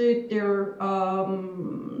received their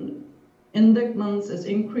indictments is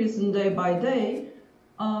increasing day by day.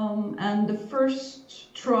 And the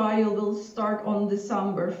first trial will start on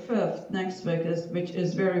December 5th, next week, which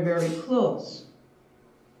is very, very close.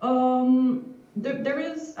 There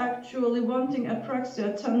is actually one thing attracts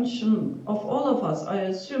the attention of all of us. I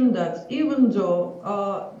assume that even though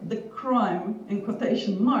the crime, in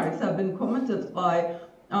quotation marks, have been committed by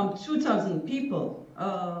 2,000 people,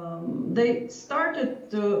 they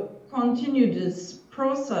started to continue this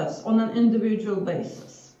process on an individual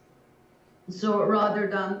basis. So rather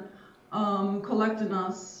than collecting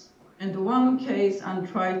us into one case and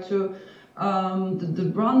try to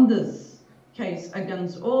run this case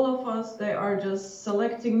against all of us, they are just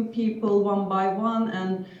selecting people one by one,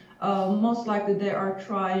 and most likely they are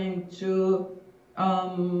trying to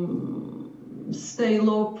stay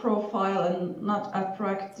low profile and not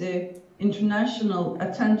attract the international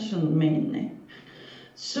attention mainly.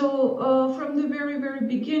 So from the very, very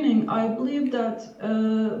beginning, I believe that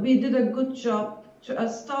we did a good job to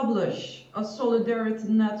establish a solidarity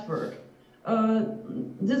network.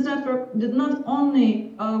 This network did not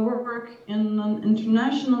only work in an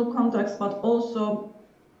international context, but also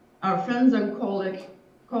our friends and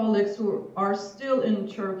colleagues who are still in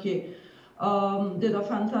Turkey did a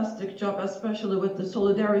fantastic job, especially with the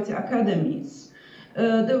Solidarity Academies.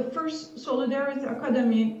 The first Solidarity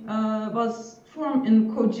Academy was formed in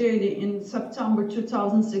Kocaeli in September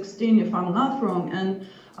 2016, if I'm not wrong, and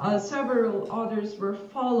several others were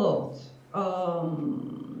followed.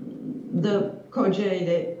 The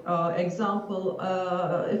Kocaeli example,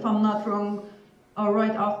 if I'm not wrong,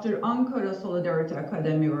 right after Ankara Solidarity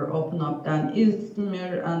Academy were opened up, then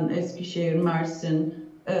İzmir and Eskişehir, Mersin,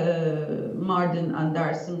 Mardin and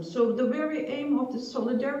Dersim. So the very aim of the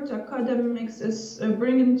Solidarity Academics is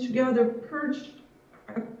bringing together purged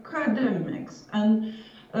academics and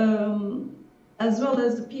as well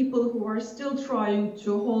as the people who are still trying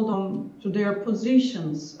to hold on to their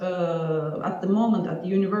positions at the moment at the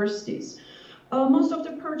universities. Most of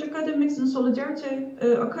the purge academics and Solidarity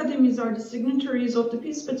Academies are the signatories of the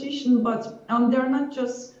peace petition, but they're not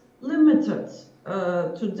just limited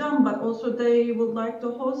to them, but also they would like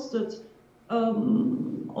to host it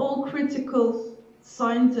all critical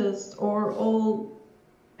scientists or all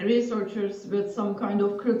researchers with some kind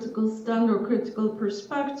of critical stand or critical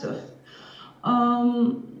perspective.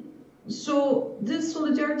 So this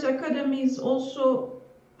Solidarity Academies also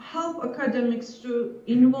help academics to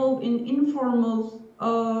involve in informal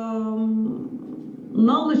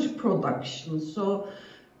knowledge production. So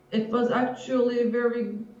it was actually a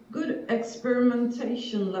very good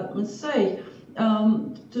experimentation, let me say,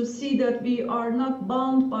 to see that we are not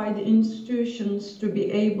bound by the institutions to be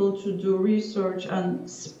able to do research and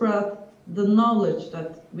spread the knowledge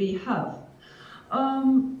that we have.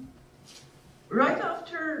 Right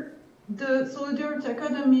after the Solidarity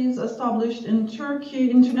Academy is established in Turkey,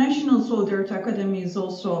 International Solidarity Academy is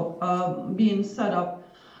also being set up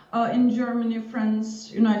in Germany, France,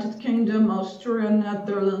 United Kingdom, Austria,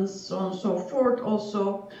 Netherlands, so on and so forth,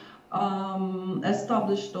 also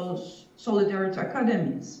established those Solidarity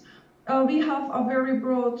Academies. We have a very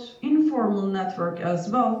broad informal network as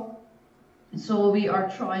well, so we are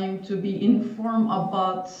trying to be informed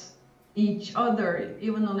about each other,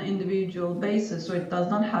 even on an individual basis, so it does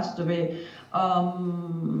not have to be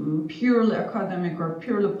purely academic or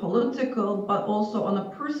purely political, but also on a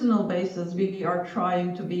personal basis, we are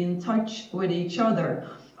trying to be in touch with each other.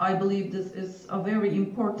 I believe this is a very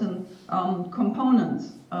important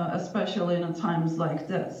component, especially in times like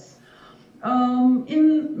this.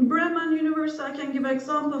 In Bremen University, I can give an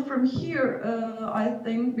example from here, I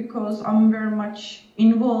think, because I'm very much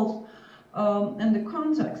involved in the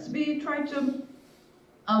context. We tried to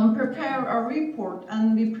prepare a report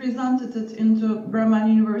and we presented it into Bremen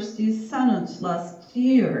University's Senate last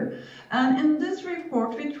year. And in this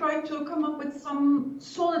report, we tried to come up with some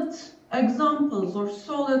solid examples or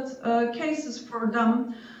solid cases for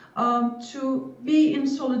them to be in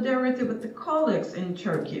solidarity with the colleagues in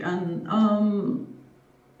Turkey. And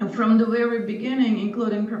from the very beginning,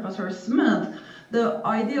 including Professor Smith, the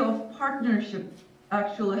idea of partnership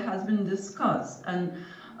actually has been discussed. And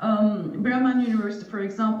Bremen University, for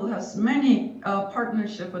example, has many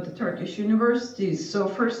partnerships with the Turkish universities. So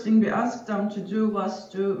first thing we asked them to do was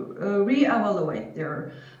to re-evaluate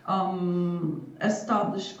their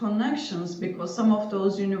established connections, because some of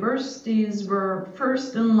those universities were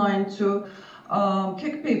first in line to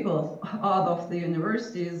kick people out of the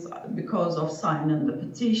universities because of signing the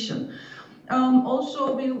petition.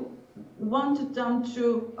 Also, we wanted them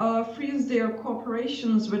to freeze their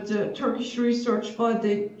cooperations with the Turkish research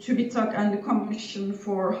body TÜBİTAK and the Commission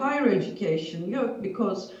for Higher Education,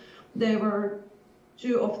 because they were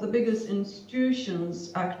two of the biggest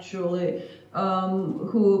institutions actually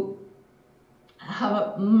who have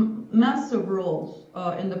a massive role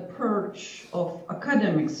in the purge of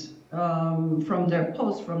academics from their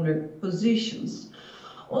posts, from their positions.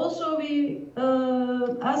 Also, we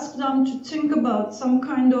asked them to think about some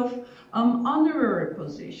kind of honorary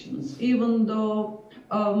positions, even though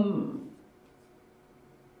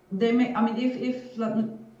they may, I mean, if let me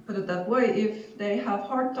put it that way, if they have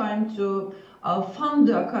hard time to fund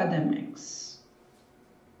the academics,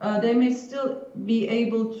 they may still be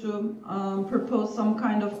able to propose some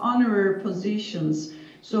kind of honorary positions.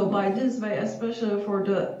 So by this way, especially for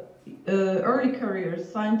the early career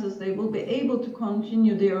scientists, they will be able to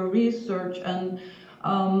continue their research, and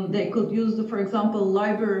they could use, for example,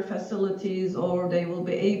 library facilities, or they will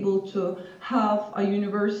be able to have a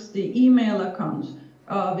university email account,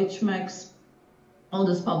 which makes all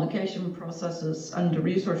these publication processes and the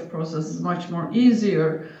research processes much more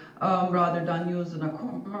easier rather than using a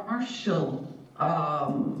commercial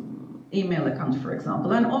email account, for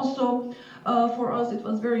example. And also, for us, it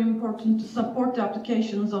was very important to support the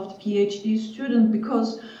applications of the PhD student,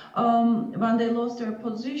 because when they lost their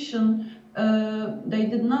position, they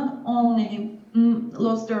did not only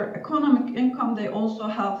lost their economic income, they also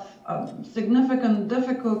have significant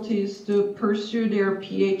difficulties to pursue their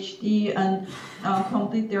PhD and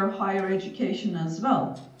complete their higher education as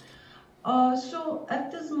well. So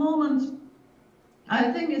at this moment, I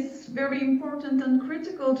think it's very important and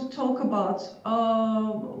critical to talk about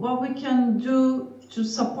what we can do to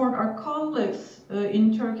support our colleagues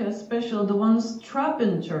in Turkey, especially the ones trapped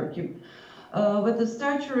in Turkey, with the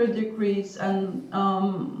statutory decrees. And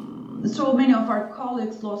so many of our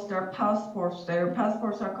colleagues lost their passports. Their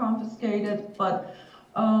passports are confiscated, but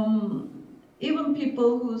even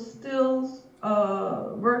people who still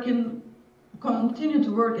continue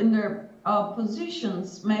to work in their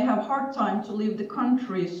positions may have hard time to leave the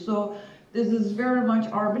country. So this is very much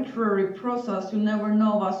arbitrary process. You never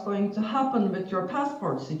know what's going to happen with your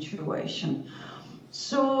passport situation.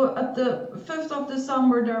 So at the 5th of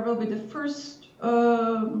December, there will be the first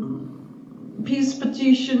peace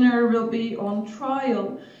petitioner will be on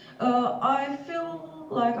trial. I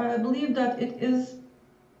believe that it is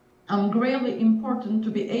greatly important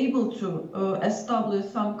to be able to establish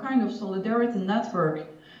some kind of solidarity network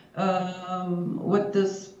with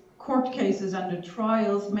this court cases and the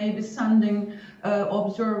trials, maybe sending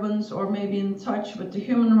observers or maybe in touch with the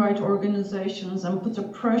human rights organizations and put a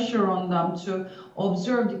pressure on them to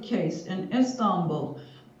observe the case in Istanbul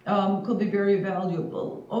could be very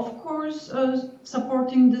valuable. Of course,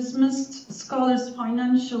 supporting dismissed scholars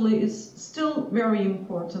financially is still very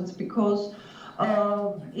important, because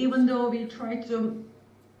even though we try to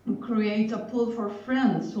create a pool for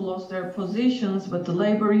friends who lost their positions with the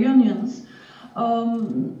labor unions,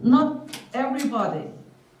 not everybody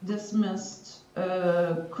dismissed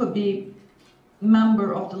could be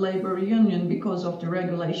member of the labor union because of the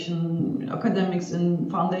regulation. Academics in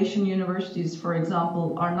foundation universities, for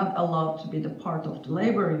example, are not allowed to be the part of the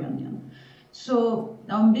labor union. So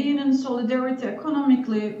being in solidarity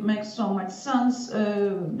economically makes so much sense.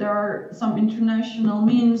 There are some international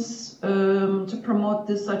means to promote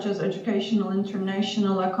this, such as Educational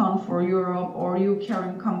International Account for Europe or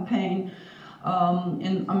Karim campaign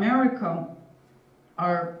in America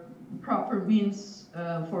are proper means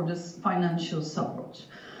for this financial support.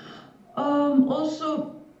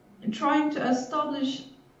 Also, trying to establish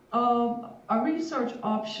research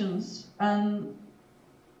options and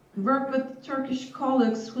work with Turkish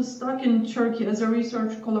colleagues who stuck in Turkey as a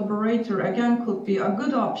research collaborator, again, could be a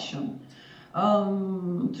good option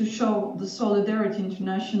to show the solidarity,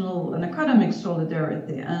 international and academic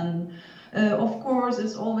solidarity. And of course,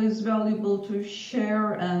 it's always valuable to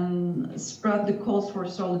share and spread the calls for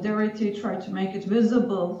solidarity, try to make it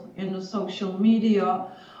visible in the social media,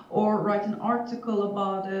 or write an article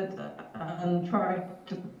about it and try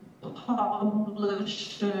to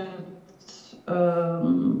publish it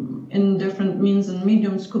in different means and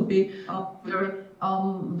mediums could be very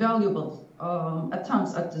valuable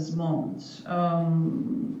attempts at this moment.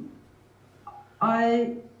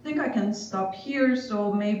 I think I can stop here,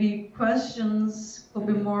 so maybe questions could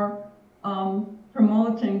be more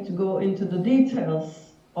promoting to go into the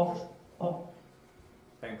details of.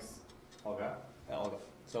 Thanks, Olga.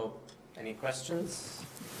 So, any questions?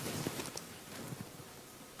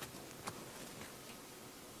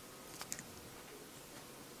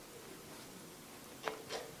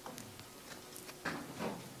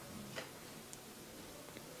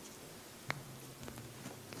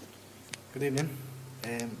 Good evening.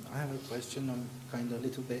 I have a question. I'm kind of a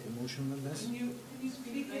little bit emotional on this. Can you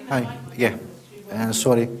speak in the Hi. microphone? Yeah.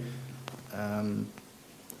 Sorry.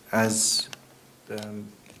 As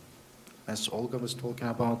Olga was talking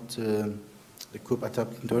about the coup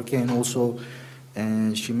attempt in Turkey, and also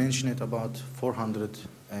she mentioned it about 400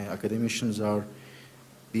 academicians are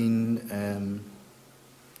being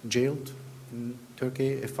jailed in Turkey,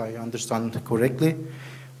 if I understand correctly.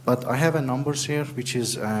 But I have a numbers here, which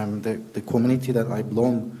is the community that I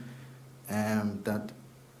belong, that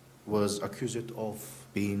was accused of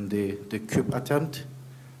being the coup attempt.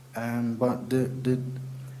 But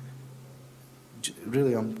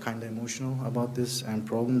really, I'm kind of emotional about this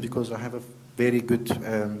problem because I have a very good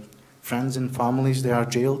friends and families. They are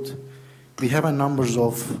jailed. We have a numbers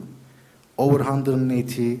of over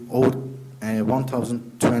 180, over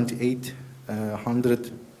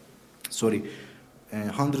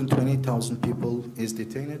 120,000 people is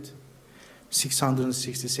detained.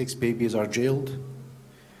 666 babies are jailed.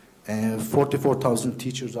 44,000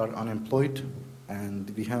 teachers are unemployed, and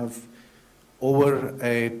we have over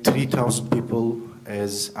 3,000 people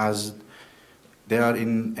as they are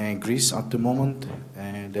in Greece at the moment.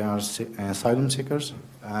 They are asylum seekers,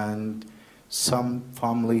 and some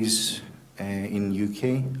families in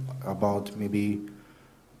UK, about maybe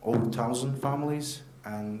over 1,000 families.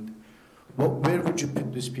 And where would you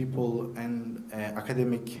put these people in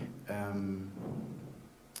academic,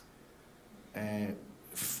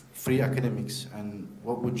 free academics, and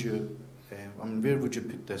what would you, where would you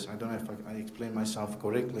put this? I don't know if I explain myself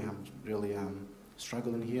correctly. I'm really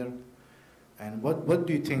struggling here. And what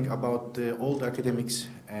do you think about the old academics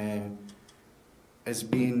as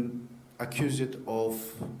being accused of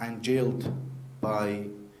and jailed by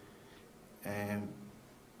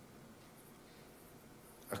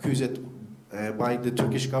the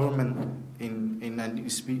Turkish government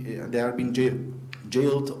they are being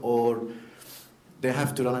jailed, or they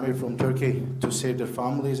have to run away from Turkey to save their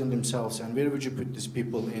families and themselves? And where would you put these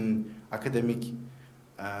people in academic,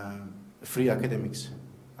 free academics?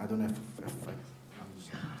 I don't know if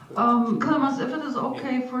Clemens, if it is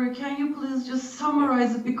okay for you, can you please just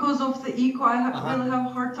summarize it? Because of the echo, I really have a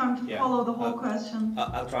hard time to follow the whole question.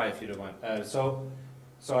 I'll try if you don't mind. So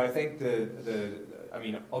I think I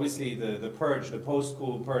mean, obviously the purge, the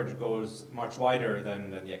post-school purge goes much wider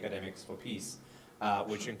than the Academics for Peace,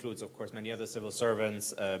 which includes, of course, many other civil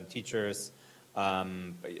servants, teachers,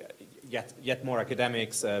 yet more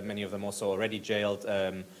academics, many of them also already jailed.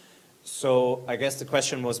 So I guess the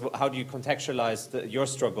question was, how do you contextualize your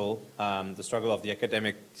struggle, the struggle of the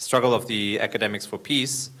Academics for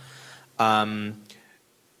Peace,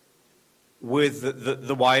 with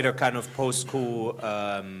the wider kind of post-school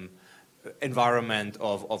environment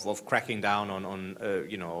of cracking down on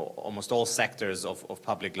you know, almost all sectors of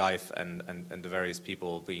public life and the various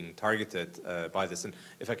people being targeted by this. And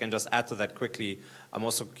if I can just add to that quickly, I'm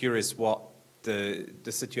also curious what the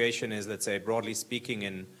situation is, let's say, broadly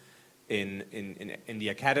speaking, in the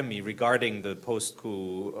academy regarding the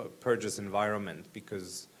post-coup purges environment,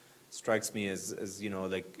 because it strikes me as you know,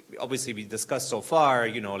 like, obviously we discussed so far,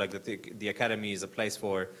 you know, like that the academy is a place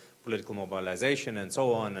for political mobilization and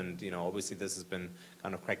so on, and you know, obviously this has been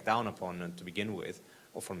kind of cracked down upon to begin with,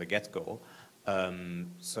 or from the get-go.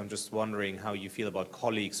 So I'm just wondering how you feel about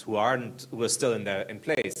colleagues who are still in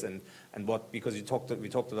place, and what, because we talked a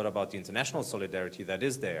lot about the international solidarity that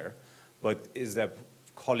is there, but is there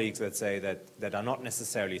colleagues, let's say, that are not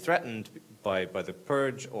necessarily threatened by the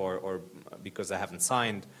purge or because they haven't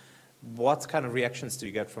signed? What kind of reactions do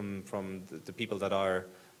you get from the people that are,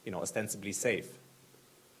 you know, ostensibly safe?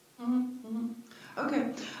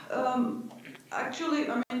 Okay. Actually,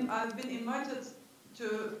 I mean, I've been invited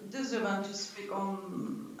to this event to speak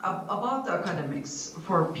on about the Academics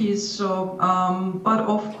for Peace. So, but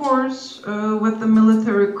of course, with the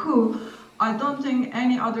military coup, I don't think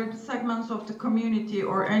any other segments of the community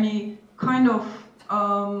or any kind of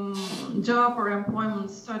job or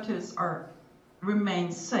employment status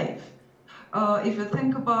remain safe. If you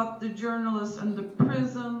think about the journalists in the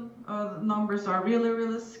prison, the numbers are really,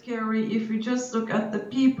 really scary. If you just look at the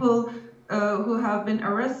people who have been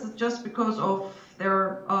arrested just because of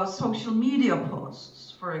their social media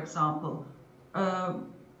posts, for example,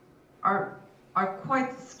 are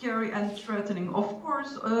quite scary and threatening. Of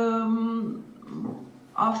course,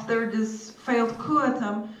 after this failed coup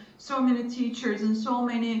attempt, so many teachers and so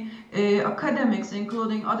many academics,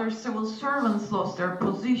 including other civil servants, lost their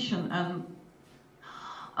position. And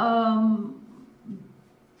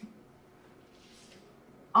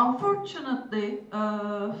unfortunately,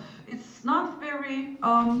 it's not very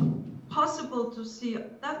possible to see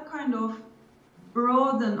that kind of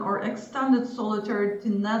broaden or extended solidarity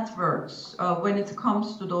networks when it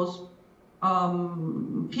comes to those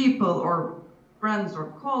people or friends or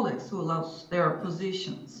colleagues who lost their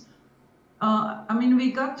positions. I mean,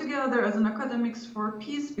 we got together as an Academics for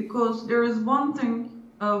Peace because there is one thing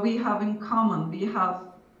we have in common. We have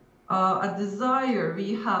a desire,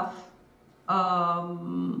 we have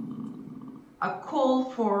a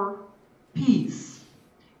call for peace.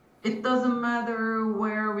 It doesn't matter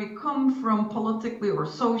where we come from politically or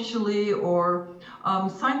socially or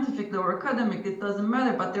scientifically or academically, it doesn't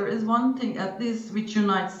matter, but there is one thing at least which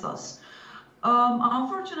unites us.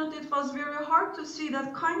 Unfortunately, it was very hard to see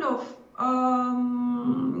that kind of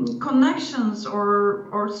connections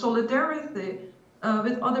or solidarity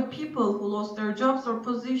with other people who lost their jobs or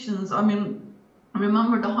positions. I mean,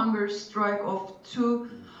 remember the hunger strike of two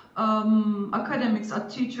academics, a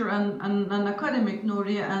teacher and an academic,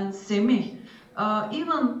 Nuriye and Semih.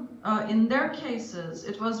 Even in their cases,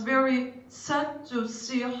 it was very sad to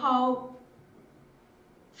see how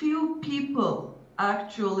few people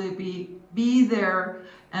actually be there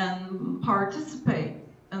and participate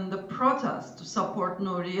in the protest to support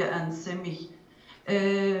Nuriye and Semih.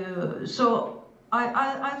 So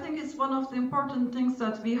I think it's one of the important things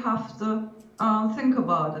that we have to think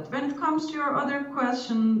about it. When it comes to your other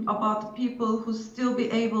question about people who still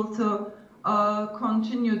be able to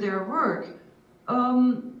continue their work,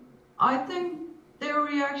 I think their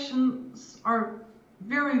reactions are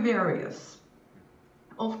very various.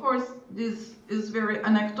 Of course, this is very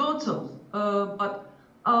anecdotal, but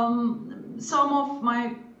some of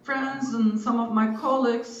my friends and some of my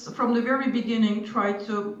colleagues from the very beginning tried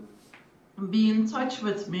to be in touch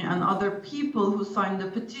with me and other people who signed the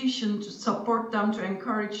petition to support them, to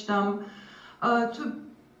encourage them, to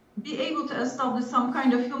be able to establish some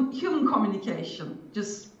kind of human communication.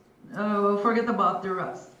 Just forget about the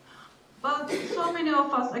rest. But so many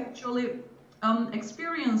of us actually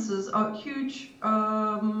experiences a huge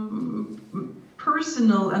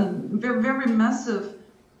personal and very, very massive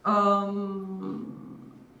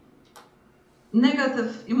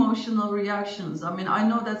negative emotional reactions. I mean, I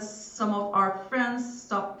know that some of our friends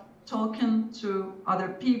stopped talking to other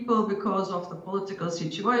people because of the political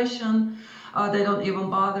situation. They don't even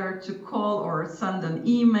bother to call or send an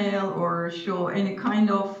email or show any kind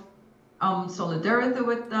of solidarity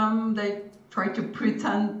with them. They try to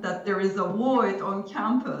pretend that there is a void on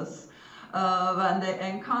campus when they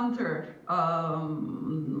encounter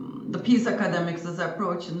the peace academics as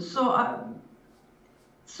approaching.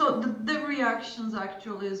 So the reactions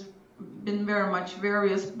actually has been very much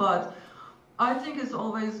various, but I think it's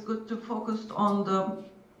always good to focus on the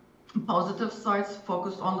positive sides,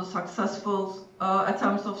 focus on the successful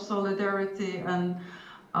attempts of solidarity and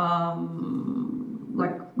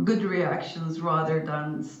like good reactions rather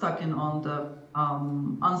than stuck in on the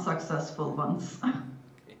unsuccessful ones.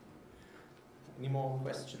 Okay. Any more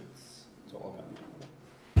questions to Olga?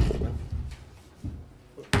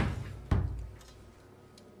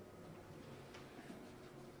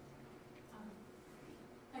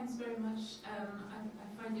 Thanks very much.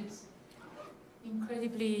 I find it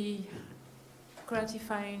incredibly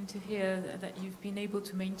gratifying to hear that you've been able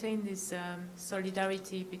to maintain this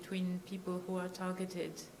solidarity between people who are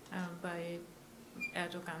targeted by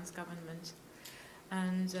Erdogan's government.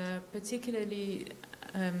 And particularly,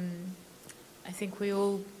 I think we're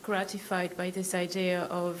all gratified by this idea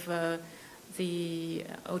of the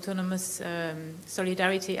autonomous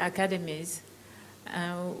solidarity academies,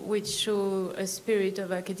 which show a spirit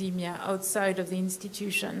of academia outside of the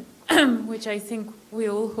institution, which I think we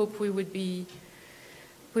all hope we would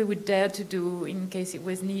dare to do in case it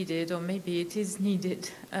was needed, or maybe it is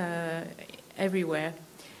needed everywhere.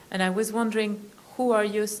 And I was wondering, who are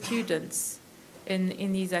your students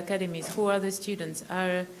in these academies? Who are the students?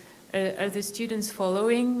 Are the students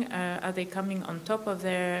following? Are they coming on top of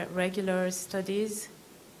their regular studies?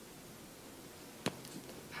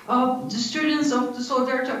 The students of the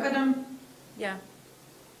Solidarity Academy? Yeah.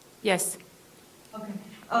 Yes. Okay.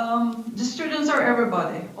 The students are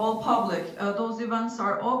everybody, all public. Those events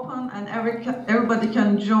are open and everybody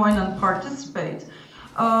can join and participate.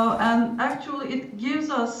 And actually it gives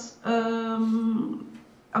us a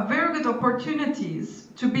very good opportunities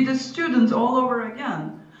to be the students all over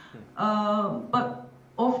again. But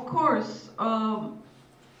of course,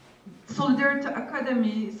 Solidarity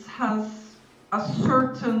Academies has a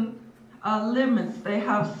certain limits. They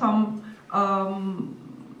have some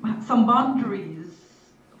boundaries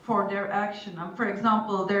for their action. And for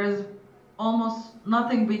example, there is almost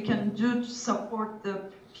nothing we can do to support the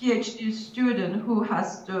PhD student who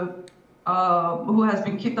has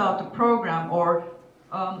been kicked out of the program, or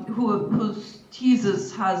whose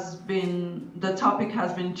thesis has been, the topic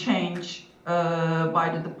has been changed by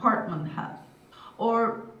the department head.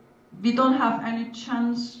 Or we don't have any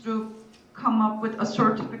chance to come up with a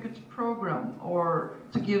certificate program or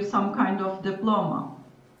to give some kind of diploma.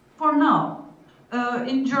 For now,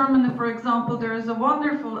 in Germany, for example, there is a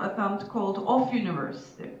wonderful attempt called Ege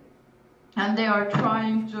University. And they are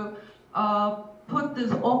trying to put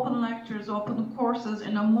these open lectures, open courses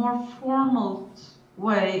in a more formal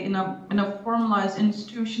way, in a formalized,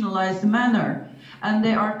 institutionalized manner. And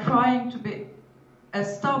they are trying to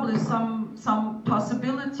establish some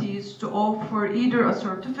possibilities to offer either a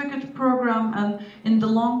certificate program and in the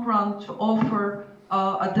long run to offer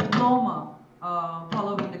a diploma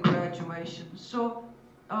following the graduation. So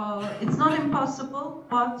it's not impossible,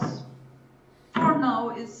 but for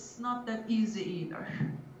now it's not that easy either.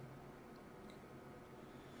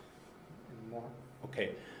 Any more?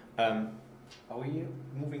 Okay. Are we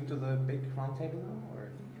moving to the big roundtable now, or?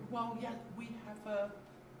 Well, yeah, we have a.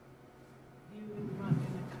 You might going to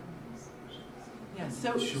come. Yeah.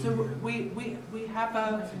 So we have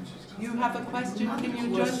a. You have a question? Can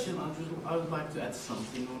you just? I would like to add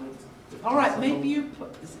something on it. All right. Maybe you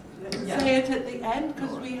say it at the end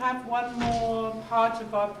because we have one more part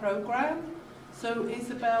of our program. So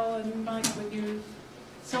Isabel and Mike, will you?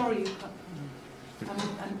 Sorry.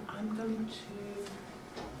 And I'm going to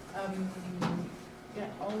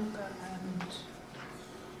get Olga and.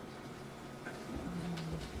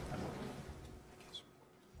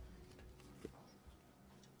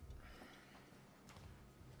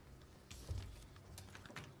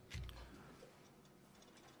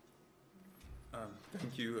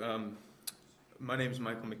 Thank you. My name is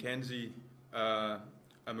Michael McKenzie.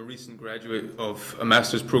 I'm a recent graduate of a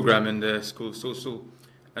master's program in the School of Social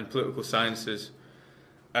and Political Sciences.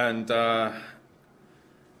 And, well,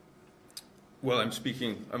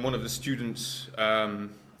 I'm one of the students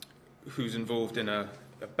who's involved in a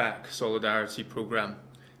BRAC solidarity program,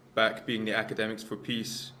 BRAC being the Academics for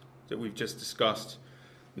Peace that we've just discussed.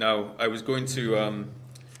 Now, I was going to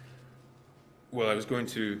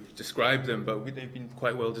describe them, but they've been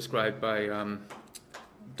quite well described by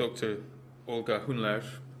Dr. Olga Hunler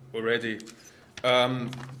already.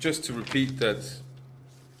 Just to repeat that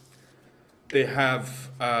they have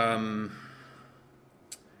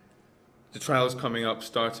the trials coming up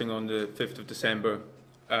starting on the 5th of December.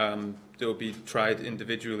 They'll be tried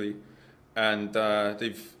individually, and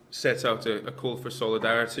they've set out a call for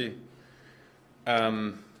solidarity,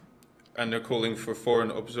 and they're calling for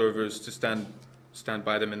foreign observers to stand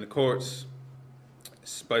by them in the courts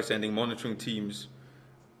by sending monitoring teams,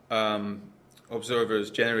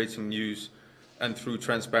 observers, generating news, and through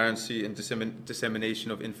transparency and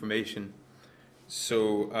dissemination of information.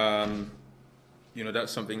 So, you know,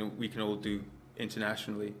 that's something that we can all do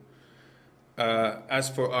internationally. As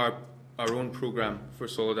for our own program for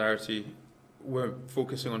solidarity, we're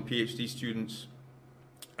focusing on PhD students.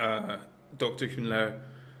 Dr. Hunler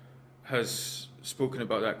has spoken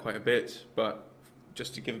about that quite a bit, but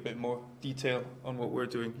just to give a bit more detail on what we're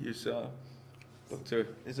doing, here's Dr.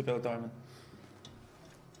 Isabel Darman.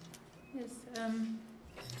 Yes.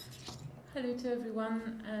 Hello to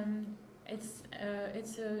everyone. It's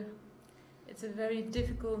a very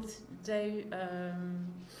difficult day,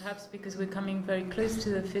 perhaps because we're coming very close to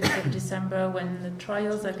the 5th of December when the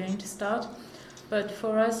trials are going to start. But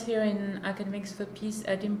for us here in Academics for Peace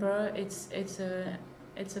Edinburgh, it's a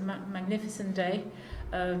magnificent day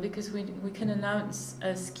because we can announce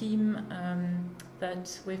a scheme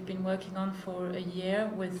that we've been working on for a year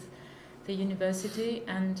with the university,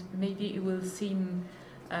 and maybe it will seem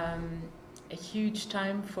a huge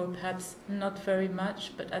time for perhaps not very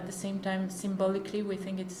much, but at the same time symbolically we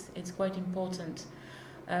think it's quite important.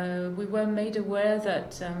 We were made aware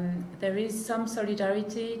that there is some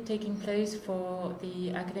solidarity taking place for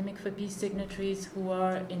the Academic for Peace signatories who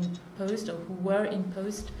are in post or who were in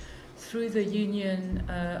post through the Union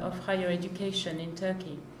of Higher Education in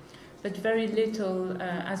Turkey. But very little,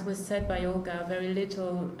 as was said by Olga, very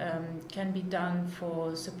little can be done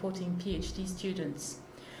for supporting PhD students.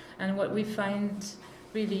 And what we find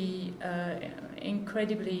really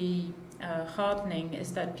incredibly heartening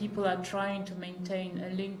is that people are trying to maintain a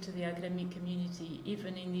link to the academic community,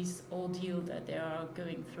 even in this ordeal that they are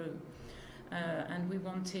going through. And we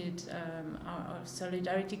wanted, our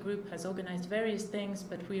solidarity group has organized various things,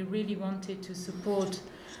 but we really wanted to support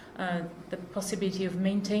the possibility of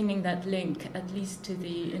maintaining that link, at least to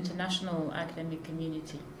the international academic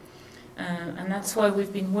community. And that's why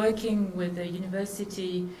we've been working with the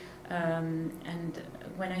university, and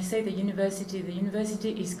when I say the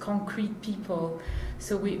university is concrete people.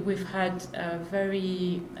 So we've had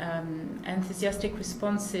very enthusiastic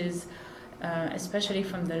responses, especially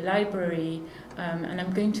from the library. And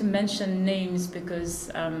I'm going to mention names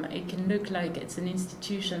because it can look like it's an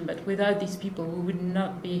institution, but without these people, we would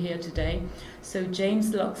not be here today. So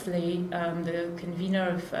James Loxley, the convener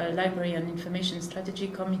of Library and Information Strategy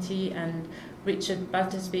Committee, and Richard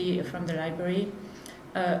Battersby from the library.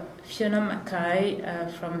 Fiona Mackay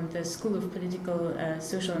from the School of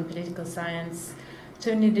Social and Political Science.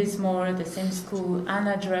 Tony Dismore, the same school.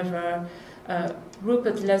 Anna Drever.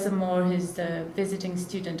 Rupert Lesamore, who's the visiting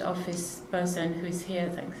student office person who is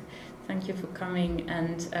here. Thank you for coming.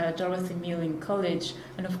 And Dorothy Muir College.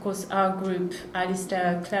 And of course our group,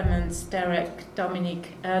 Alistair, Clemens, Derek,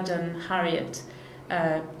 Dominic, Erden, Harriet,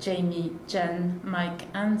 Jamie, Jen, Mike,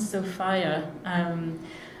 and Sophia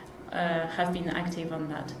have been active on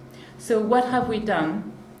that. So what have we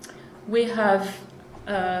done? We have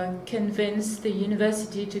convinced the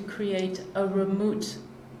university to create a remote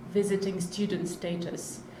visiting student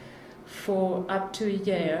status for up to a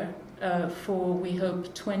year for, we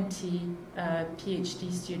hope, 20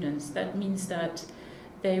 PhD students. That means that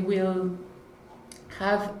they will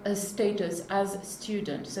have a status as a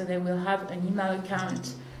student, so they will have an email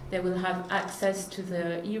account, they will have access to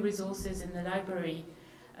the e-resources in the library,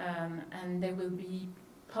 and they will be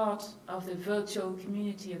part of the virtual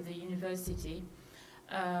community of the university.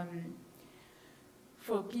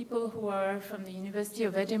 For people who are from the University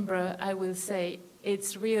of Edinburgh, I will say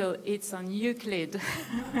it's real, it's on Euclid.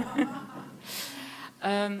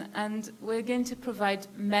 And we're going to provide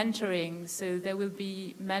mentoring, so there will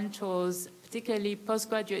be mentors, particularly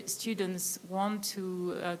postgraduate students want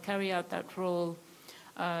to carry out that role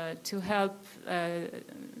to help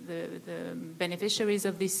the beneficiaries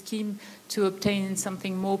of this scheme to obtain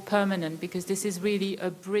something more permanent, because this is really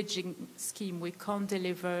a bridging scheme. We can't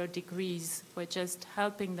deliver degrees. We're just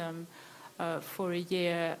helping them for a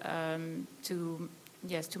year to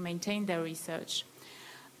maintain their research.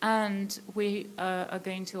 And we are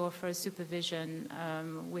going to offer supervision.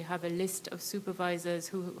 We have a list of supervisors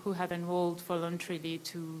who have enrolled voluntarily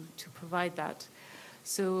to provide that.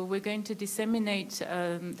 So we're going to disseminate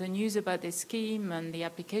the news about this scheme and the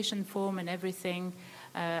application form and everything,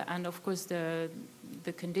 and of course the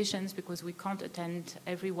conditions, because we can't attend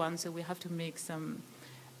everyone, so we have to make some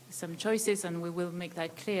choices, and we will make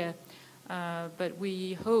that clear. But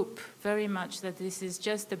we hope very much that this is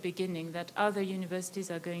just the beginning, that other universities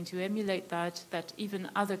are going to emulate that, that even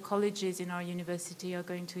other colleges in our university are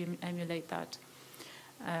going to emulate that.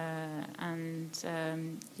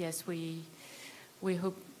 Yes, we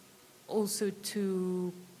hope also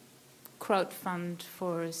to crowdfund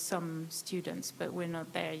for some students, but we're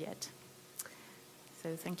not there yet.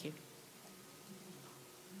 So thank you.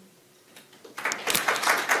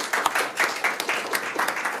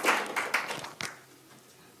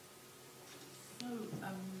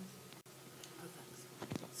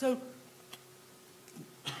 So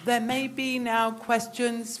there may be now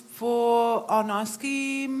questions on our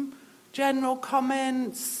scheme, general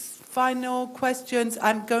comments, final questions.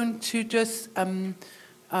 I'm going to just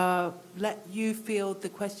let you field the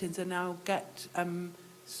questions, and I'll get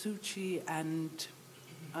Shuchi and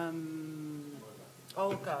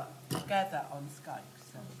Olga together on Skype.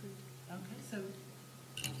 So, okay, so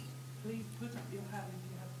please put up your hand if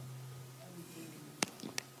you have anything.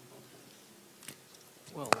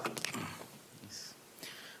 Well,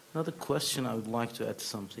 another question, I would like to add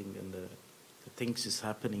something, and the things is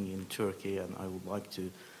happening in Turkey, and I would like to,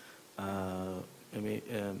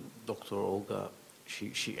 Dr. Olga,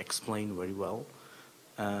 she explained very well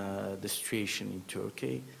the situation in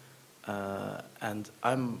Turkey, and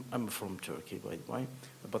I'm from Turkey, by the way,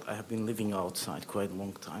 but I have been living outside quite a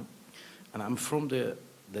long time, and I'm from the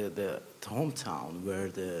hometown where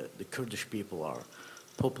the Kurdish people are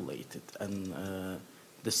populated, and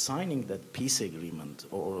the signing that peace agreement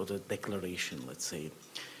or the declaration, let's say,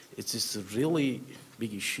 it's just a really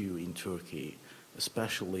big issue in Turkey,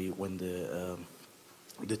 especially when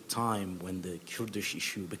the time when the Kurdish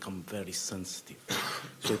issue become very sensitive.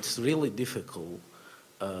 So it's really difficult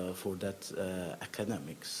for that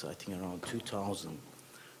academics, I think around 2000,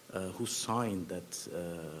 who signed that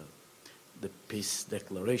the peace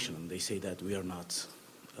declaration, and they say that we are not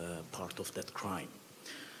part of that crime.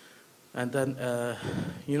 And then,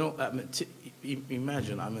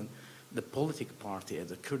 imagine, the political party,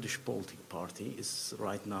 the Kurdish political party, is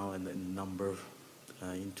right now in number,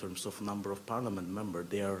 in terms of number of parliament members,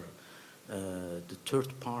 they are the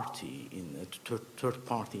third party in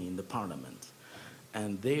the parliament,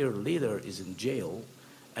 and their leader is in jail,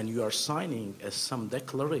 and you are signing some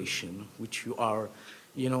declaration which you are,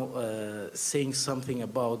 saying something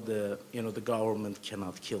about the government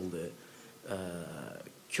cannot kill the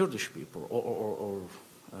Kurdish people, or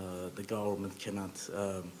the government cannot,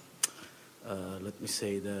 let me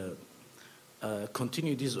say,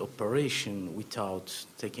 continue this operation without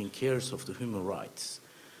taking care of the human rights.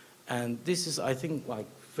 And this is, I think, like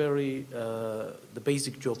very the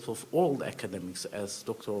basic job of all the academics, as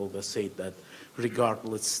Dr. Olga said, that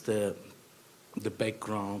regardless the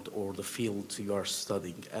background or the field you are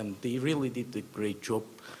studying. And they really did a great job,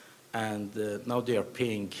 and now they are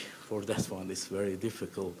paying for that one. It's very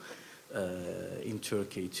difficult in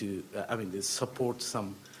Turkey to, they support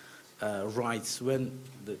some rights when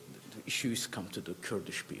the issues come to the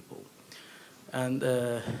Kurdish people. And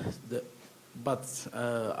but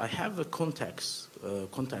I have a contact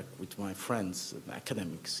with my friends,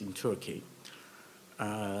 academics in Turkey,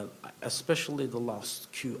 especially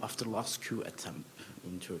after last coup attempt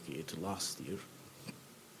in Turkey last year.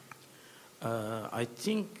 I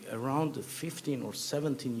think around 15 or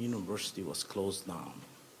 17 university was closed down.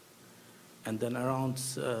 And then around,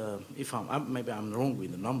 maybe I'm wrong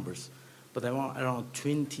with the numbers, but around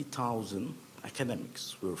 20,000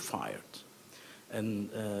 academics were fired. And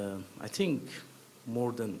I think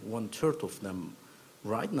more than 1/3 of them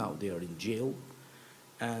right now, they are in jail.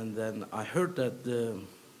 And then I heard that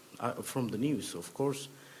from the news, of course,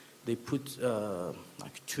 they put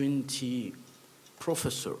like 20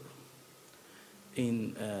 professors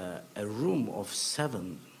in a room of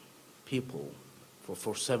 7 people,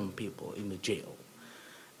 for 7 people in the jail.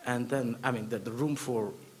 And then, the room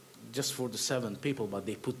just for the 7 people, but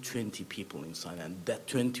they put 20 people inside, and that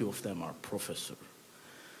 20 of them are professors.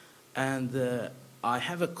 And I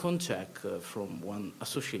have a contact from one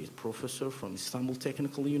associate professor from Istanbul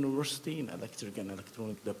Technical University in Electric and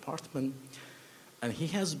Electronic Department, and he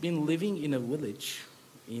has been living in a village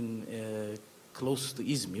in close to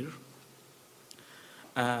Izmir,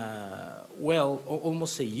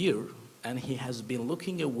 almost a year, and he has been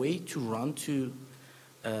looking a way to run to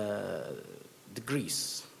the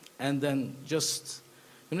Greece. And then just,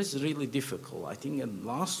 it's really difficult. I think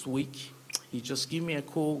last week, he just gave me a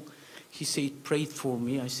call. He said, "Pray for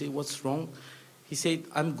me." I said, "What's wrong?" He said,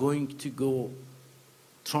 "I'm going to go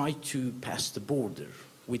try to pass the border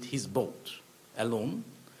with his boat alone."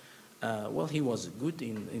 He was good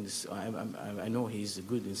in this. I know he's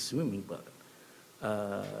good in swimming, but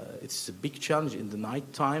it's a big challenge in the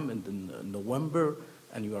night time and in November,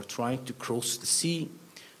 and you are trying to cross the sea,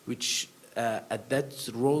 which at that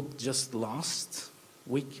road just last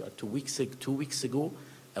week, 2 weeks ago,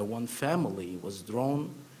 one family was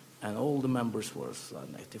drowned, and all the members were,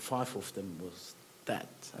 95 of them was dead,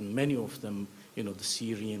 and many of them, the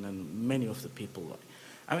Syrian and many of the people.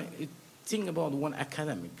 Think about one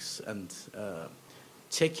academics and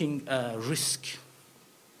taking a risk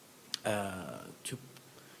to,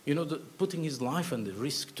 putting his life on the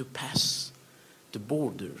risk to pass the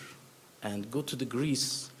border and go to the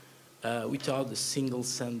Greece without a single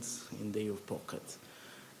cent in their pocket.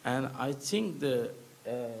 And I think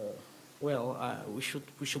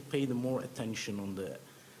we should pay more attention on the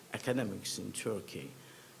academics in Turkey.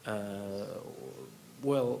 And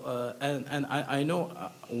I know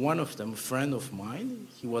one of them, a friend of mine,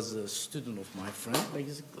 he was a student of my friend,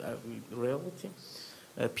 basically, reality,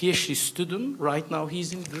 a PhD student. Right now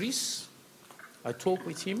he's in Greece. I talked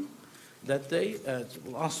with him that day,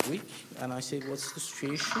 last week, and I said, "What's the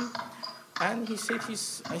situation?" And he said,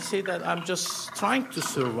 I said that I'm just trying to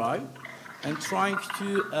survive and trying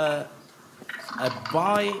to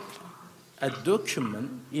buy a document,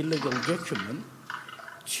 illegal document,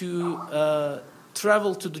 to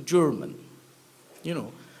travel to the German.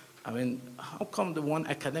 How come the one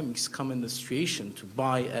academics come in the situation to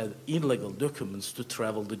buy illegal documents to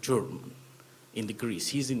travel to German in the Greece?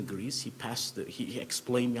 He's in Greece. He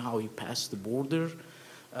explained me how he passed the border,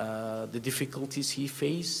 the difficulties he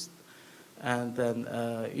faced, and then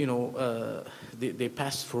they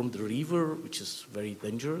passed from the river, which is very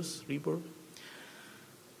dangerous river.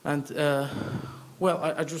 And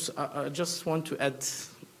I just want to add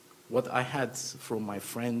what I had from my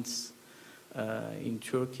friends in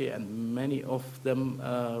Turkey, and many of them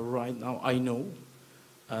right now I know.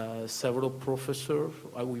 Several professors,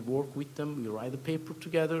 we work with them, we write a paper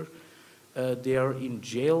together. They are in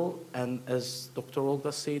jail, and as Dr.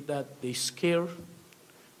 Olga said, that they're scared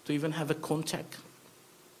to even have a contact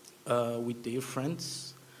with their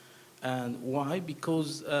friends. And why?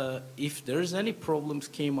 Because if there's any problems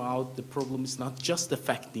came out, the problem is not just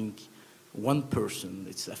affecting one person,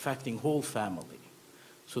 it's affecting whole family.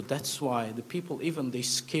 So that's why the people, even they're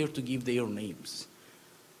scared to give their names.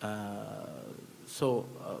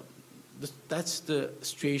 That's the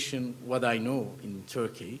situation, what I know in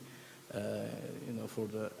Turkey, you know, for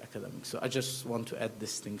the academics. So I just want to add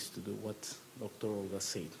these things to what Dr. Olga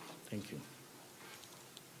said. Thank you.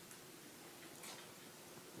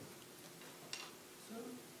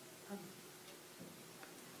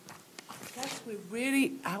 I guess we're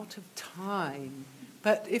really out of time,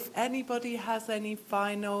 but if anybody has any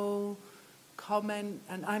final comment,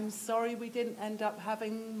 and I'm sorry we didn't end up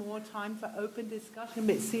having more time for open discussion,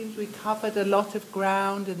 but it seems we covered a lot of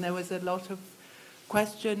ground and there was a lot of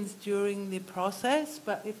questions during the process,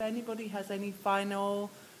 but if anybody has any final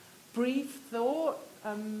brief thought,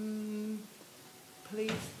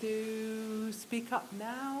 please do speak up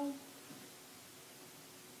now.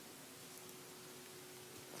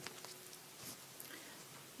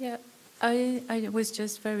 Yeah, I was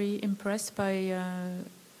just very impressed by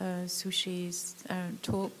Shuchi's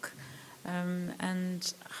talk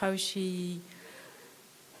and how she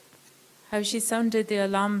sounded the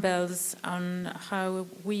alarm bells on how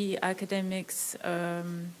we academics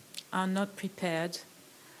are not prepared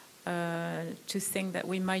to think that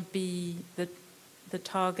we might be the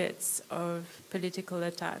targets of political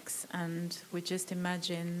attacks, and we just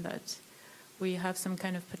imagine that we have some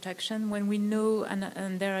kind of protection when we know,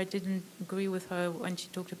 and there I didn't agree with her when she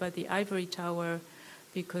talked about the ivory tower,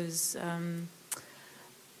 because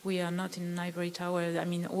we are not in an ivory tower. I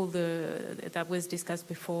mean, all that was discussed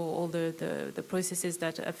before, all the processes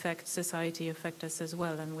that affect society affect us as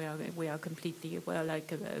well, and we are completely, we're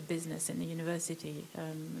like a business in the university.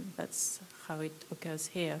 That's how it occurs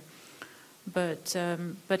here. But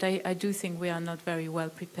I do think we are not very well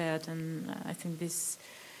prepared, and I think this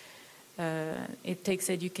it takes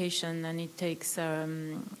education, and it takes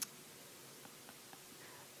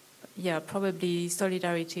probably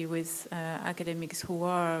solidarity with academics who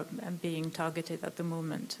are being targeted at the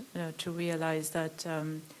moment, to realize that,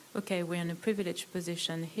 okay, we're in a privileged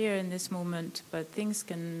position here in this moment, but things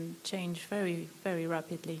can change very, very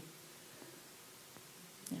rapidly.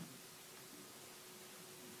 Yeah.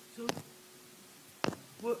 So,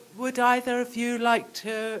 would either of you like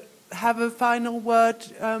to have a final word,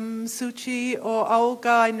 Shuchi or Olga?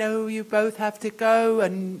 I know you both have to go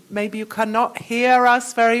and maybe you cannot hear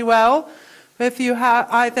us very well. But if you have,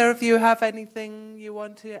 either of you have anything you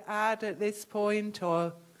want to add at this point,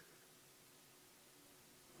 or?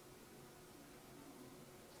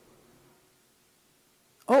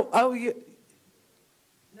 Oh, you,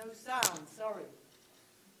 no sound, sorry.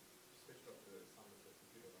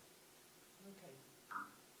 Okay,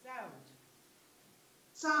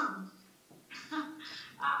 sound.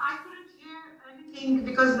 I couldn't hear anything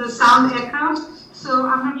because the sound echoed, so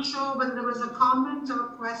I'm not sure whether there was a comment or a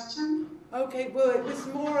question. Okay, well, it was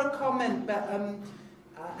more a comment, but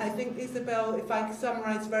I think, Isabel, if I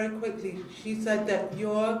summarize very quickly, she said that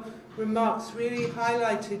your remarks really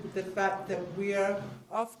highlighted the fact that we are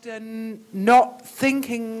often not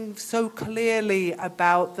thinking so clearly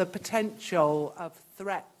about the potential of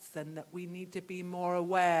threats, and that we need to be more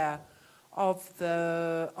aware of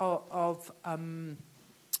the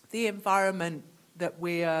environment that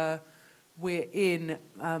we're in,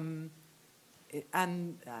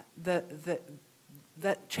 and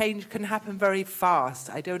that change can happen very fast.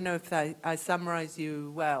 I don't know if I summarize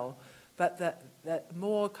you well, but that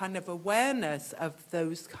more kind of awareness of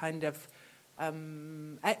those kind of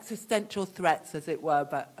existential threats, as it were,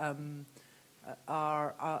 but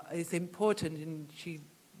is important, and she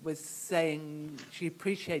was saying she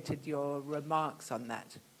appreciated your remarks on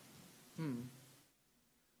that.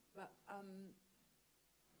 But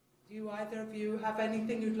do either of you have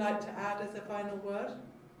anything you'd like to add as a final word?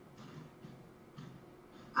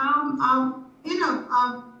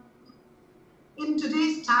 In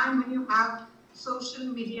today's time, when you have social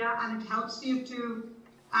media and it helps you to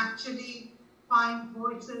actually find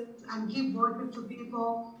voices and give voices to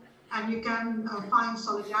people, and you can find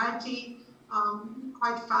solidarity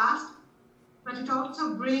quite fast, but it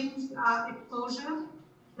also brings exposure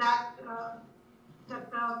that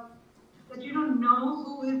you don't know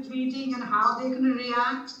who is reading and how they're going to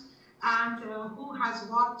react, and who has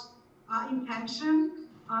what intention.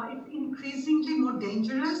 It's increasingly more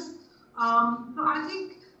dangerous. So I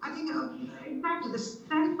think in fact, the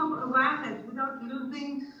sense of awareness without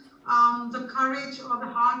losing the courage or the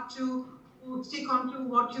heart to stick on to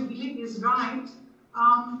what you believe is right.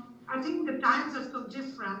 I think the times are so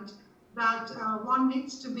different that one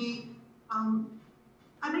needs to be,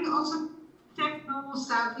 I think, also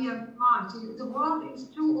techno-savvy and smart. The world is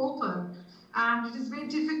too open, and it is very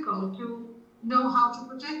difficult to know how to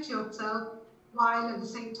protect yourself while at the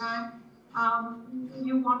same time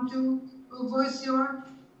you want to voice your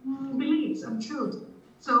beliefs and truth.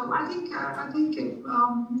 So I think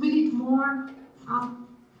we need more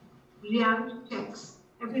reality checks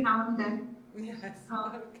every now and then. Yes.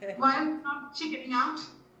 Okay. While not chickening out.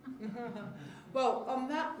 Well, on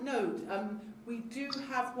that note, we do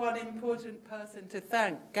have one important person to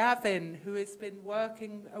thank, Gavin, who has been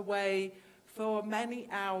working away for many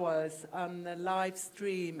hours on the live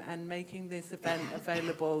stream and making this event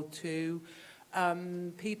available to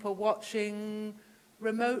people watching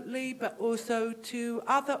remotely, but also to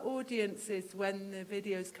other audiences when the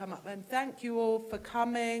videos come up. And thank you all for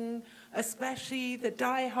coming, especially the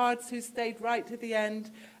diehards who stayed right to the end.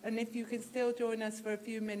 And if you can still join us for a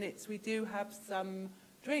few minutes, we do have some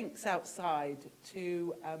drinks outside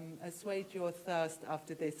to assuage your thirst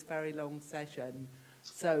after this very long session.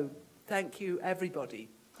 So thank you, everybody.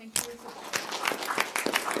 Thank you.